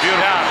 Oh,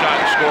 beautiful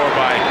shot and score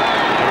by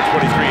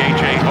number 23,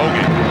 AJ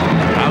Haugen.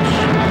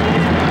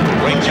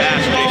 Great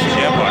pass, Jason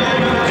Gebhardt.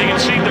 You can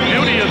see the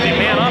beauty of the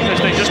man up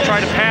as they just try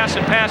to pass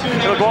and pass.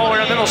 They'll go all the way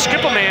around, then they'll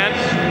skip a man,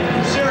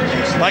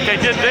 like I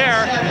did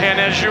there. And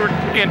as you're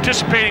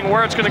anticipating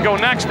where it's going to go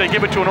next, they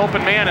give it to an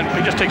open man, and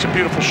he just takes a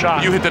beautiful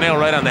shot. You hit the nail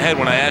right on the head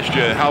when I asked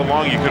you how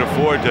long you could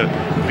afford to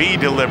be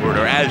deliberate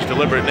or as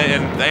deliberate,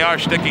 and they are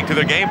sticking to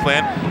their game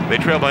plan. They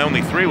trail by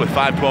only 3 with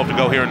 5:12 to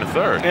go here in the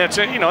third. It's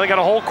they got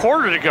a whole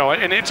quarter to go,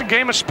 and it's a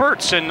game of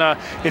spurts. And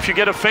if you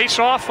get a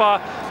face-off,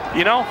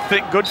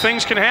 good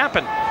things can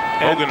happen.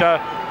 And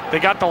they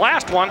got the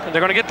last one, and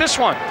they're going to get this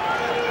one.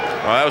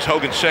 Well, that was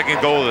Hogan's second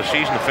goal of the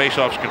season. The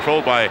face-off's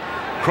controlled by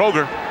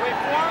Krueger.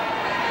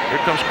 Here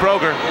comes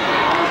Krueger.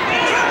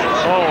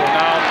 Oh,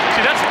 now,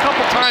 see, that's a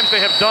couple times they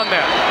have done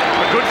that.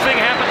 A good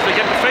thing happens, they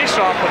get the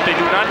face-off, but they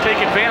do not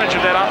take advantage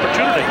of that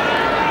opportunity.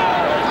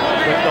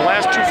 The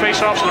last 2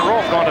 face-offs in a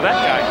row have gone to that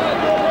guy.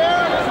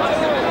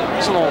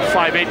 He's a little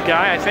 5'8"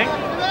 guy, I think.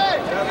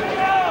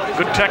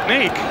 Good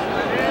technique.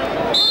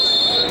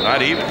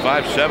 Not even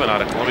 5'7"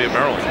 out of Columbia,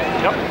 Maryland.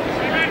 Yep.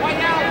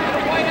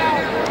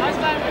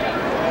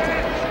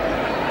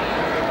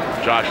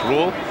 Josh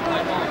Rule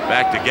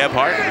back to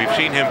Gebhardt. We've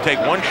seen him take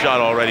 1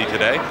 shot already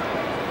today.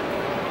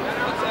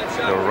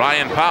 To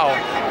Ryan Powell.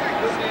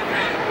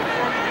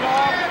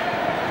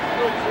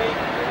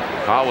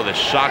 Powell with his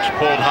socks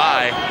pulled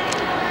high,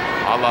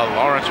 a la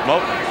Lawrence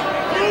Moten.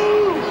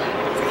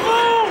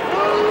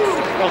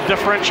 Well,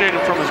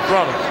 differentiated from his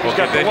brother. He's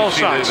got the low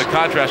socks. The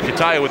contrast,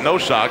 Kataya with no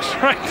socks.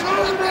 Right.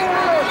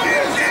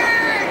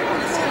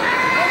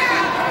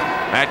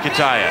 Matt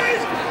Kataya.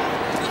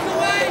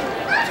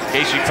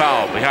 Casey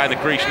Powell behind the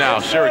crease now,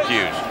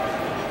 Syracuse.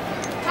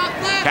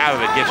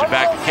 Kavovit gets it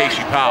back to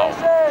Casey Powell.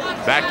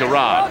 Back to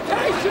Rob.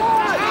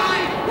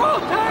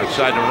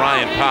 Outside to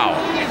Ryan Powell.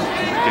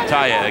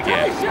 Kataya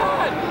again.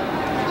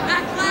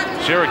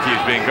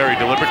 Syracuse being very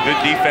deliberate.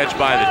 Good defense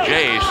by the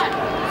Jays.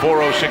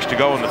 4:06 to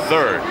go in the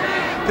third.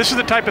 This is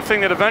the type of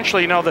thing that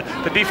eventually, you know, the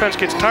defense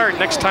gets tired.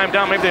 Next time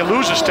down, maybe they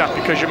lose a step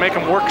because you make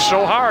them work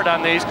so hard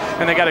on these,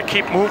 and they got to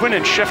keep moving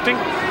and shifting.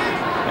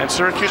 And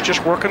Syracuse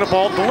just working the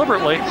ball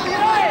deliberately.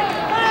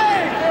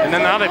 And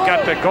then now they've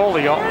got the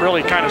goalie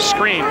really kind of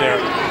screened there.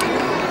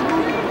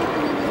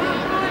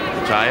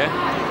 Kataya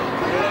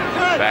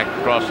back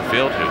across the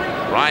field to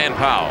Ryan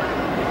Powell.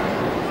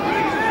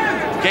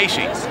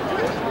 Casey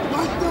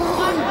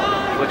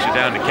flicks it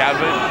down to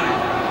Kavovit.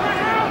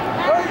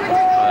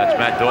 That's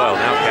Matt Doyle.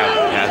 Now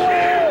Kavovit has it.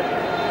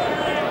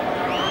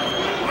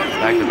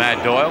 Back to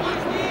Matt Doyle.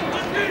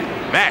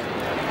 Matt.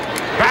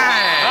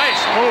 Bang!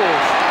 Nice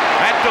move.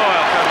 Matt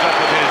Doyle comes up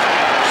with his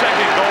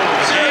second goal of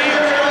the game.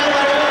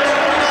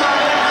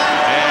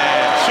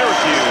 And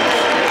Syracuse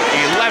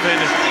 11,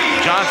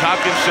 Johns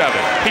Hopkins 7.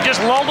 He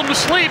just lulled him to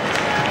sleep.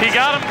 He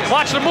got him,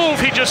 watch the move.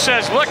 He just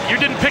says, look, you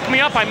didn't pick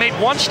me up. I made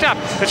one step.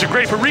 It's a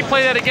great, if we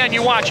replay that again,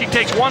 you watch. He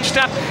takes one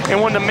step,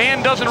 and when the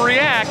man doesn't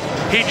react,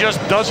 he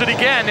just does it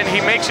again, and he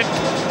makes it,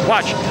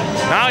 watch.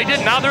 Now he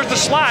didn't. Now there's the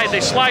slide.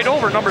 They slide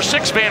over. Number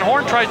 6, Van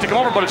Horn tries to come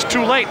over, but it's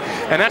too late.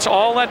 And that's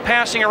all that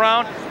passing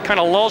around, kind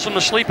of lulls him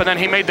to sleep, and then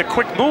he made the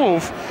quick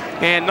move.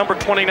 And number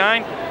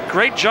 29,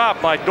 great job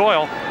by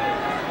Doyle.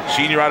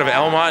 Senior out of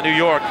Elmont, New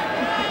York.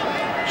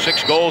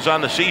 6 goals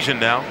on the season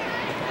now.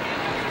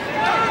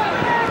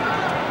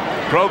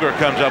 Krueger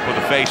comes up with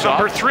a face-off.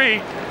 Number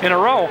 3 in a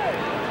row.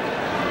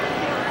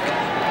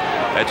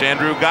 That's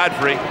Andrew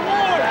Godfrey.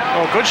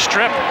 Oh, good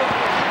strip.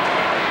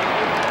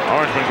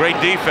 Orangeman, great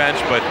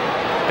defense, but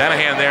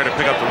Denihan there to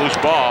pick up the loose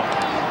ball.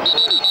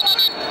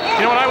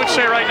 You know what I would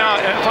say right now,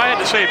 if I had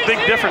to say a big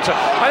difference,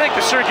 I think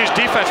the Syracuse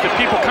defense that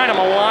people kind of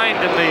maligned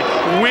in the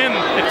win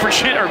in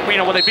Virginia, or, you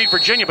know, when they beat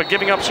Virginia, but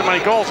giving up so many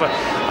goals,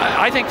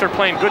 I think they're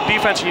playing good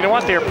defense. And you know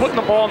what? They are putting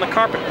the ball on the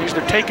carpet because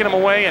they're taking them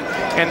away, and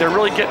they're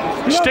really getting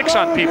sticks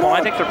on people.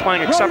 I think they're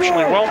playing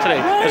exceptionally well today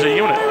as a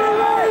unit.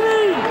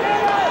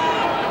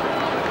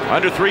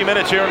 Under 3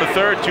 minutes here in the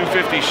third,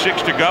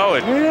 2:56 to go,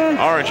 and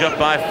Orange up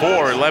by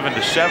 4,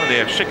 11-7. They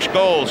have 6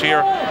 goals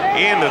here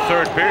in the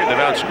third period.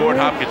 They've outscored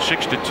Hopkins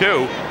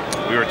 6-2.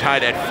 We were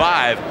tied at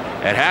 5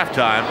 at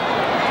halftime.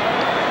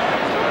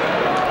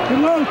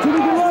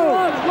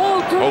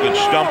 Haugen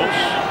stumbles,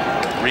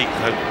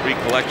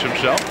 recollects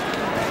himself,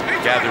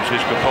 gathers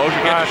his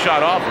composure, gets a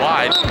shot off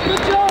wide.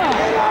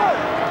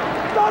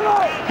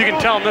 You can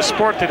tell in this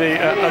sport that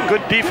a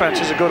good defense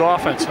is a good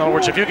offense. In other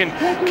words, if you can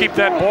keep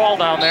that ball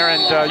down there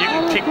and you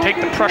can take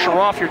the pressure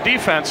off your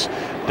defense,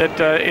 that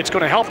it's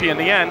going to help you in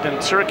the end.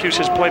 And Syracuse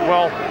has played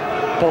well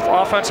both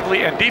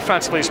offensively and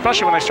defensively,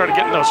 especially when they started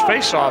getting those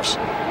face-offs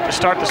to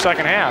start the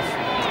second half.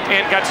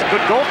 And got some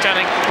good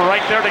goaltending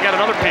right there. They got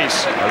another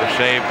piece. Another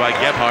save by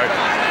Gebhardt.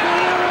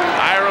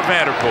 Ira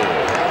Vanderpool.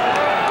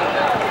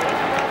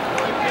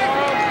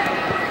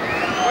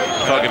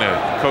 Talking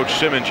to Coach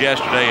Simmons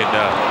yesterday, and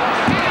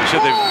he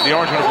said the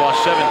Orangemen have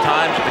lost 7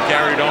 times at the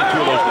Carrier Dome.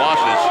 2 of those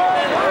losses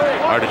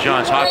are to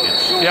Johns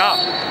Hopkins. Yeah.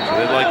 So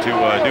they'd like to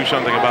do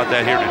something about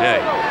that here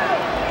today.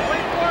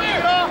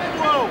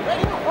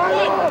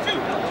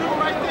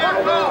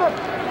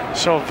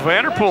 So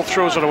Vanderpool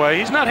throws it away.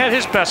 He's not had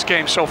his best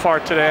game so far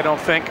today, I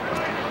don't think.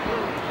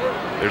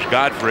 There's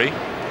Godfrey.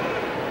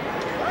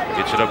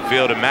 Gets it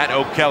upfield to Matt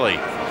O'Kelly.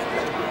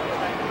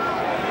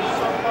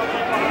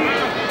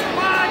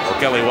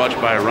 O'Kelly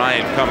watched by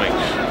Ryan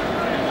Cummings.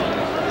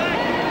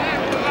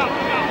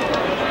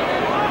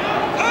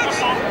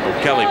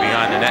 O'Kelly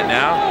behind the net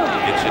now.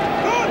 Gets it.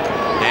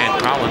 Dan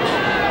Collins.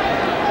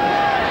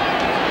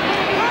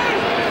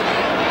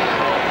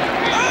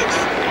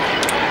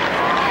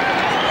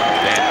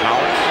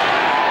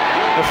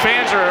 The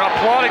fans are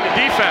applauding the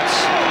defense.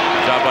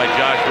 Good job by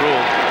Josh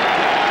Rule.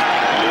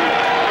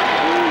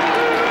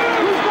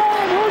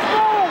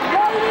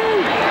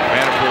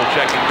 Vanderpool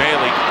checking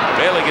Bailey.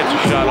 Bailey gets a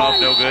shot off,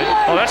 no good.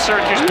 Oh, that's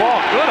Syracuse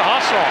ball. Good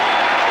hustle.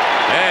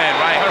 And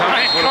Ryan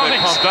Cummings would have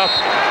been pumped up.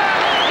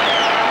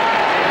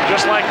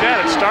 Just like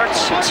that, it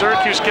starts, and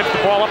Syracuse gets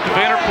the ball up to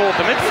Vanderpool at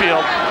the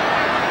midfield.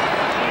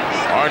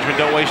 Orangemen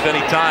don't waste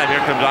any time.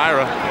 Here comes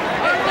Ira.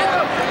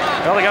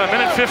 Well, they got a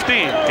minute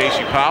 15.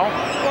 Casey Powell.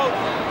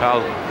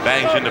 Powell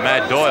bangs into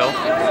Matt Doyle.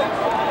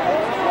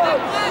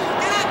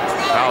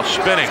 Powell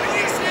spinning.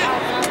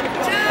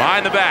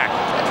 Behind the back.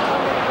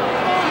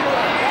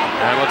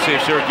 And let's see if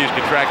Syracuse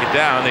can track it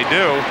down. They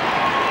do.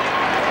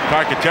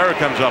 Carcaterra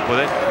comes up with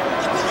it.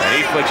 And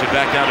he flicks it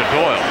back down to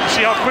Doyle.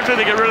 See how quickly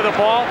they get rid of the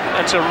ball?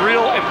 That's a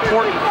real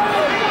important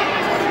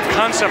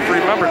concept to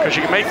remember, because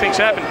you can make things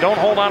happen. Don't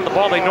hold on to the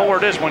ball. They know where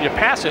it is. When you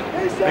pass it,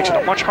 it makes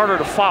it much harder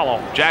to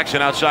follow.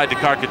 Jackson outside to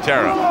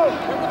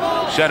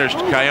Carcaterra. Centers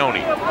to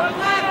Coyote.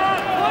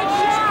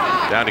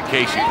 Down to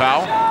Casey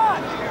Powell.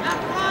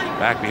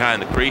 Back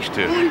behind the crease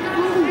to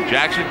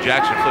Jackson.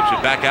 Jackson flips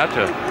it back out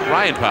to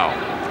Ryan Powell.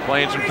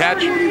 Playing some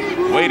catch,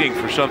 waiting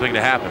for something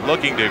to happen.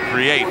 Looking to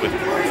create with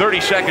 30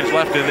 seconds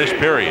left in this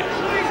period.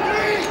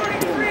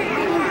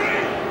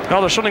 No,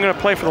 they're certainly going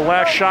to play for the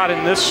last shot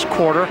in this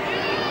quarter.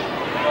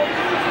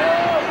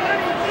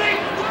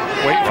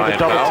 Waiting for the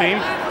double team.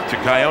 To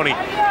Coyote.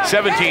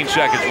 17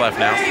 seconds left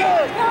now.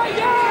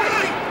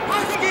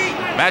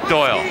 Matt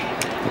Doyle.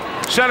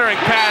 Centering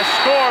pass,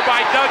 score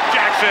by Doug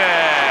Jackson.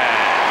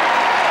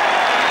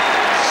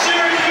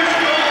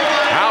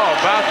 How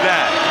about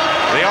that?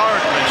 The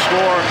Orangemen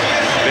score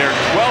their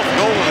 12th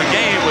goal of the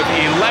game with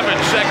 11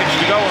 seconds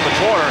to go in the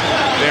quarter.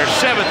 Their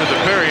 7th of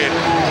the period,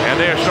 and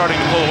they are starting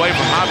to pull away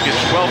from Hopkins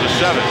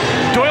 12-7.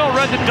 Doyle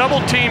read the double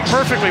team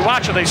perfectly.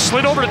 Watch it. They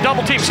slid over to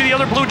double team. See the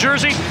other blue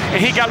jersey?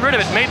 And he got rid of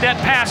it. Made that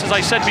pass, as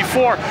I said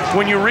before.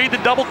 When you read the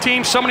double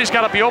team, somebody's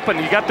got to be open.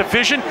 You got the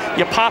vision,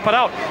 you pop it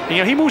out. And, you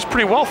know, he moves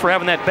pretty well for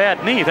having that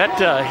bad knee.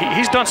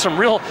 He's done some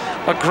real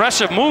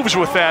aggressive moves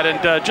with that,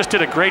 and just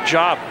did a great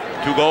job.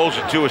 2 goals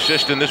and 2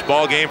 assists in this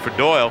ball game for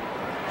Doyle.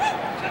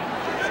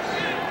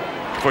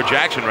 For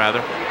Jackson,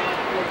 rather.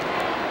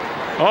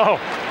 Oh.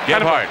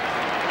 Gebhardt.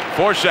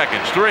 4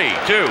 seconds. 3,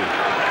 2.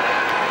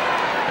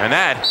 And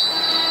that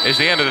is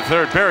the end of the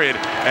third period.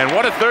 And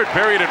what a third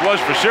period it was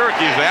for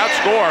Syracuse. They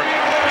outscore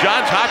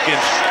Johns Hopkins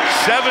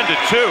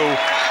 7-2.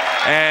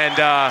 And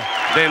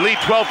they lead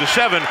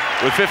 12-7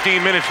 with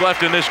 15 minutes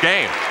left in this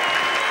game.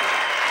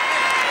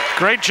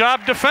 Great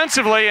job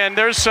defensively, and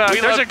there's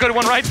a good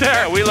one right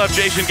there. Yeah, we love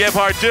Jason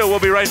Gebhardt too. We'll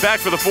be right back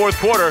for the fourth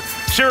quarter.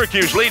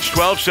 Syracuse leads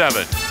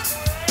 12-7.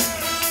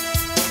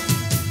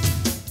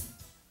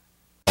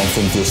 I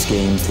think this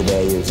game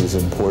today is as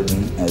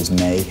important as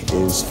May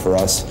is for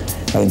us.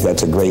 I think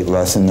that's a great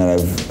lesson that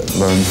I've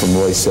learned from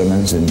Roy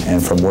Simmons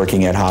and from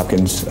working at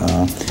Hopkins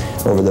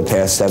over the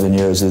past 7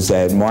 years, is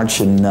that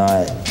March and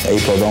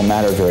April don't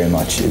matter very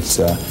much. It's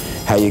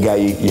how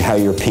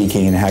you're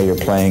peaking and how you're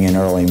playing in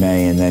early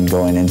May, and then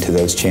going into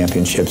those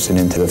championships and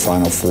into the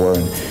Final Four.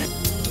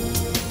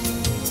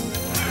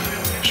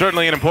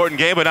 Certainly an important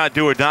game, but not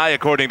do or die,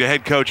 according to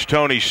head coach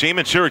Tony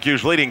Seaman.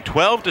 Syracuse leading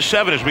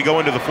 12-7 as we go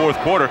into the fourth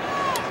quarter.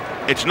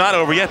 It's not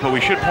over yet, but we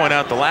should point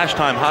out the last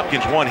time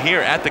Hopkins won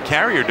here at the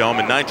Carrier Dome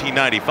in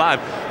 1995,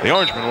 the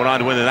Orangemen went on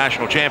to win the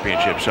national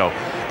championship. So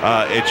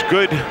it's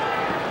good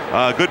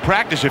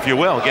practice, if you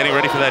will, getting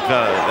ready for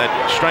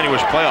that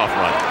strenuous playoff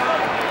run.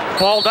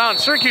 Ball down.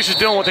 Syracuse is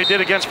doing what they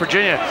did against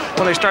Virginia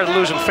when they started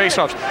losing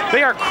faceoffs.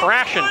 They are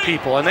crashing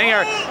people, and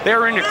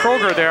they're into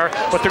Krueger there,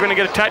 but they're going to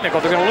get a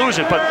technical. They're going to lose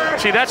it. But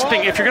see, that's the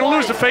thing. If you're going to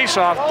lose the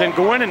faceoff, then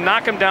go in and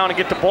knock them down and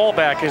get the ball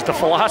back is the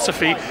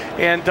philosophy.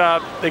 And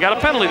they got a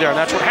penalty there, and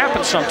that's what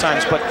happens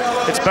sometimes. But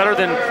it's better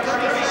than,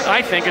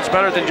 I think, it's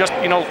better than just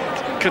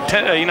not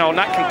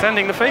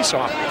contending the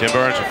faceoff. Tim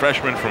Burns, a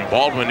freshman from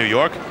Baldwin, New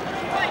York.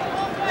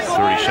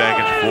 30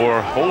 seconds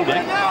for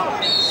holding.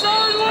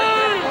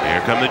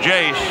 Here come the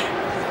Jays.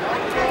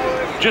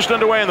 Just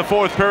underway in the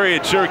fourth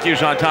period.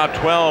 Syracuse on top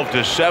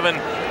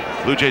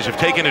 12-7. Blue Jays have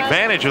taken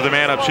advantage of the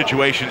man-up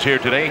situations here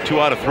today.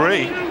 2 out of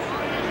 3.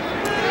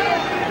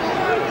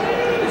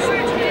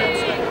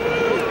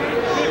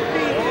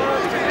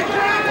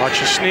 Watch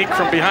you sneak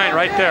from behind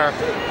right there.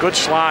 Good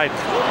slide.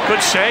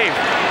 Good save.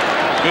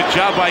 Good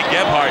job by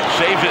Gebhardt.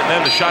 Saves it, and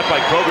then the shot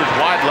by Krueger's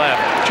wide left.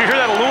 Did you hear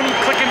that aluminum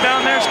clicking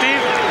down there, Steve?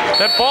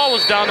 That ball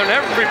was down there, and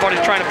everybody's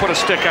trying to put a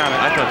stick on it.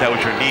 I thought that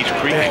was your knees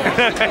creaking.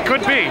 That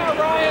could be.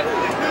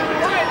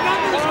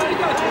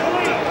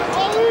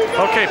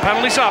 Okay,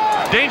 penalties up.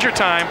 Danger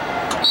time.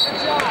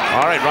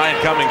 All right, Ryan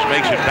Cummings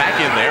makes it back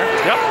in there.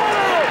 Yep.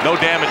 No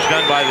damage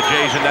done by the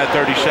Jays in that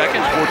 30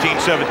 seconds.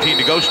 14-17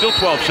 to go. Still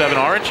 12-7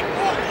 Orange.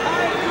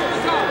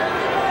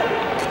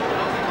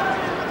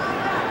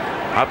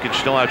 Hopkins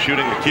still out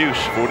shooting the Cuse,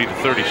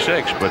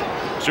 40-36, but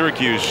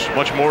Syracuse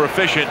much more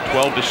efficient,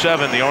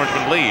 12-7, the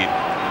Orangemen lead.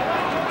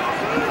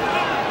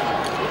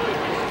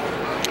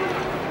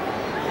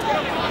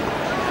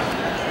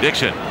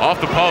 Dixon off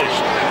the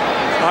post.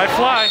 High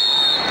fly.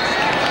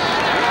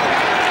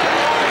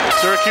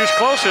 Syracuse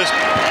closest.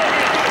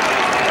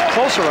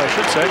 Closer, I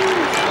should say.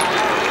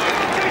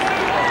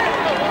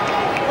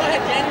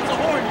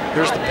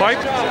 Here's the pipe.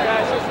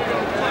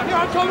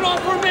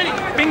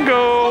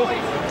 Bingo.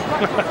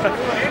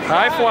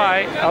 High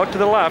fly out to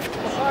the left.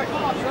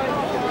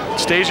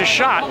 Stays a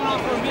shot.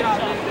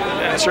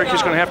 And Syracuse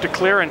is going to have to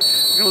clear and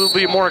a little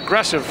bit more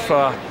aggressive.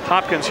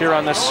 Hopkins here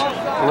on this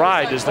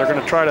ride as they're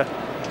going to try to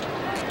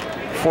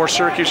force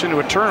Syracuse into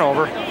a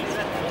turnover.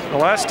 The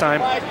last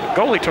time,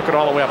 goalie took it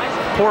all the way up.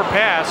 Poor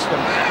pass,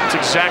 and it's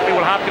exactly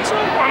what Hopkins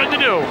wanted to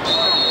do.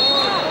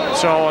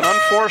 So an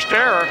unforced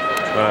error.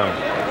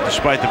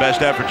 Despite the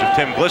best efforts of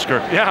Tim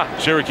Glisker, yeah,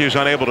 Syracuse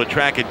unable to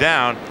track it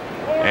down.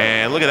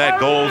 And look at that,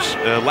 goals.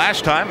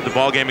 Last time, the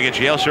ball game against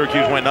Yale,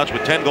 Syracuse went nuts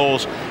with 10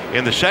 goals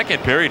in the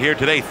second period. Here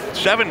today,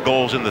 7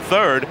 goals in the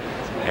third.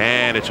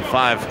 And it's a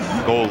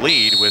 5-goal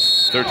lead with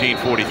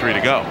 13:43 to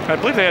go. I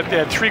believe they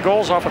had 3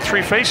 goals off of 3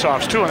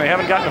 faceoffs too, and they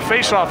haven't gotten a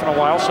faceoff in a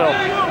while, so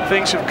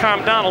things have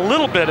calmed down a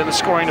little bit in the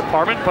scoring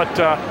department, but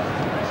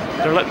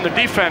they're letting the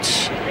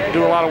defense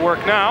do a lot of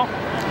work now.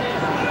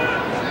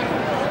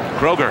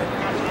 Krueger.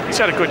 He's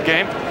had a good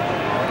game.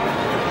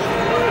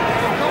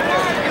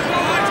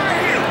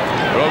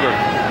 Krueger.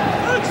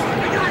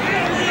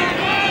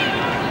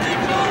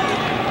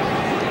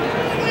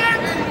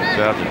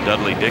 Out to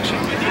Dudley Dixon.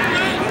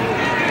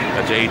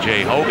 That's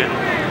AJ Haugen.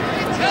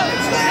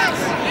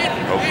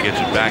 Haugen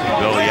gets it back to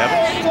Billy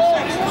Evans.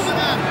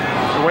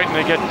 We're waiting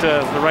to get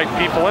the right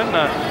people in.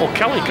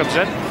 O'Kelly comes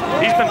in.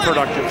 He's been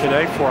productive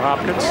today for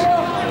Hopkins.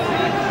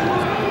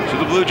 So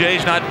the Blue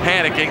Jays not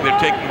panicking. They're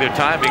taking their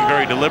time, being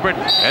very deliberate.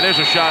 And there's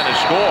a shot and a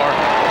score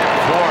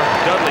for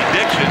Dudley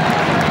Dixon.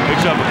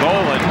 Picks up a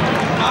goal and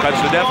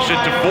cuts the deficit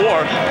to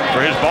 4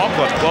 for his ball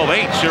club.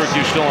 12-8.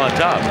 Syracuse still on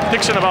top.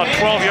 Dixon about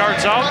 12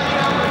 yards out.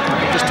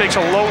 Just takes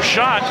a low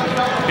shot,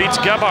 beats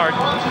Gebhardt.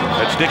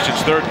 That's Dixon's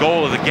 3rd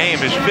goal of the game,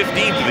 his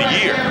 15th of the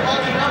year.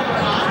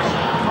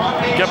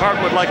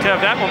 Gebhardt would like to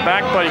have that one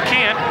back, but he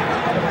can't.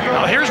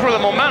 Now here's where the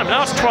momentum,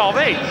 now it's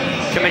 12-8.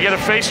 Can they get a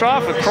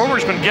face-off? And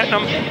Krueger's been getting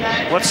them.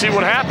 Let's see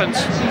what happens.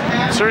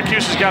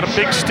 Syracuse has got a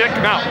big stick.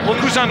 Now, look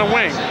who's on the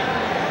wing.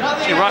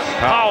 See,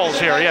 Powell's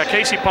here. Yeah,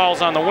 Casey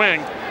Powell's on the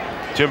wing.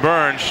 Tim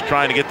Burns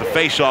trying to get the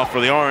face-off for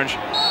the Orange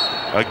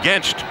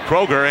against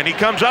Krueger, and he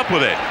comes up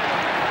with it.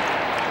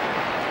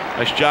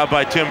 Nice job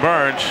by Tim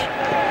Burns.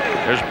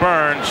 There's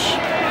Burns.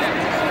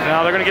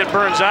 Now they're going to get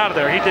Burns out of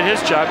there. He did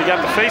his job. He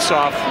got the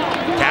face-off.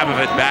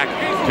 Kavovit back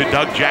to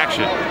Doug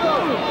Jackson.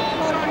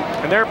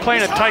 And they're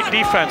playing a tight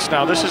defense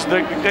now.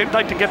 They'd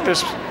like to get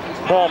this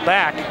ball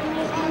back.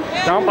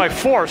 Down by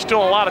 4.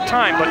 Still a lot of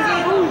time, but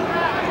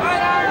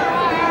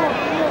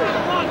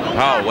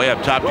Powell way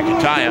up top to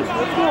Kataya.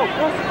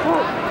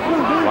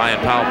 Ryan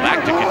Powell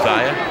back to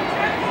Kataya.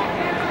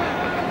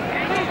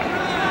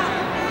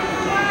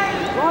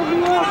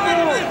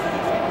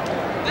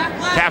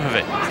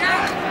 Kavovit.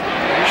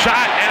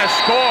 Shot and a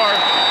score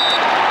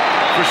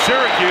for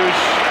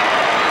Syracuse.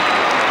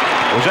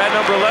 Was that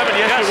number 11?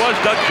 Yes, it was.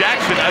 Doug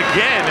Jackson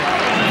again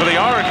for the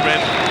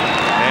Orangemen.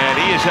 And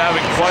he is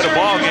having quite a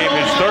ball game.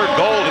 His 3rd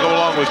goal to go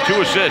along with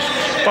 2 assists.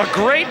 A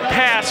great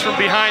pass from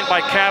behind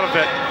by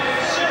Kavovit.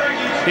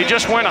 He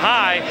just went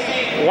high.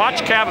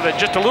 Watch Kavovit.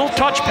 Just a little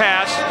touch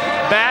pass.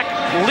 Back.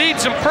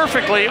 Leads him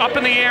perfectly up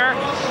in the air.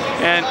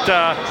 And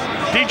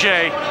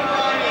DJ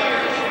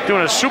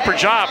doing a super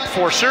job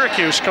for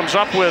Syracuse, comes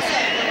up with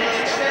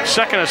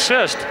 2nd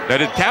assist. Now,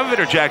 did Kavovit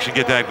or Jackson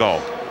get that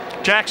goal?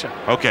 Jackson.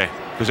 Okay,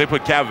 because they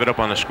put Kavovit up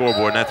on the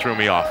scoreboard, and that threw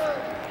me off.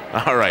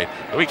 All right,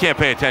 we can't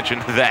pay attention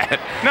to that.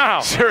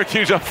 No.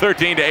 Syracuse up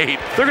 13-8.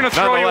 They're going to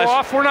throw you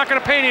off. We're not going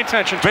to pay any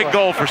attention to it. Big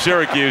goal for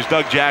Syracuse,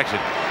 Doug Jackson.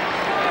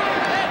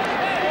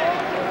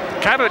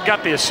 Kavovit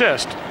got the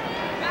assist.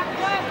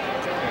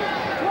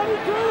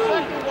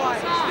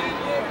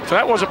 So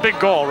that was a big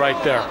goal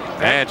right there.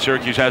 And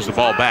Syracuse has the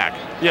ball back.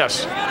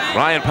 Yes.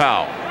 Ryan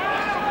Powell.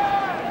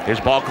 His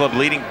ball club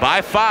leading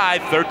by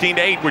 5,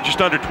 13-8. We're just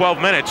under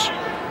 12 minutes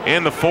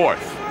in the 4th.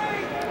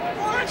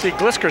 See,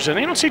 Glisker's in.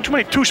 You don't see too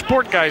many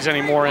 2-sport guys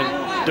anymore in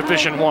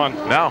Division I.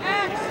 No.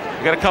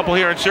 We got a couple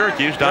here in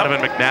Syracuse. Donovan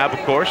McNabb,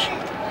 of course.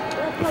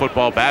 The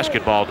football,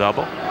 basketball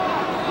double.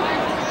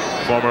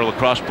 Former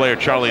lacrosse player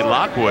Charlie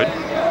Lockwood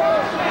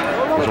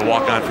was a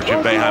walk-on for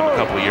Jim Boeheim a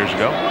couple of years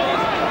ago.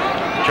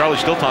 Charlie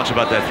still talks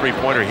about that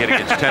 3-pointer he hit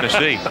against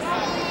Tennessee.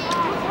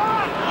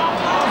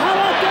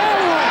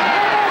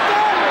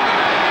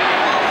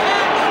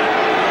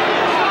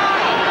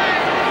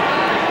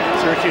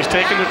 Syracuse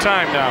taking the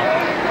time now.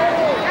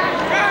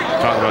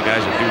 Talking about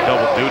guys that do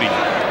double duty.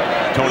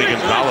 Tony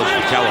Gonzalez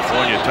from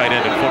California, tight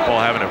end in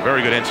football, having a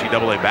very good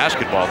NCAA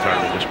basketball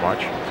tournament this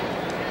March.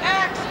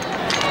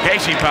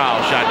 Casey Powell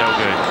shot no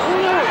good.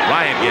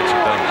 Ryan gets it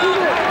though.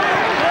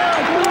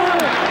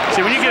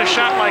 See, when you get a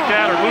shot like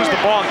that or lose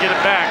the ball and get it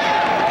back,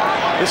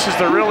 this is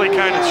the really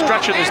kind of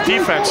stretching this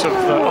defense of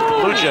the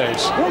Blue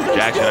Jays.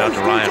 Jackson out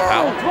to Ryan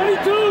Powell.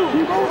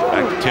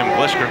 Back to Tim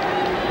Glisker.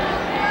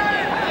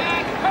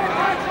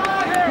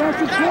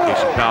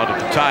 Casey Powell to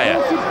Kataya.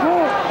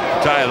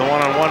 Kataya, the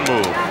one-on-one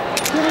move.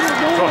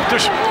 Oh,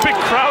 there's a big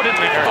crowd in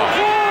there.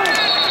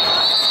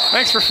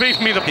 Thanks for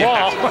feeding me the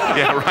ball.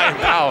 Yeah, Ryan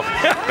Powell.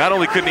 Not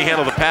only couldn't he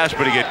handle the pass,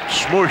 but he get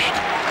smooshed.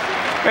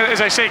 And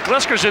as I say,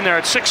 Glisker's in there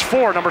at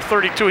 6'4", number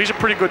 32. He's a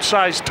pretty good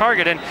sized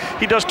target, and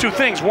he does 2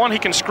 things. One, he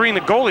can screen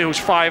the goalie, who's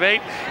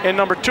 5'8", and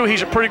number 2,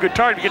 he's a pretty good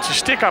target. He gets his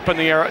stick up in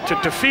the air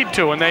to feed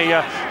to. And they,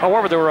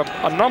 however, there were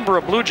a number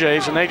of Blue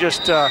Jays, and they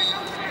just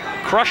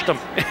crushed them.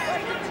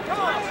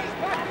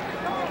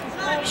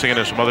 Singing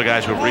to some other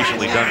guys who have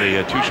recently done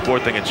the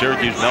 2-sport thing in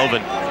Syracuse.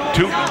 Melvin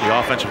Tootin, the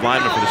offensive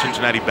lineman for the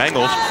Cincinnati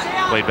Bengals,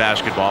 played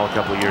basketball a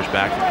couple of years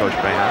back for Coach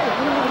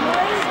Boeheim.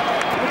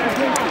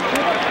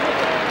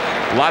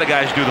 A lot of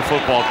guys do the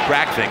football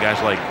track thing,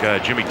 guys like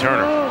Jimmy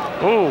Turner.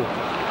 Ooh.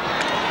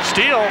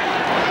 Steal.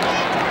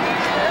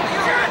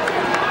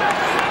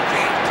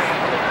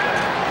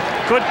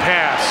 Good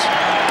pass.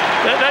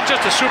 That's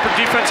just a super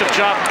defensive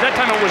job. That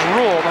time it was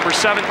Rule, number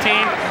 17.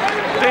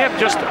 They have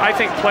just, I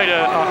think, played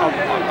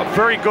a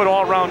very good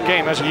all-around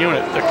game as a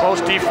unit. The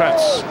close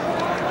defense.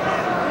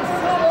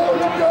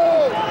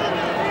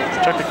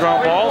 Check the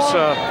ground balls,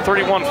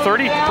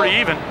 31-30, pretty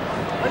even.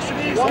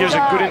 Gives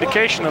a good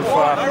indication of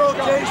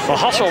the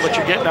hustle that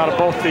you're getting out of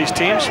both these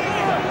teams.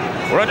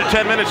 We're under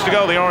 10 minutes to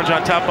go. The Orange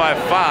on top by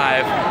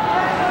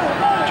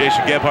 5.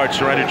 Jason Gebhardt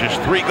surrendered just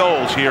 3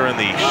 goals here in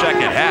the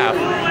second half.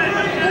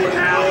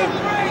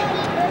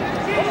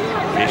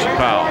 Casey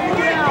Powell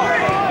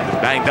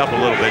banged up a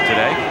little bit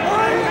today.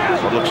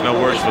 But looks no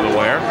worse for the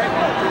wear.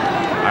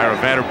 Ira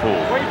Vanderpool.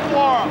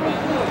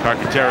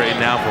 Carcaterra in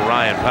now for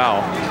Ryan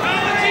Powell.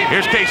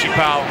 Here's Casey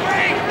Powell.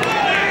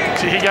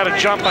 See, he got a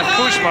jump on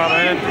Kuczma,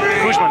 man.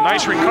 Kuczma,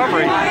 nice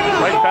recovery.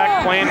 Right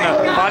back playing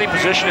the body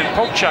position and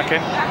poke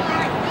checking.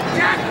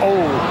 Oh,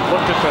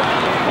 looked at the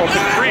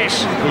open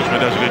crease. Kuczma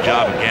does a good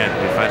job again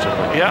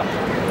defensively. Yeah.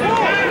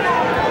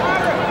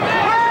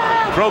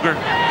 Krueger,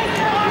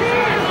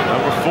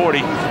 number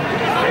 40.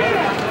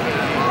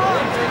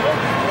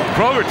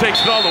 Krueger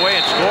takes it all the way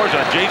and scores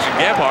on Jason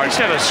Gebhardt. He's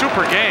had a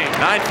super game.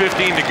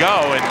 9:15 to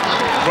go, and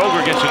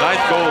Krueger gets a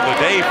 9th goal of the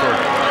day for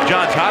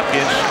Johns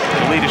Hopkins.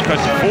 The lead is cut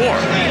to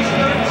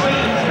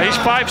 4. He's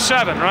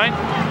 5'7", right?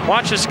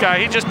 Watch this guy.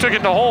 He just took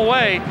it the whole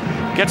way.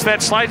 Gets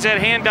that, slides that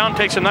hand down,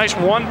 takes a nice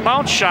 1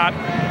 bounce shot.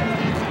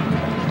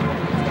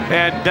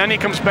 And then he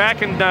comes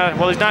back and,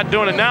 well, he's not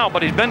doing it now,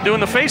 but he's been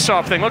doing the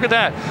face-off thing. Look at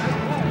that.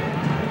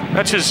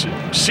 That's his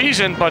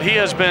season, but he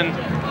has been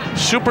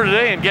super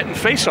today and getting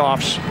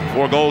face-offs.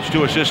 4 goals,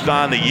 2 assists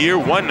on the year,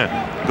 1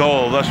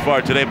 goal thus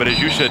far today. But as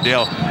you said,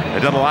 Dale,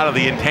 they've done a lot of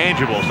the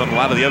intangibles, done a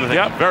lot of the other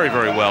things very,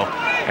 very well,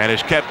 and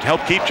has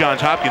helped keep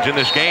Johns Hopkins in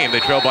this game. They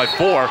trail by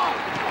 4,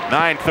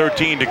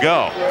 9:13 to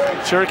go.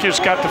 Syracuse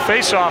got the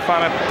face-off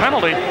on a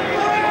penalty.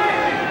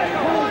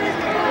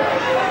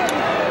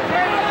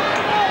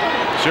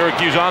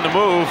 Syracuse on the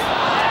move.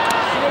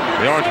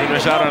 The Orangemen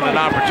miss out on an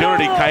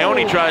opportunity.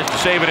 Coyote tries to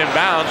save it in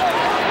bounds,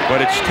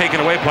 but it's taken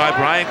away by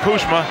Brian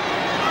Kuczma.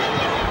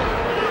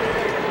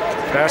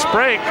 Fast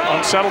break,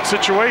 unsettled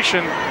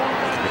situation.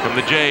 Here come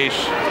the Jays.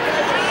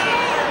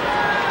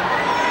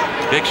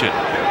 Dixon,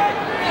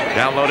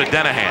 down low to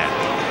Denihan.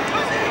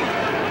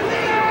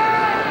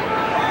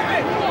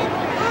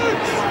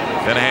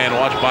 Denihan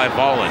watched by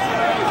Volin.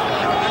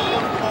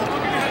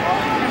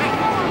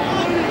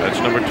 That's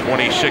number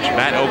 26,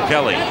 Matt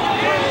O'Kelly.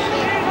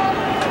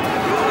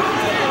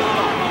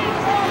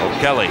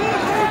 O'Kelly,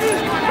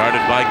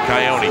 guarded by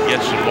Coyote,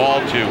 gets the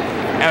ball to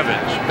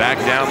Evans. Back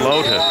down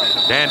low to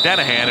Dan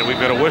Denihan, and we've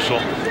got a whistle.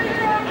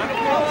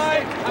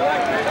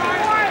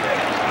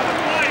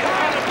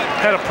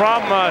 Had a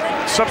problem,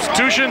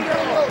 substitution.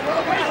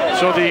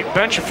 So the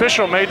bench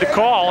official made the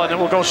call, and it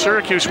will go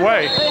Syracuse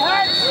way.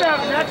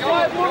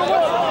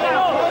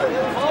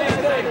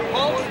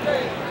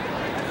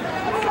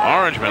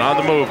 Orangemen on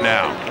the move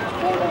now.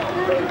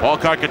 Paul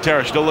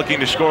Carcaterra still looking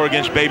to score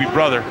against baby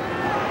brother.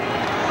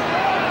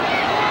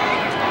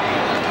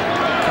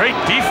 Great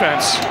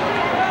defense.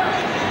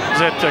 Is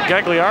that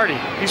Gagliardi?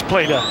 He's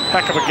played a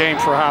heck of a game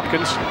for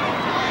Hopkins.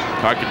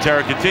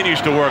 Carcaterra continues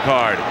to work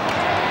hard.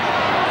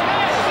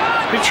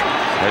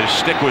 His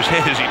stick was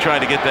hit as he tried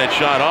to get that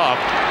shot off.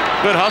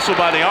 Good hustle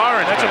by the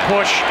Orange. That's a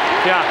push.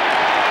 Yeah.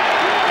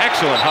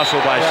 Excellent hustle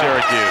by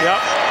Syracuse.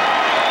 Yep.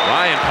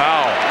 Ryan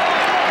Powell.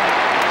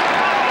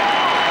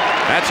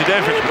 That's the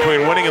difference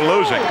between winning and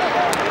losing.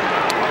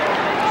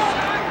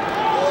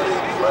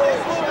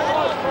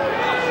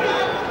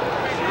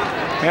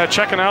 Yeah,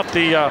 checking out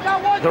the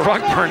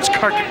rug burns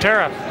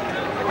Carcaterra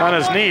on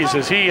his knees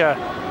as he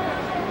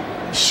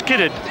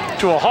skidded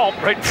to a halt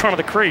right in front of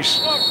the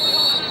crease.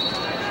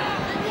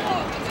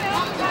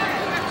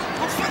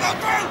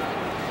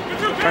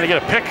 Trying to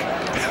get a pick.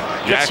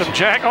 Get some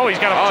jack. Oh, he's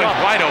got a jump.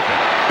 He's wide open.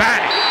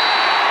 Bang!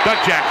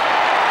 Duck jack.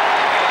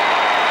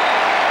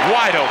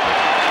 Wide open.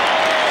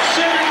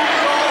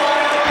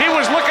 He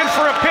was looking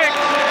for a pick,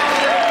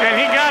 and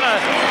he got a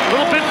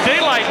little bit of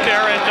daylight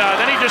there, and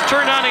then he just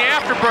turned on the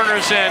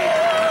afterburners, and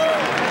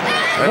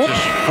that's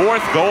his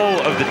 4th goal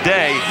of the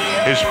day,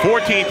 his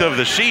 14th of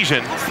the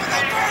season.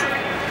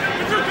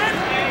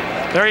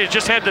 There he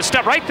just had the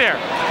step right there.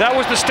 That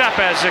was the step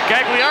as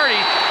Gagliardi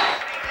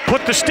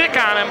put the stick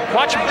on him.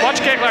 Watch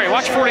Gagliardi,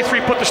 watch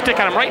 43 put the stick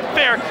on him right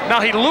there.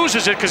 Now he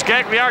loses it because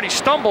Gagliardi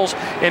stumbles,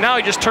 and now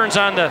he just turns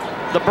on the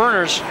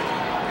burners.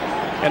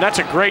 And that's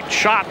a great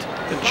shot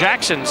that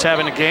Jackson's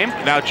having a game.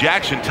 Now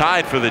Jackson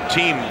tied for the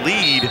team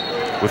lead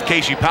with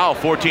Casey Powell,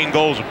 14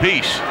 goals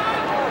apiece.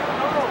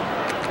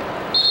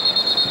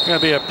 Going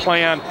to be a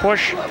play on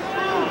push.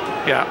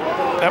 Yeah,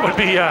 that would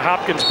be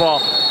Hopkins'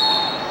 ball.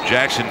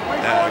 Jackson,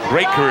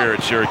 great career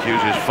at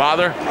Syracuse.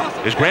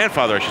 His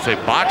grandfather, I should say,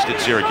 boxed at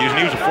Syracuse, and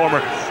he was a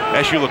former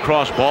SU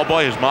lacrosse ball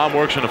boy. His mom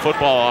works in a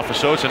football office,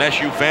 so it's an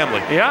SU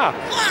family. Yeah.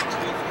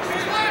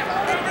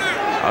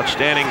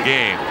 Outstanding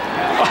game.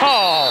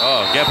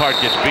 Oh,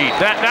 Gebhardt gets beat.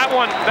 That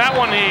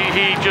one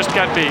he just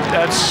got beat.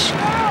 That's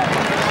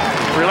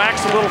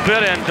relaxed a little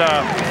bit, and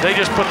they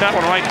just put that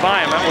one right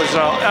by him. That was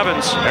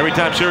Evans. Every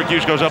time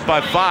Syracuse goes up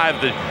by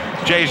 5, the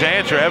Jays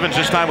answer. Evans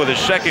this time with his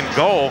second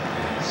goal.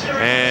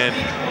 And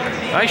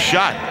nice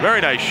shot.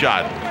 Very nice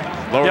shot.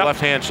 Lower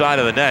left-hand side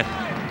of the net.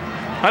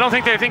 I don't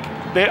think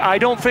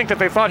that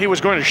they thought he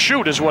was going to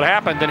shoot is what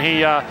happened, and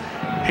he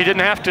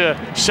didn't have to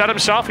set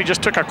himself. He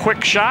just took a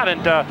quick shot,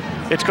 and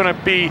it's going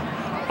to be,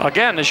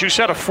 again, as you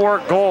said, a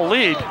 4-goal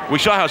lead. We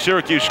saw how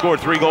Syracuse scored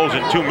 3 goals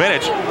in 2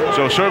 minutes,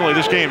 so certainly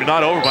this game is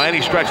not over by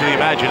any stretch of the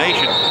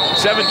imagination.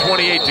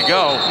 7:28 to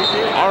go.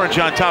 Orange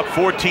on top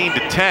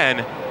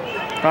 14-10.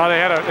 Now they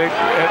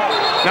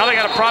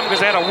got a problem because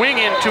they had a wing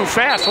in too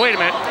fast. Wait a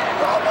minute.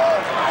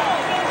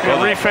 We'll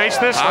reface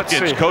this.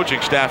 Hopkins coaching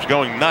staff's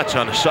going nuts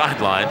on the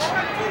sidelines.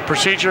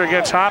 Procedure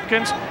against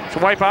Hopkins. To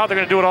wipe out, they're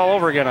going to do it all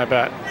over again, I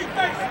bet.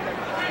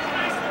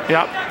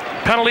 Yep.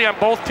 Penalty on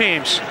both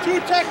teams.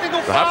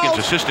 The Hopkins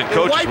assistant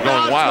coaches were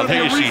going wild.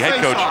 Here you see head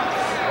coach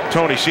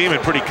Tony Seaman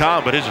pretty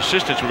calm, but his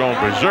assistants were going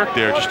berserk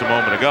there just a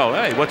moment ago.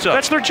 Hey, what's up?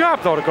 That's their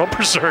job, though, to go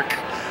berserk.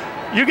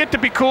 You get to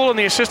be cool, and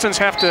the assistants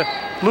have to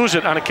lose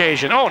it on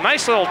occasion. Oh,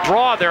 nice little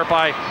draw there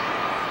by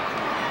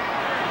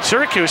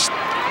Syracuse.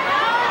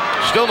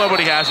 Still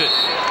nobody has it.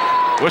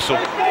 Whistle.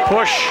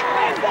 Push.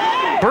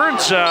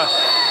 Burns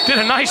did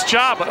a nice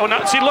job. Oh,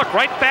 no, see, look,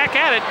 right back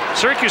at it.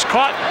 Syracuse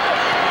caught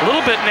a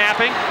little bit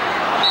napping.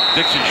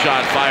 Dixon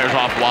shot fires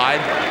off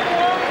wide.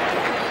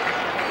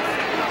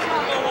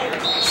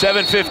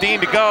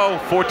 7:15 to go.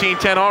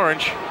 14-10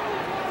 Orange.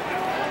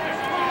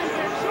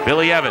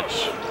 Billy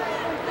Evans.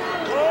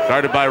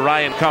 Guarded by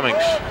Ryan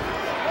Cummings.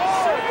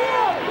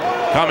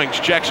 Cummings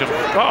checks him.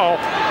 Uh-oh.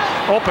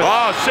 Open.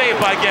 Oh, saved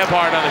by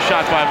Gebhardt on the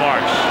shot by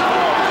Marks.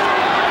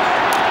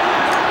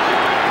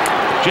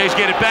 Jays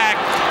get it back.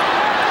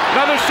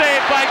 Another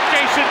save by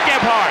Jason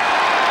Gebhardt.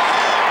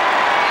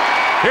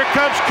 Here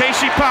comes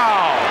Casey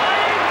Powell.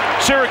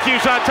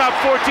 Syracuse on top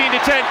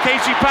 14-10.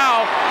 Casey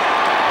Powell.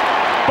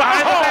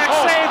 Behind the back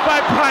save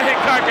by Brian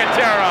Carc.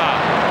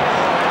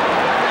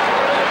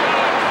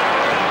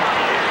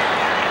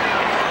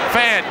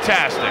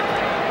 Fantastic.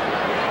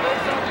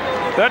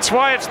 That's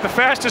why it's the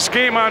fastest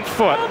game on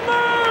foot.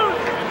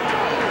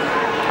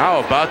 How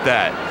about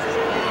that?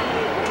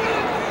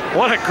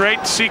 What a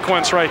great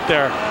sequence right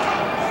there.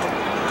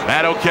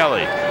 Matt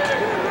O'Kelly.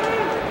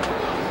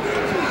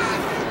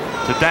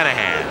 To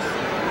Denihan.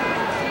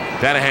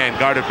 Denihan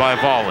guarded by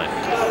Volin.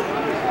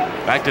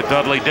 Back to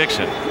Dudley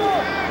Dixon.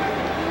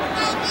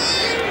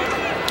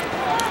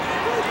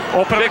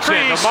 Open Dixon,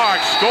 crease. the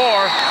mark,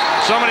 score.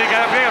 Somebody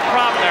got a big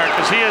problem there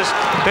because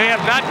they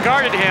have not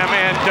guarded him,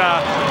 and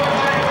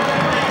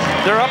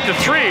they're up to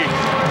 3.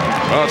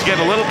 Well, it's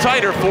getting a little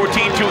tighter,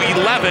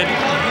 14-11.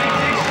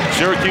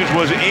 Syracuse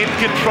was in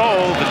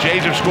control. The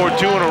Jays have scored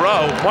 2 in a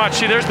row. Watch,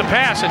 see, there's the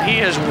pass, and he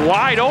is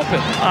wide open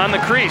on the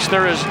crease.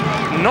 There is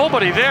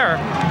nobody there.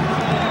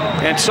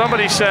 And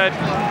somebody said,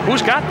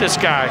 who's got this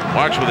guy?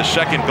 Marks with his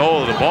second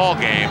goal of the ball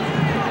game.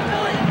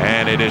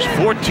 And it is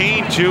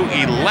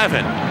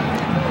 14-11.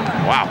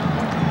 Wow.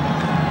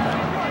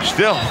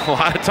 Still a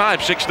lot of time,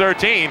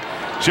 6:13.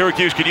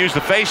 Syracuse could use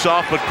the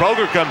face-off, but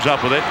Krueger comes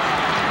up with it.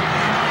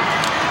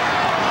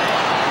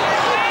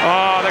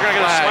 Oh, they're going to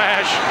get a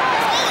slash.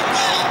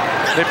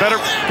 They better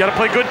got to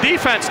play good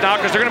defense now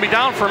because they're going to be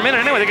down for a minute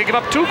anyway. They could give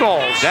up 2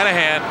 goals.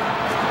 Denihan.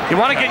 You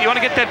want to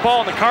get that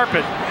ball in the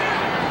carpet.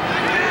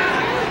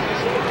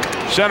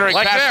 Centering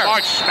like pass, there.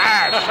 March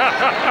smash.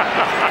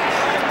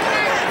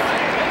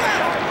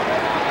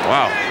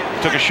 Wow,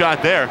 took a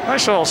shot there.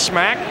 Nice little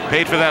smack.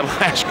 Paid for that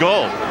last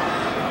goal.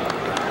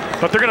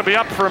 But they're going to be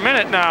up for a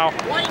minute now.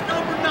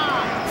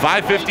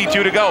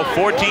 5:52 to go,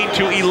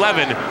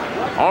 14-11.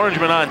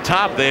 Orangemen on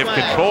top. They have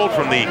controlled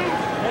from the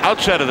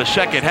outset of the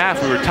second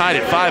half. We were tied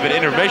at 5 at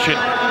intermission,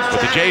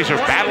 but the Jays are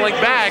battling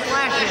back.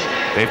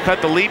 They've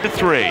cut the lead to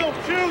 3.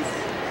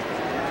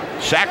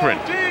 Saccharin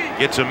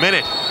gets a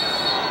minute.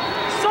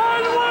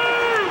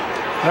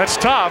 That's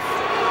tough.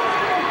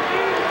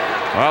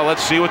 Well,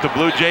 let's see what the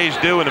Blue Jays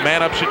do in a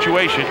man-up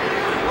situation.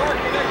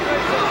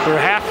 They're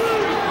half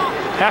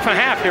and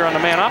half here on the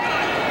man-up.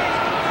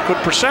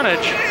 Good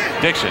percentage.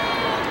 Dixon.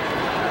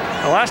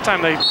 The last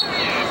time they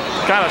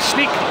got a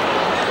sneak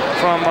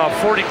from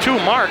 42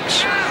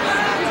 Marks.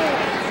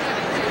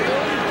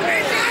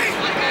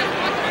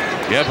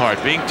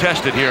 Gebhardt being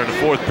tested here in the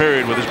 4th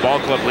period with his ball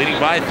club leading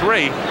by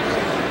 3.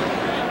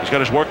 He's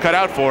got his work cut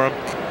out for him.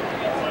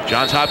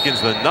 Johns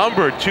Hopkins, the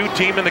 #2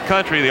 team in the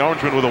country. The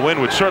Orangemen with a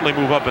win would certainly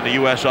move up in the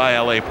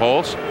USILA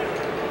polls.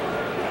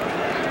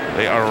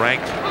 They are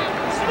ranked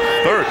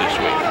 3rd this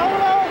week.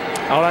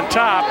 Out on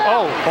top.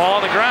 Oh,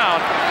 ball on the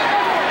ground.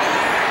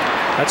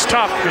 That's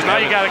tough because now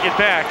you got to get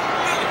back.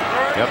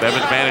 Yep,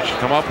 Evans managed to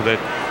come up with it.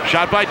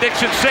 Shot by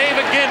Dixon. Save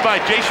again by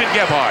Jason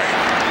Gebhardt.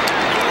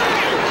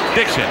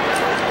 Dixon.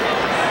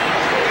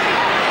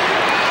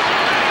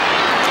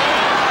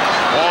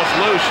 Ball's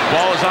loose.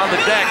 Ball is on the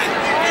deck.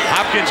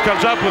 Hopkins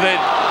comes up with it.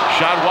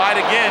 Shot wide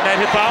again. That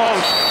hit the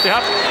post.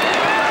 Yep.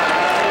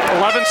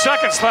 11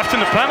 seconds left in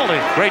the penalty.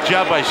 Great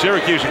job by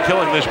Syracuse in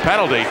killing this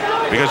penalty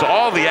because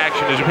all the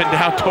action has been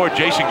down toward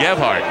Jason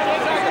Gebhardt.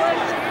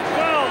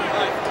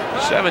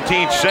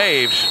 17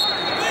 saves.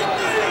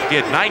 He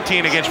had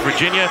 19 against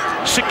Virginia,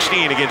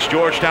 16 against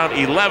Georgetown,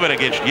 11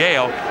 against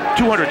Yale,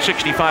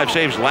 265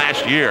 saves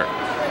last year.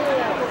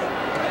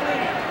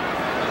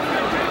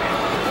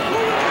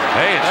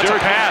 Hey, and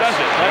Syracuse does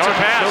it. That's a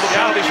pass. Still the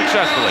penalty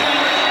successfully.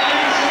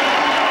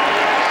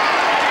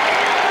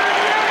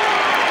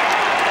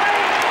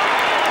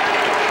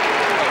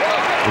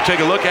 We'll take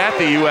a look at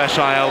the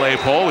USILA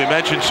poll. We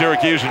mentioned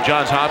Syracuse and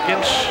Johns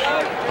Hopkins.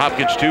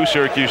 Hopkins 2,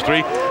 Syracuse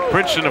 3.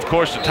 Princeton, of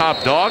course, the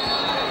top dog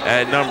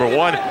at number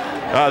 1.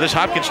 This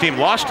Hopkins team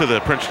lost to the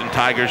Princeton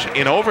Tigers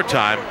in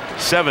overtime,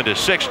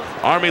 7-6.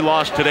 Army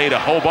lost today to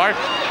Hobart.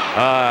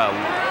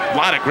 A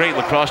lot of great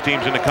lacrosse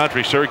teams in the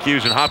country.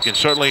 Syracuse and Hopkins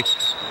certainly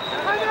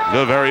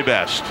the very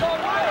best.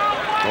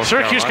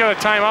 Syracuse got a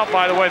timeout,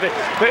 by the way.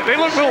 They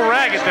look a little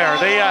ragged there.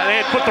 They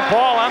had put the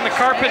ball on the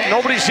carpet.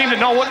 Nobody seemed to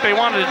know what they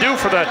wanted to do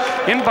for the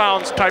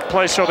inbounds type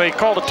play, so they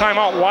called a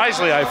timeout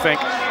wisely, I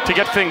think, to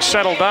get things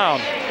settled down.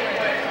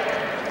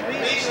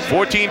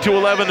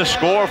 14-11 the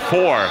score,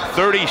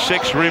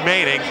 4:36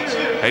 remaining.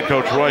 Head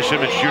coach Roy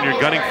Simmons Jr.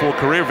 gunning for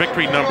career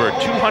victory number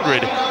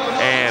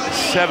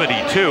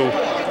 272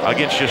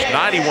 against just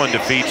 91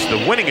 defeats. The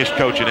winningest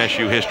coach in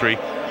SU history.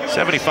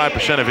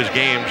 75% of his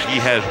games he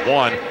has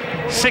won.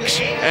 6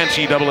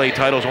 NCAA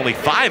titles. Only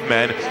 5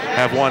 men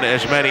have won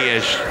as many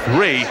as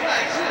 3.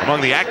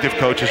 Among the active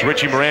coaches,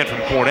 Richie Moran from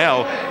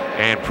Cornell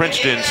and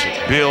Princeton's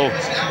Bill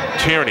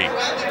Tierney.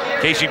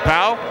 Casey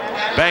Powell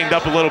banged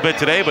up a little bit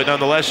today, but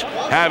nonetheless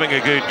having a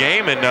good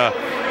game, and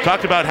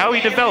talked about how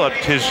he developed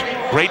his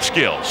great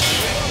skills.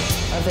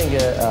 I think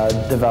it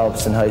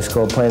develops in high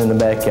school, playing in the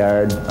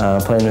backyard,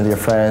 playing with your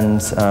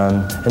friends,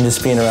 and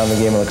just being around the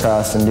game of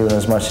lacrosse and doing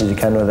as much as you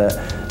can with it.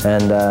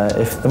 And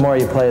if the more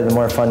you play, the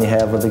more fun you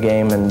have with the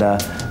game, and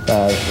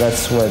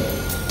that's what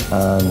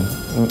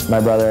my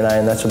brother and I,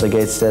 and that's what the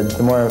Gates did.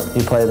 The more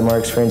you play, the more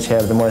experience you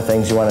have, the more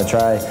things you want to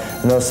try,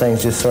 and those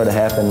things just sort of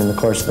happen in the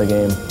course of the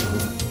game.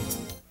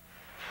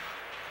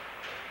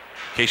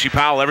 Casey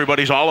Powell,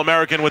 everybody's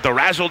All-American with the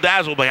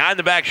razzle-dazzle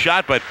behind-the-back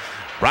shot, but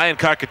Brian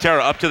Carc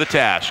up to the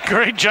task.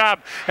 Great job.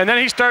 And then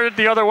he started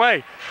the other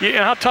way. You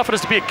know how tough it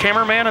is to be a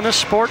cameraman in this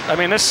sport? I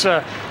mean, this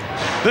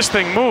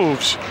thing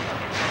moves.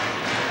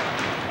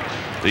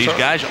 These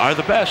guys are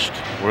the best.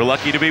 We're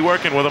lucky to be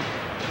working with them.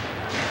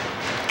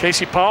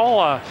 Casey Powell,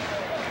 a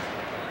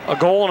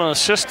goal and an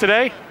assist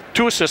today.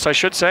 2 assists, I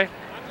should say.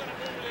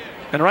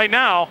 And right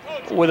now,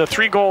 with a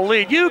 3-goal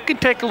lead, you can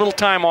take a little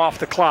time off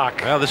the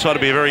clock. Well, this ought to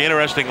be a very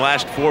interesting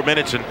last 4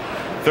 minutes and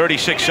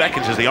 36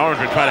 seconds as the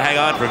Orangemen try to hang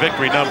on for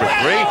victory number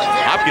 3.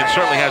 Hopkins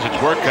certainly has its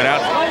work cut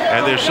out,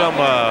 and there's some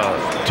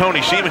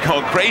Tony Seaman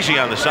going crazy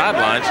on the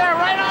sidelines.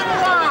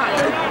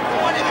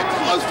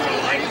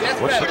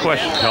 What's the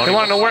question, Tony? They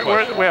want to know where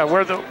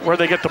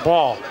they get the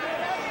ball.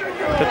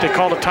 That they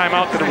called a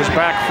timeout, that it was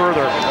back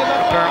further,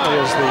 apparently,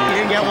 is the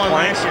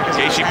complaint.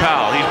 Casey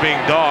Powell, he's being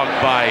dogged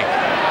by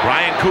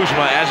Brian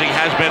Kuczma, as he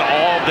has been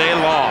all day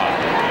long.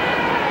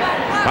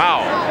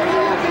 Powell,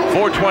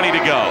 4:20 to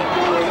go.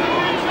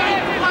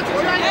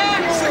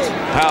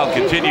 Powell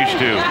continues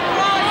to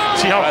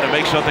try to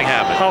make something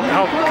happen.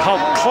 How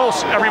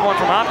close everyone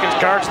from Hopkins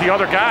guards the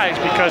other guys,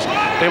 because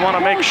they want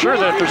to make sure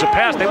that if there's a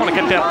pass, they want to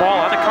get that ball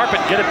on the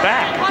carpet and get it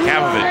back.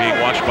 Kavovit being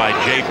watched by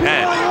Jay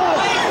Penn.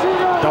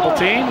 Double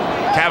team.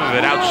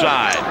 Kavovit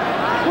outside.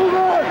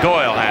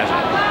 Doyle has it.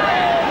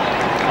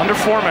 Under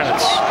 4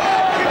 minutes.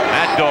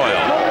 Matt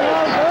Doyle.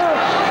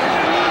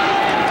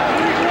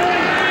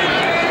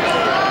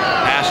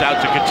 Pass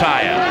out to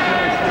Kataya.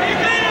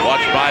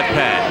 Watched by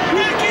Penn.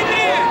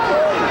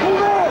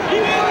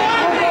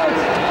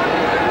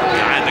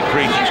 Behind the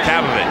crease is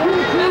Kavovit.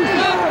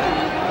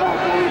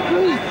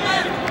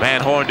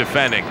 Van Horn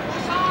defending.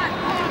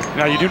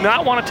 Now you do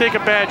not want to take a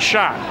bad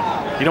shot.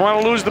 You don't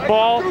want to lose the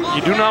ball.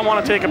 You do not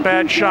want to take a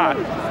bad shot.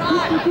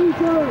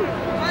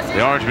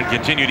 The Orangemen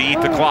continue to eat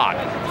the clock.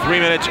 3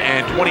 minutes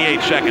and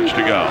 28 seconds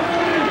to go.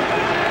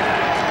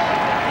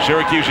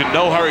 Syracuse in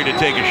no hurry to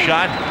take a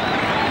shot.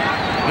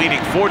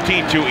 Leading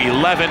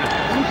 14-11.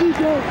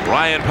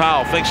 Ryan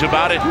Powell thinks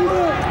about it.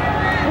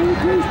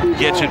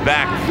 Gets it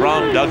back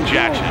from Doug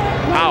Jackson.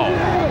 Powell,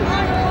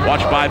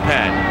 watched by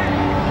Penn.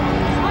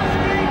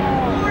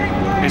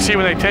 You see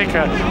when they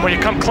when you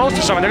come close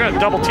to someone, they're going to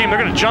double team, they're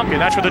going to jump you.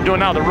 That's what they're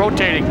doing now. They're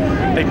rotating.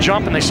 They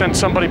jump and they send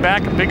somebody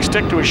back, a big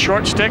stick to a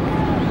short stick.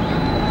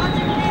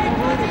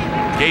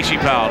 Casey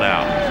Powell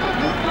now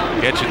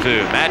gets it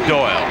to Matt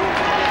Doyle.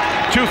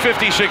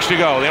 2:56 to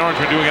go. The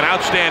Orangemen doing an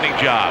outstanding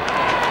job.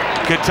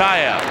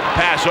 Kataya,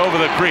 pass over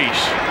the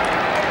crease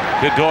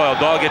to Doyle.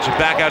 Doyle gets it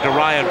back out to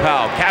Ryan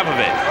Powell.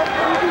 Kavovit.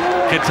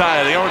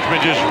 Kataya, the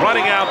Orangemen just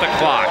running out the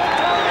clock.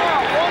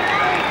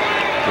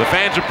 The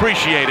fans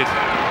appreciate it.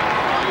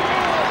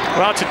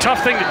 Well, it's a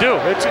tough thing to do.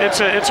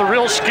 It's a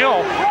real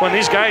skill when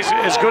these guys,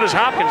 as good as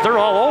Hopkins, they're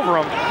all over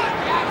them,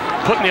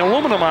 putting the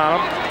aluminum on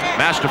them.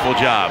 Masterful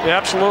job. Yeah,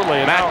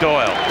 absolutely. Matt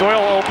Doyle.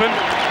 Doyle open.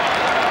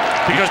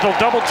 because they'll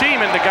double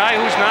team, and the guy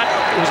who's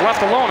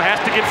left alone has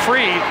to get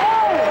free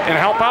and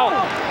help out.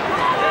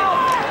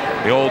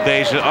 The old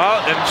days,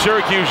 and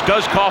Syracuse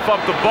does cough up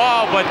the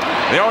ball, but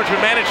the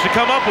Orangemen managed to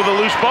come up with a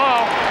loose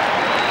ball.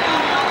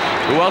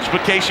 Who else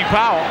but Casey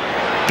Powell?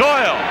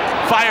 Doyle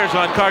fires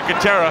on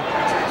Carcaterra.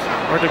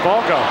 Where'd the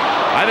ball go?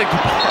 I think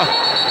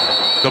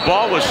the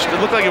ball was, it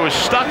looked like it was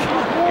stuck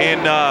in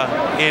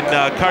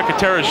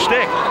Carcaterra's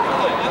stick,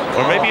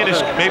 or maybe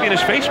in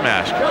his face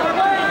mask.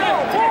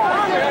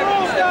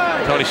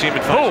 Tony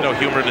Seaman finds no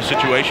humor in the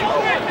situation.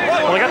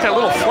 Well, they got that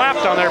little flap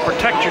down there to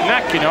protect your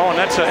neck, you know, and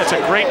that's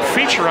a great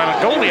feature on a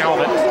goalie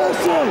helmet.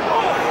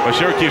 Well,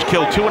 Syracuse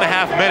killed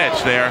 2.5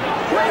 minutes there,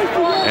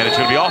 and it's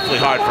going to be awfully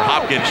hard for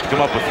Hopkins to come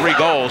up with 3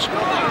 goals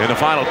in the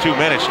final 2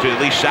 minutes to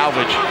at least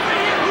salvage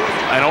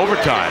an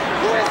overtime.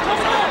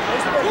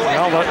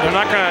 Well,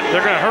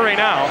 they're gonna hurry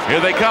now. Here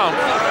they come.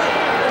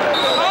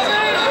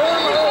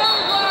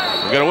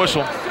 We got a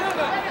whistle.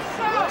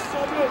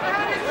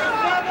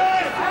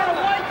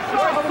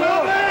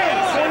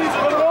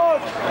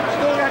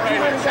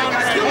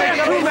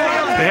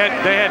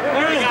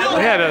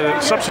 They had a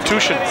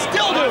substitution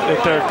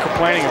that they're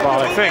complaining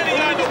about, I think.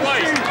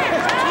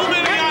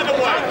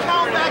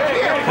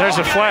 There's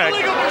a flag.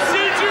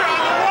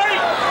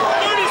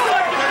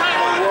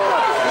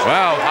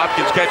 Well,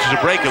 Hopkins catches a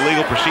break,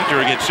 illegal procedure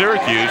against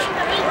Syracuse.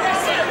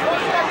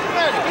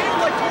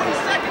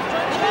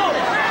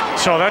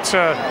 So that's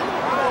a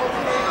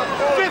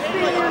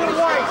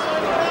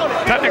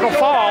technical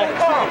foul.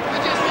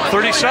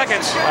 30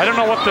 seconds. I don't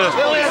know what the...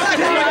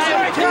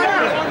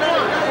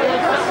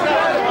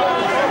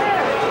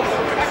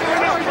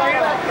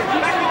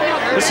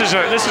 This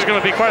is going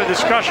to be quite a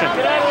discussion.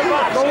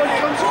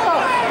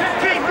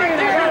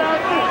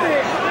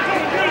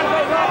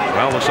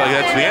 Well, looks like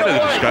that's the end of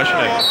the discussion.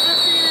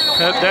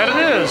 That it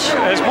is,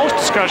 as most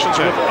discussions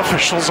with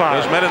officials are.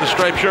 Those men in the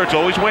striped shirts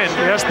always win.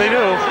 Yes, they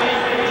do.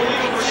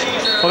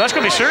 Well, that's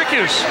going to be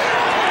Syracuse.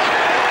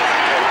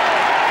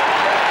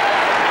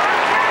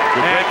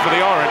 Good break for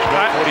the Orange,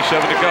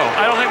 1:47 to go.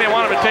 I don't think they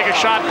want him to take a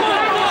shot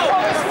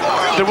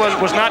that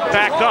was not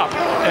backed up,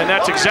 and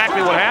that's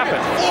exactly what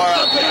happened.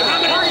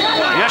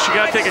 Yes, you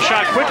got to take a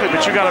shot quickly,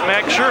 but you got to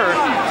make sure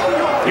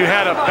you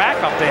had a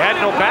backup. They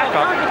had no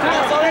backup.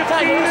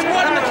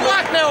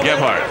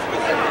 Gebhardt.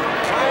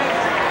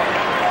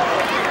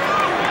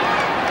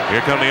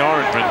 Here come the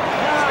Orangemen.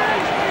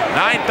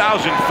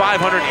 9,511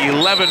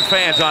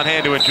 fans on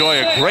hand to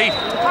enjoy a great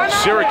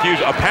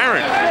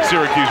apparent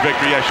Syracuse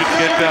victory. I shouldn't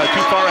get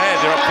too far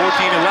ahead. They're up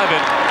 14-11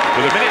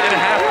 with a minute and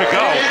a half to go.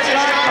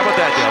 How about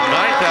that, Dale?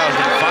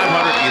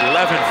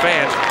 9,511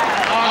 fans.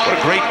 What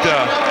a great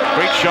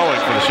showing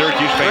for the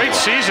Syracuse fans. Great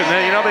season.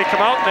 They come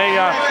out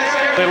and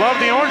they love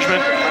the Orangemen.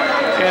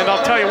 And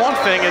I'll tell you one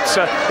thing, it's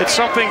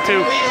something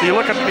to, you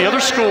look at the other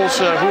schools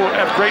who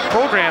have great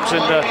programs,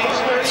 and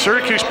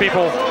Syracuse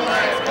people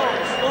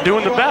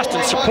doing the best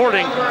in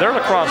supporting their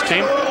lacrosse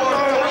team.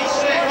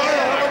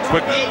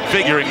 Quick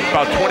figuring,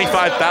 about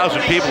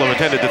 25,000 people have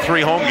attended the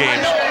 3 home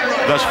games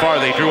thus far.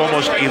 They drew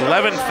almost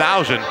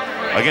 11,000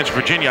 against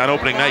Virginia on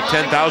opening night,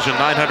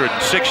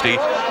 10,960.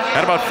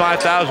 Had about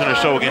 5,000 or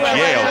so against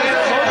Yale,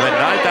 and then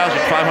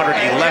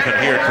 9,511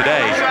 here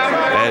today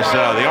as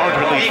the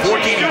Orangemen lead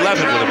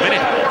 14-11 with a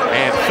minute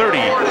and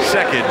 30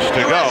 seconds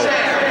to go.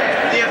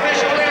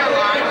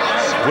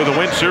 With a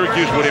win,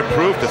 Syracuse would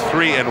improve to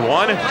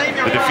 3-1.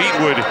 The defeat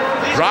would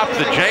drop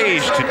the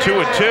Jays to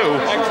 2-2,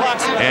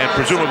 and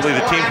presumably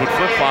the teams would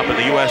flip-flop in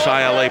the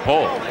USILA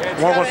poll.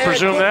 One would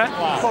presume that.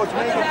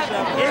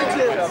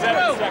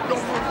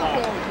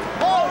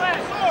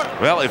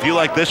 Well, if you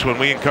like this one,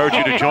 we encourage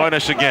you to join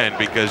us again,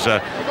 because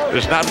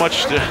there's not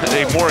much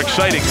more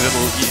exciting than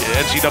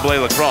NCAA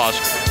lacrosse.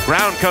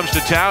 Brown comes to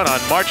town on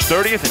March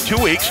 30th in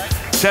 2 weeks.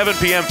 7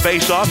 p.m.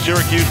 face-off.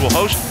 Syracuse will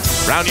host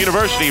Brown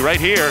University right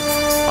here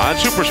on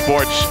Super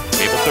Sports,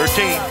 April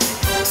 13th.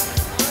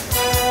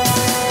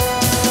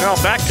 Now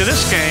back to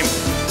this game.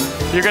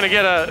 You're going to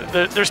get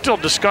they're still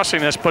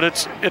discussing this, but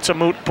it's a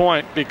moot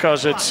point,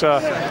 because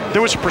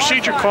there was a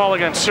procedure call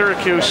against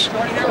Syracuse,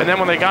 and then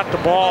when they got the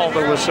ball,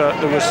 there was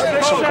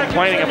some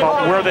complaining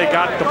about where they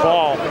got the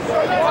ball,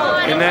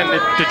 and then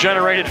it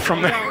degenerated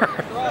from there.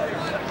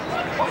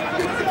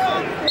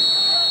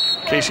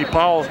 Casey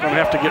Powell's going to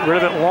have to get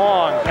rid of it.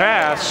 Long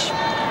pass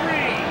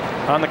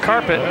on the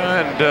carpet,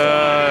 and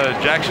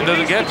Jackson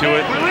doesn't get to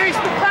it.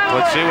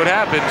 Let's see what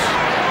happens.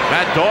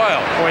 Matt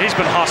Doyle. Boy, he's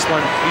been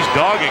hustling. He's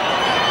dogging.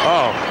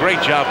 Oh, great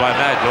job by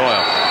Matt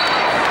Doyle.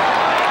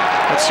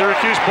 That's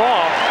Syracuse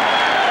ball.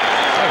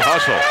 Good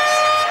hustle.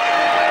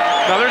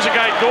 Now there's a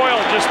guy,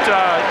 Doyle, just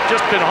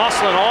been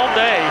hustling all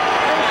day,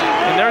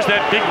 and there's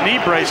that big knee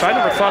brace. I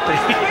never thought that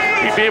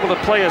he'd be able to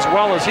play as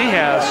well as he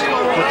has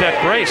with that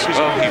brace. He's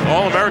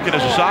All-American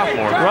as a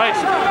sophomore. Right.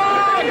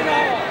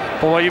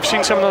 Boy, you've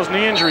seen some of those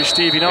knee injuries,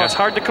 Steve. You know, it's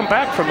hard to come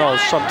back from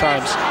those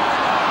sometimes.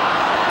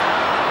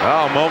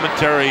 Well,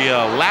 momentary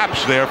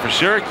lapse there for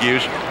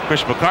Syracuse.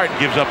 Chris McCartan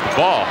gives up the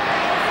ball.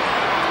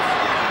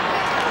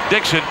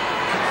 Dixon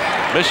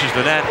misses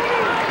the net.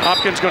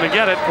 Hopkins going to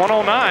get it.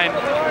 109.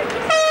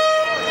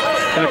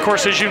 And of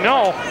course, as you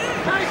know,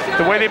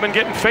 the way they've been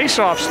getting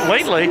face-offs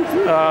lately,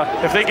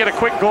 if they get a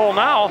quick goal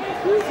now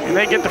and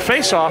they get the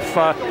face-off,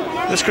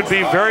 this could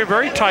be very,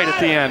 very tight at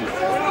the end.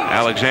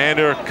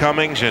 Alexander,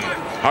 Cummings, and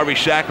Harvey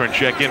Saccharin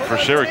check in for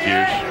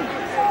Syracuse.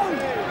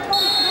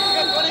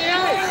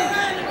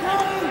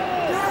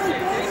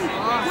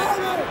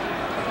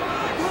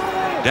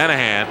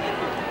 Denihan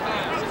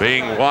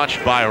being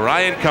watched by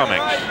Ryan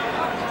Cummings.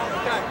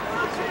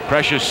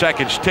 Precious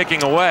seconds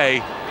ticking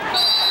away.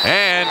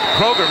 And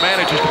Krueger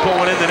manages to pull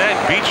one in the net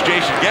and beats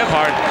Jason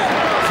Gebhardt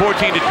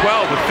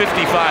 14-12 with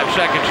 55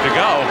 seconds to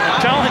go.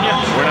 I'm telling you.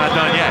 We're not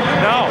done yet.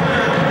 No.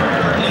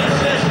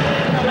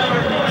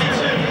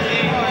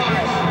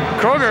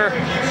 Krueger,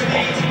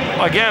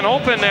 again,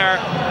 open there.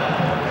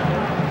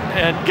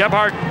 And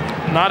Gebhardt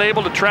not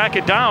able to track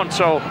it down.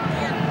 So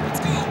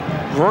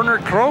Werner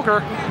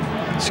Krueger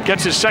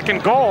gets his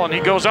second goal, and he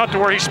goes out to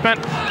where he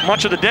spent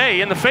much of the day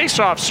in the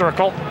face-off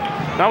circle.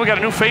 Now we got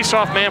a new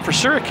face-off man for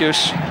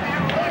Syracuse.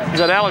 He's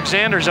got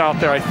Alexander's out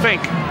there, I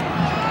think,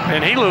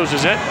 and he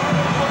loses it.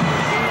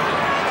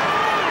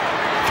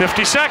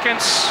 50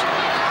 seconds.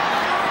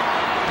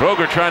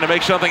 Krueger trying to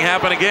make something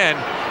happen again.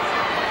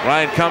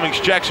 Ryan Cummings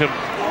checks him.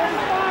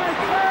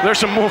 There's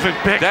some moving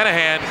pick.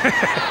 Denihan,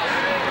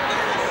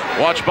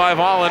 watched by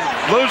Volin,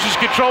 loses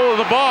control of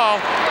the ball.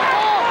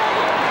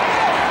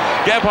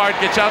 Gebhardt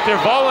gets out there.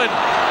 Volin,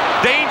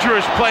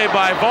 dangerous play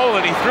by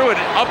Volin. He threw it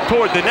up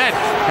toward the net.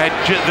 Had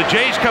the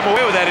Jays come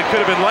away with that, it could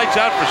have been lights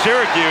out for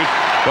Syracuse.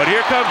 But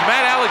here comes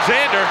Matt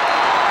Alexander.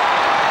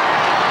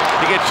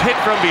 He gets hit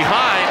from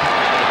behind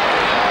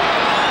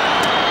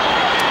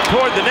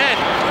toward the net.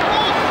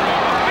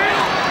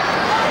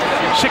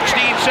 16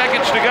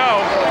 seconds to go.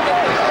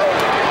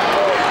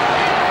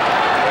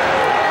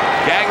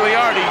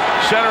 Gagliardi,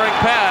 centering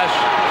pass.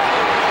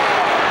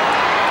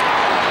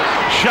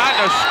 Shot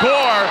and a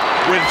score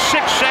with 6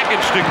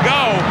 seconds to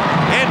go.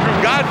 Andrew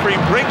Godfrey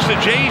brings the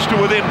Jays to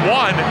within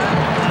one.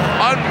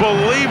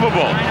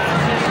 Unbelievable.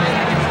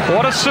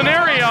 What a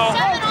scenario.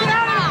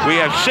 We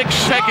have 6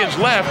 seconds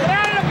left,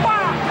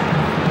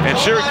 and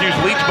Syracuse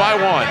leads by 1.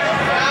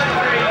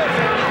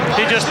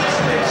 He just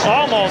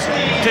almost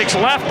takes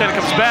left and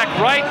comes back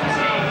right.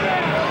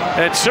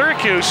 And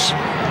Syracuse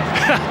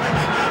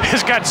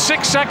has got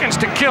 6 seconds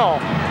to kill.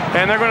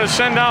 And they're going to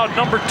send out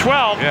number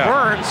 12,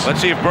 Burns. Let's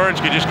see if Burns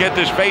can just get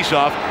this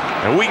face-off,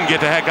 and we can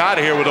get the heck out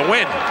of here with a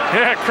win.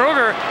 Yeah,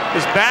 Krueger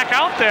is back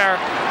out there.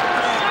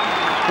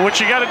 What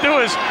you got to do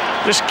is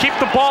just keep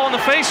the ball in the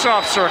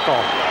face-off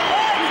circle.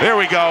 There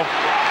we go.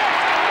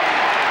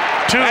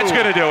 2. That's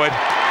going to do it.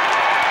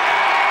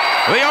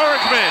 The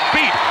Orangemen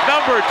beat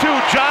number 2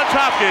 Johns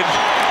Hopkins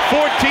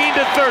 14-13.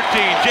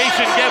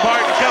 Jason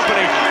Gebhardt and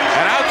company.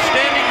 An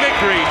outstanding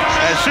victory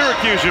as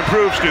Syracuse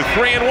improves to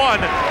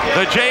 3-1.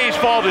 The Jays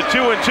fall to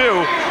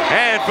 2-2.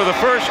 And for the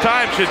first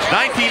time since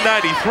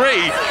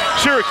 1993,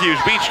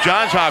 Syracuse beats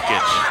Johns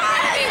Hopkins.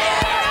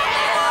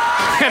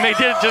 And they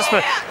did it just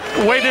the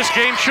way this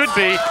game should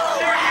be,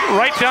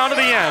 right down to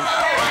the end.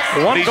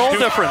 One goal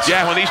difference.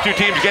 Yeah, when these two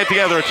teams get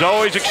together, it's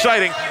always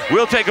exciting.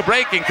 We'll take a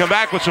break and come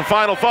back with some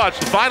final thoughts.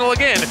 The final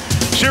again,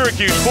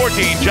 Syracuse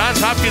 14, Johns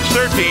Hopkins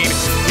 13,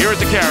 here at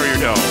the Carrier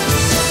Dome.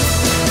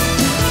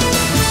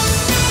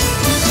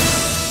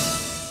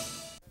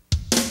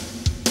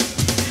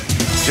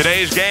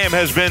 Today's game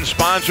has been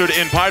sponsored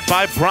in part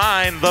by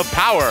Brine, the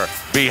power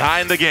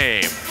behind the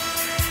game.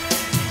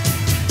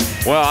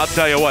 Well, I'll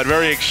tell you what,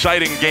 very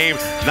exciting game.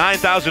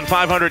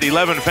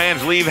 9,511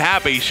 fans leave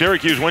happy.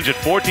 Syracuse wins it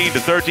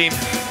 14-13.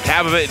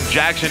 Kavovit and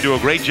Jackson do a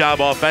great job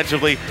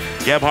offensively.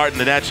 Gebhardt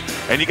and the nets.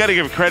 And you got to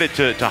give credit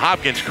to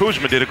Hopkins.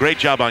 Kuczma did a great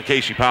job on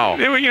Casey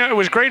Powell. It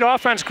was great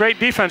offense, great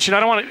defense. I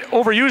don't want to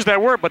overuse that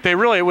word, but it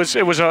was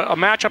a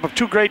matchup of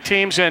two great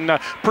teams, and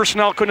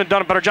personnel couldn't have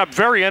done a better job.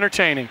 Very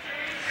entertaining.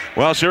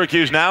 Well,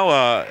 Syracuse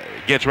now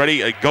gets ready.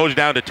 It goes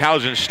down to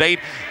Towson State,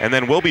 and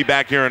then we'll be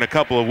back here in a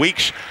couple of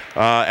weeks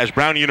as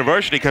Brown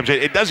University comes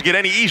in. It doesn't get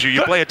any easier.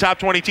 You play a top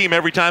 20 team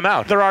every time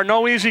out. There are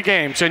no easy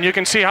games, and you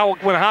can see how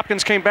when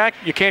Hopkins came back,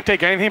 you can't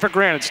take anything for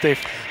granted, Steve.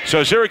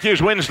 So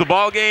Syracuse wins the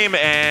ball game,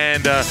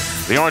 and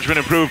the Orangemen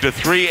improved to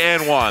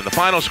 3-1. The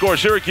final score,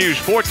 Syracuse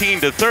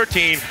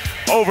 14-13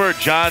 over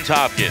Johns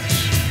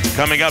Hopkins.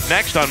 Coming up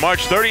next on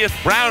March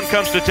 30th, Brown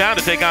comes to town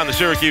to take on the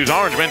Syracuse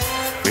Orangemen.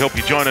 We hope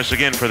you join us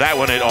again for that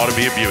one. It ought to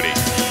be a beauty.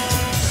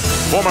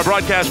 For my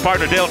broadcast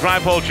partner, Dale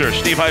Dreipolcher,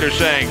 Steve Heider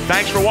saying,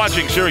 thanks for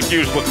watching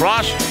Syracuse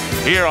Lacrosse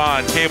here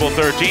on Cable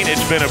 13.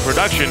 It's been a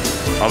production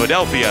of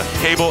Adelphia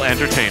Cable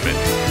Entertainment.